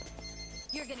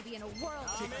 You're gonna be in a world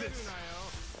of Take hurt. this.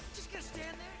 Just gonna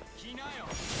stand there. We're in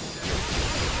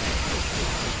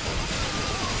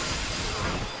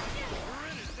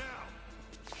it now.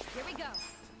 Here we go.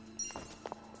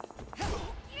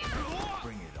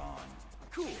 Bring it on.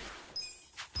 Cool.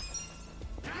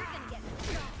 You're gonna get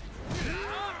strong.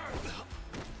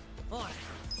 On it.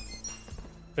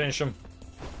 Finish him.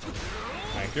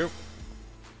 Thank you.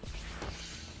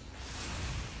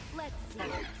 Let's see.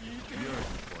 You're in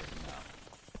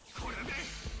for it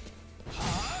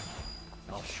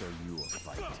now. I'll show you a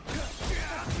fight.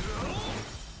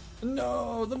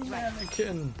 No, the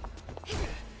mannequin.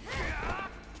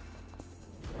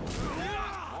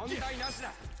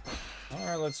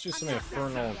 Alright, let's do some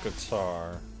infernal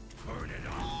guitar.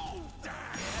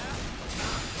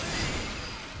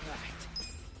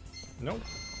 Nope.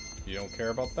 You don't care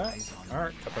about that?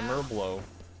 Alright, Ephemeral Blow.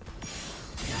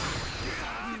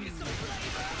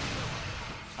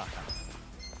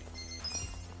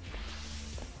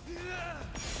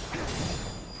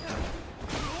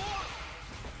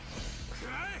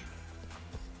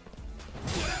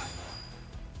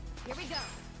 Here we go.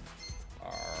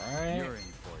 Alright. You're in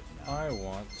for it now. I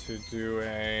want to do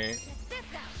a... Check this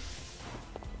out.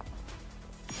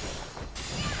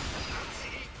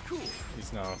 Cool.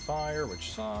 He's not on fire,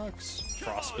 which sucks.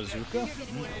 Frost Bazooka. You're gonna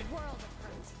be in a world of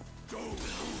hurt.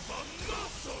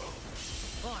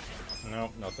 On it.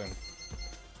 Nope, nothing.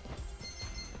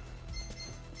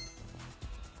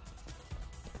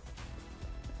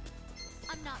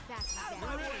 I'm not backing down.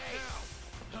 We're in it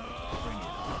now.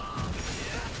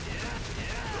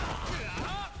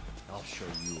 I'll show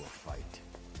you a fight.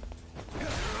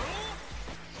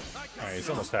 Alright, he's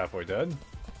almost halfway dead.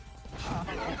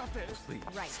 Please.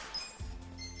 Right.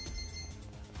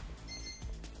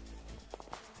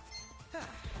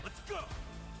 Let's go.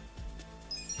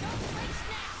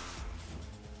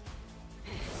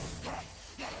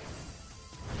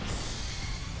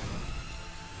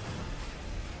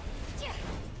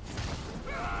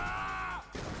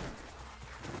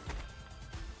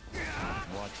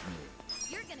 Watch me.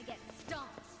 You're gonna get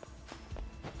stomped.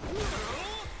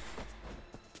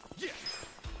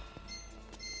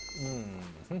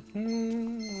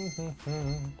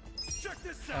 Check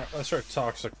this out. Alright, let's try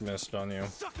Toxic Mist on you.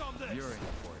 Suck on this. You're in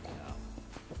for it now.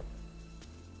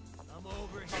 I'm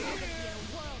over You're here. gonna be in a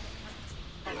world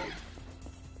of hurt.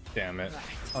 Damn it.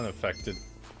 Unaffected.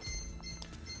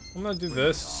 I'm gonna do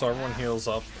this so everyone heals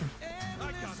up.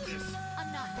 I got this.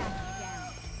 I'm not backing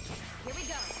down. Here we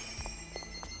go.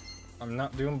 I'm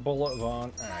not doing Bullet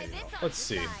Von. Try Alright, this on let's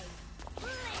see. your side.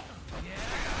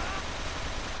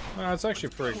 It's actually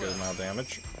pretty good amount of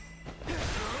damage.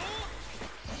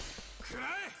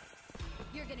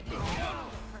 You're gonna be in a world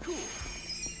of hurt.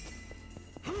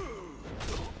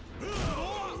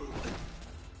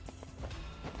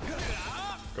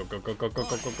 Go, go, go, go, go,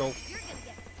 go, go, go. You're gonna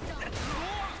get stomped.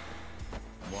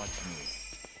 Watch me.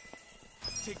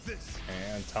 Take this.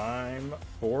 And time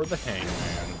for the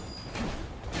hangman.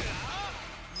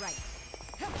 Right.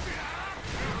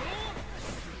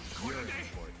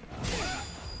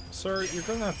 Sir, you're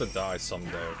gonna have to die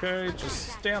someday, okay?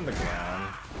 Just stay on the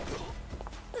ground.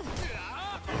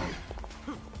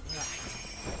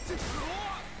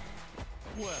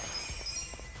 Well.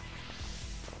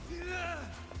 Here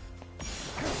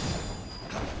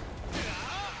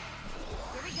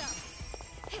we go.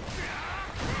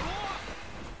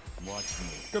 Watch me.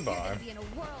 Goodbye. You're gonna be in a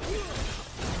whirl.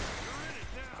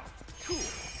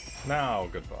 Now,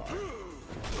 goodbye.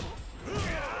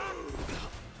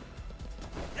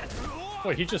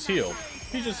 Wait, he just healed.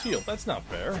 He just healed. That's not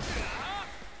fair.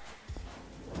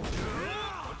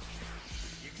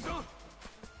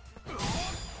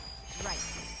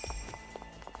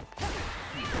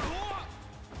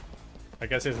 I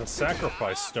guess he has a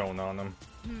sacrifice stone on him.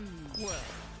 Well.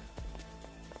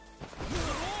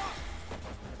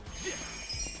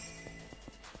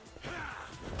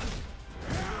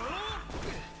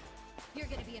 You're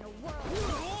gonna be in a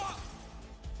whirl.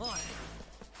 On.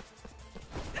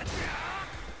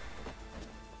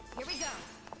 Here we go.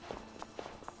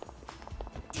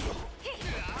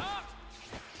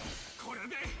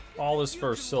 All this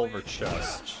for a silver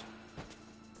chest.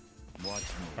 Watch me.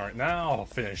 Alright, now I'll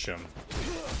finish him.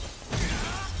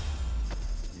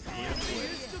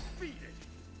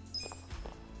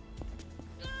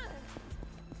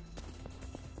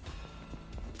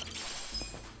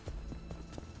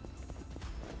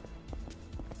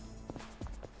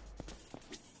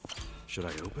 Should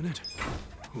I open it?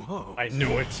 Whoa. I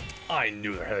knew it. I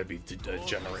knew there had to be a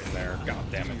degenerate in there.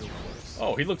 God damn it.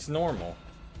 Oh, he looks normal.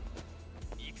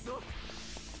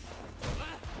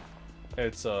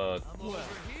 It's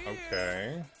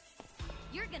okay.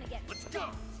 You're gonna get. Let's go.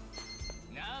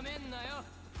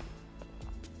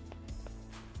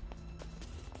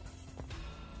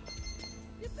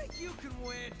 You think you can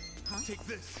win? Take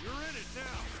this. You're in it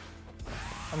now.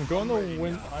 I'm gonna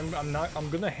win. I'm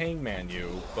gonna hangman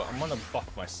you, but I'm gonna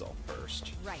buff myself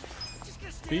first. Right.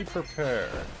 Be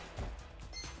prepared.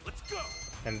 Let's go.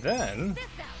 And then This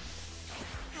out.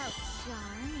 How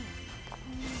charming.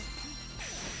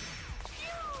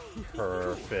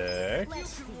 perfect. Let's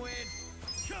see. Win.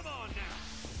 Come on now.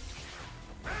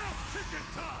 Now, chicken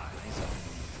time.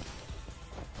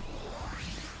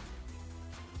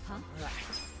 Huh?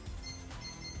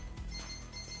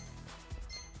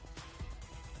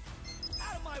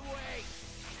 Out of my way!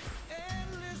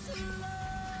 Endless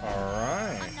love!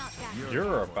 Alright. I'm not that.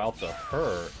 You're about to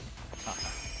hurt.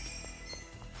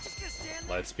 Just gonna stand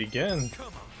there. Let's begin. Come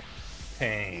on.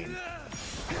 Pain.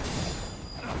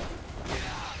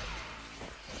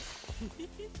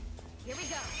 Here we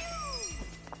go.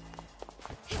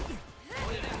 Too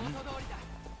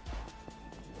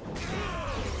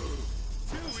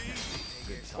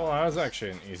easy. Well, that was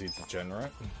actually an easy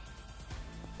degenerate.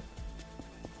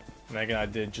 And again, I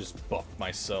did just buff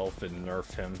myself and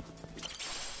nerf him.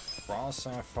 Raw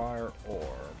Sapphire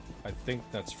Orb. I think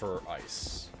that's for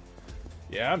ice.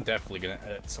 Yeah, I'm definitely gonna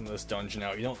edit some of this dungeon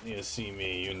out. You don't need to see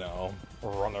me, you know,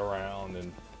 run around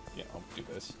and, you know, do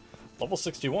this. Level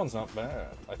 61's not bad.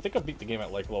 I think I beat the game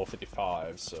at like level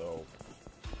 55, so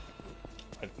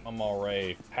I'm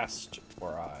already past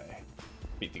where I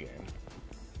beat the game.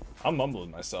 I'm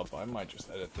mumbling myself, but I might just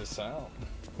edit this out.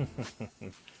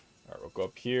 Alright, we'll go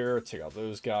up here, take out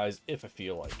those guys if I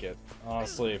feel like it.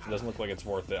 Honestly, if it doesn't look like it's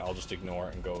worth it, I'll just ignore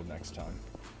it and go next time.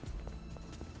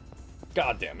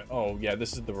 God damn it. Oh, yeah,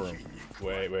 this is the room.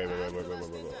 Wait.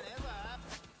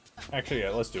 Actually, yeah,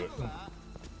 let's do it. Don't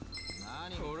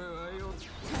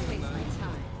waste my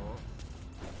time.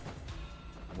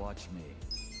 Watch me.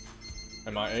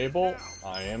 Am I able?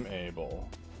 I am able.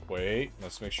 Wait,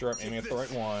 let's make sure I'm aiming at the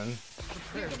right one.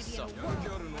 You're gonna be in a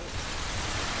whirl.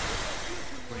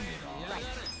 Bring it on. Right.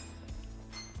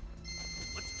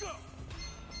 Let's go.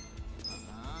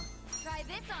 Try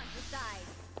this on for size.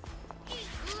 Eat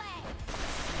leg.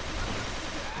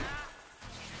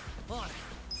 On.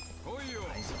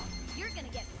 Eyes on me. You're gonna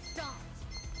get stomped.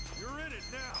 You're in it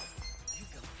now. You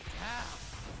go down.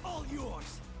 All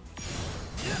yours.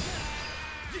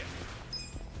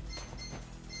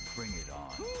 Bring it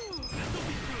on. This'll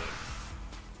be good.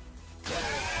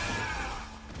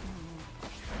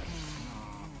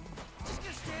 Just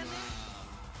gonna stand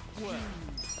there. Well.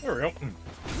 There we go.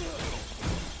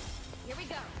 Here we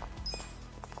go.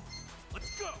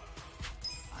 Let's go.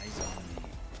 Eyes on me.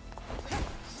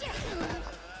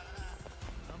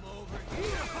 I'm over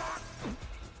here.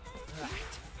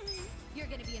 You're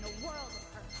gonna be in a world of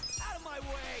hurt. Out of my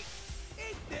way.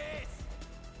 Eat this.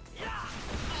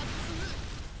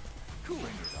 Bring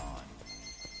it on.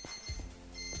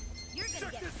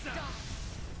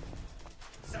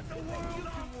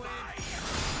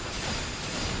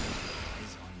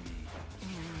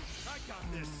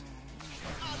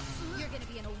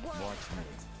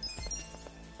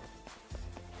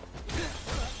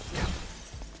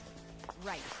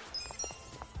 Right.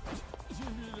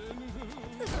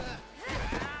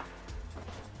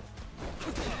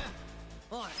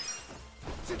 On.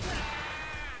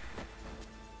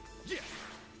 Yeah.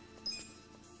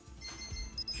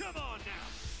 Come on now.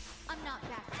 I'm not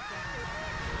back down.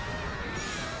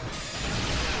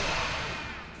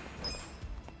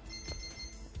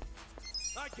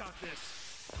 I got this.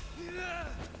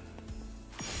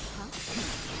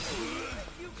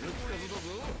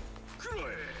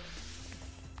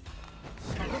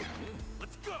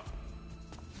 Let's go.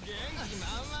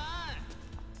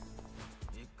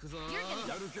 You're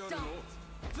gonna don't.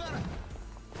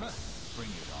 Bring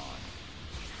it on.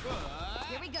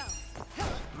 Here we go.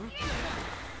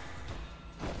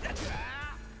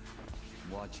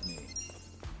 Watch me.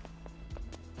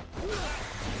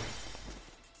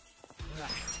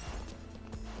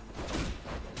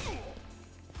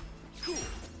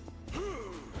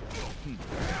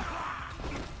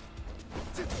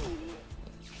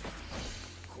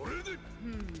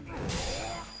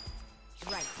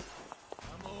 Right.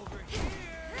 I'm over here.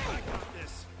 I got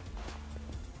this.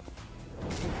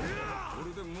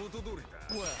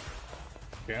 Well.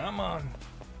 Come on.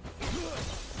 Just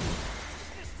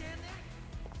stand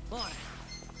there. On.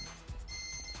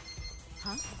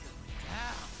 Huh?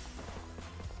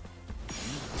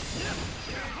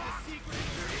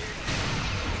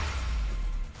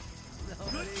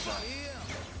 Nobody's here.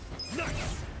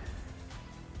 Nice.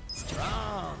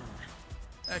 Strong.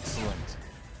 Excellent.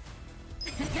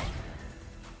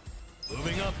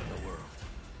 Moving up in the world.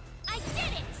 I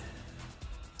did it!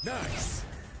 Nice.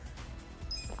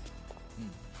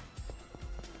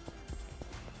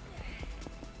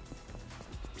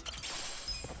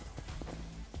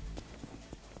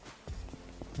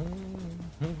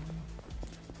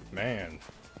 Man,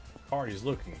 party's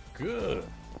looking good.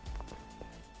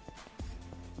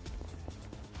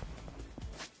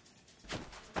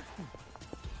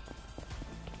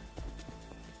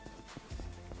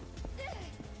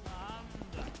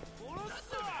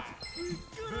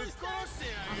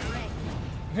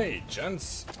 Hey,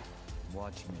 gents.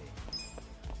 Watch me.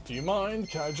 Do you mind?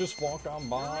 Can I just walk on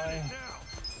by?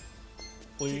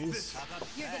 Please?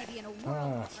 You're gonna be in a world.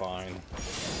 Ah, fine.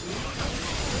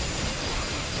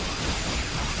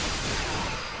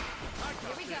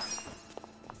 Here we go.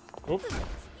 Oop.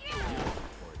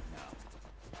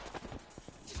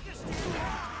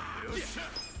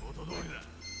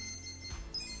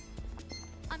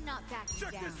 I'm not backing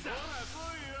Check down. this out.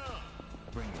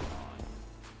 Bring it on.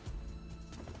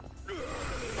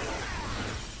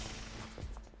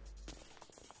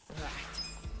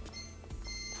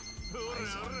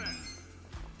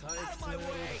 Out of my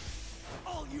way.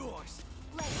 All yours.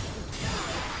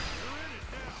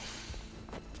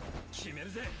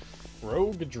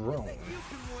 Rogue drone. You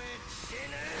can win.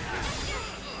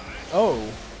 Oh.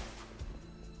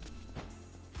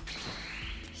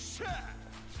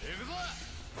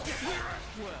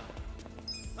 Well,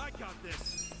 I got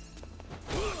this.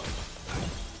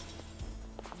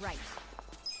 Right.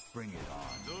 Bring it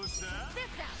on. This out.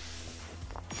 Stand there.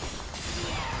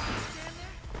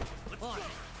 Let's go.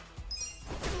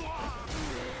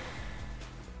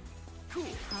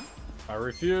 Cool. Huh? I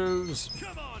refuse.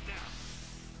 Come on now.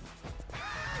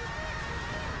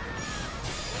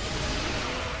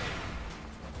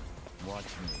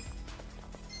 Watch me.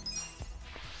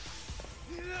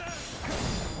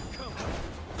 Come on.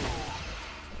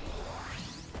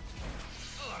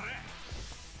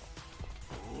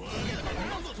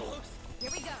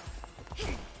 Here we go.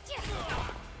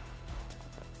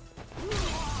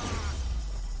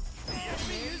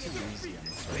 Easy on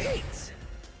this one. Yes!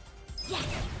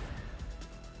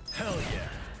 Hell yeah.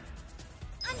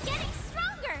 I'm getting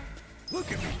stronger!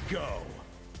 Look at me go.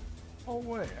 Oh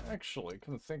wait, actually,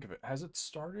 couldn't think of it. Has it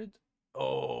started?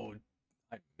 Oh,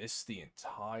 I missed the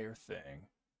entire thing.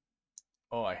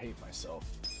 Oh, I hate myself.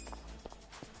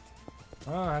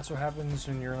 Ah, that's what happens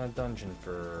when you're in a dungeon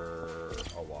for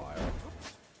a while.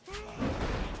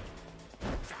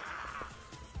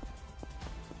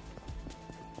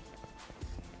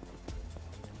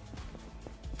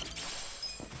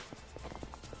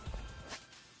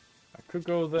 I could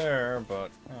go there,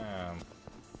 but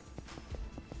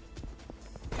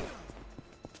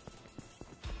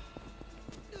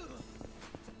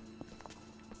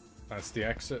that's the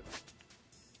exit.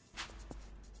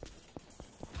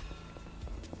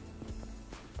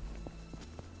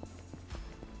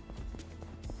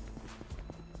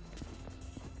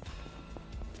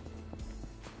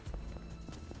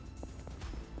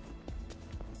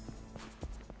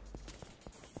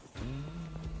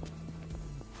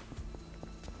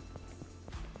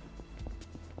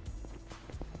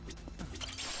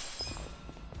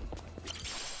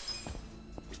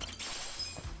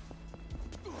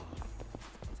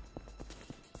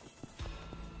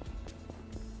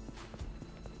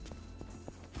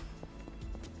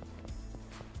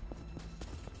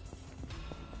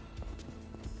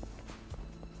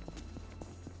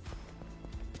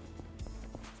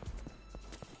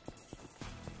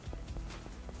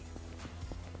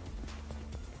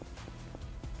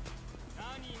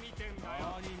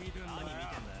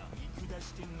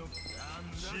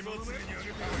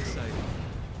 Exciting.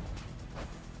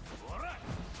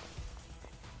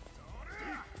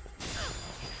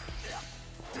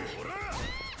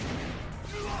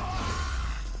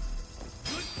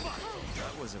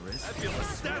 That was a risk. I feel the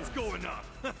stats going up.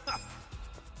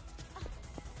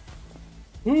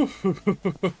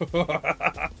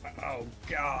 Oh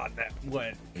god, that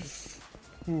went.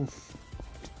 Oof.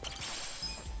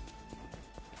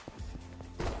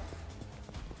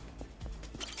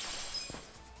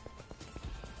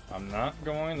 I'm not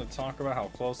going to talk about how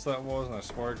close that was, and I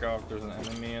swear to God, if there's an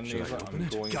enemy in these, I'm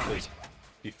going to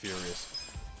be furious.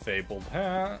 Fabled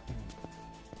hat.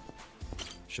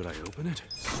 Should I open it?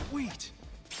 Sweet!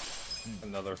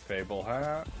 Another Fable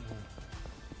hat.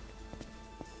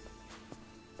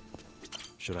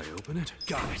 Should I open it?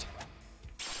 Got it!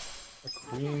 A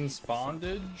Queen's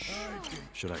Bondage.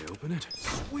 Should I open it?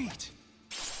 Sweet!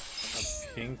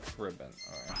 A pink ribbon.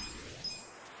 Alright.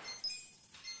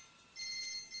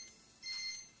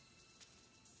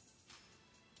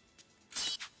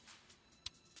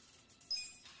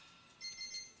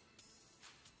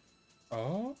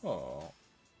 Oh.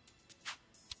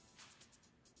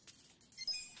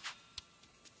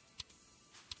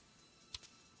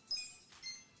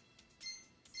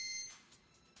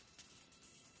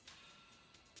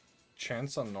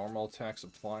 Chance on normal attacks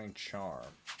applying charm.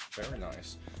 Very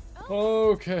nice.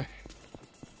 Okay.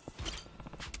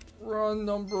 Run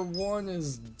number 1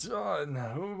 is done.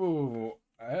 Ooh.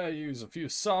 I use a few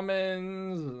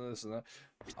summons. This and that.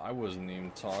 I wasn't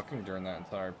even talking during that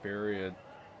entire period.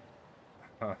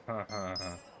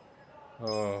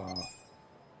 Oh.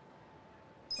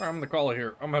 I'm gonna call it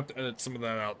here. I'm gonna have to edit some of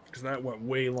that out because that went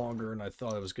way longer than I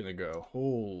thought it was gonna go.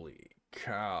 Holy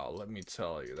cow, let me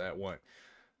tell you, that went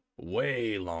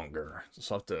way longer.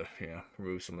 So I'll have to, yeah,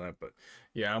 remove some of that. But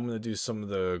yeah, I'm gonna do some of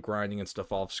the grinding and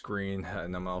stuff off screen,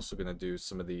 and I'm also gonna do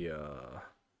some of the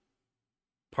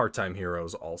part-time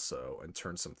heroes also and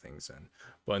turn some things in.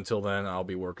 But until then, I'll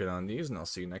be working on these, and I'll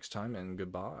see you next time, and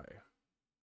goodbye.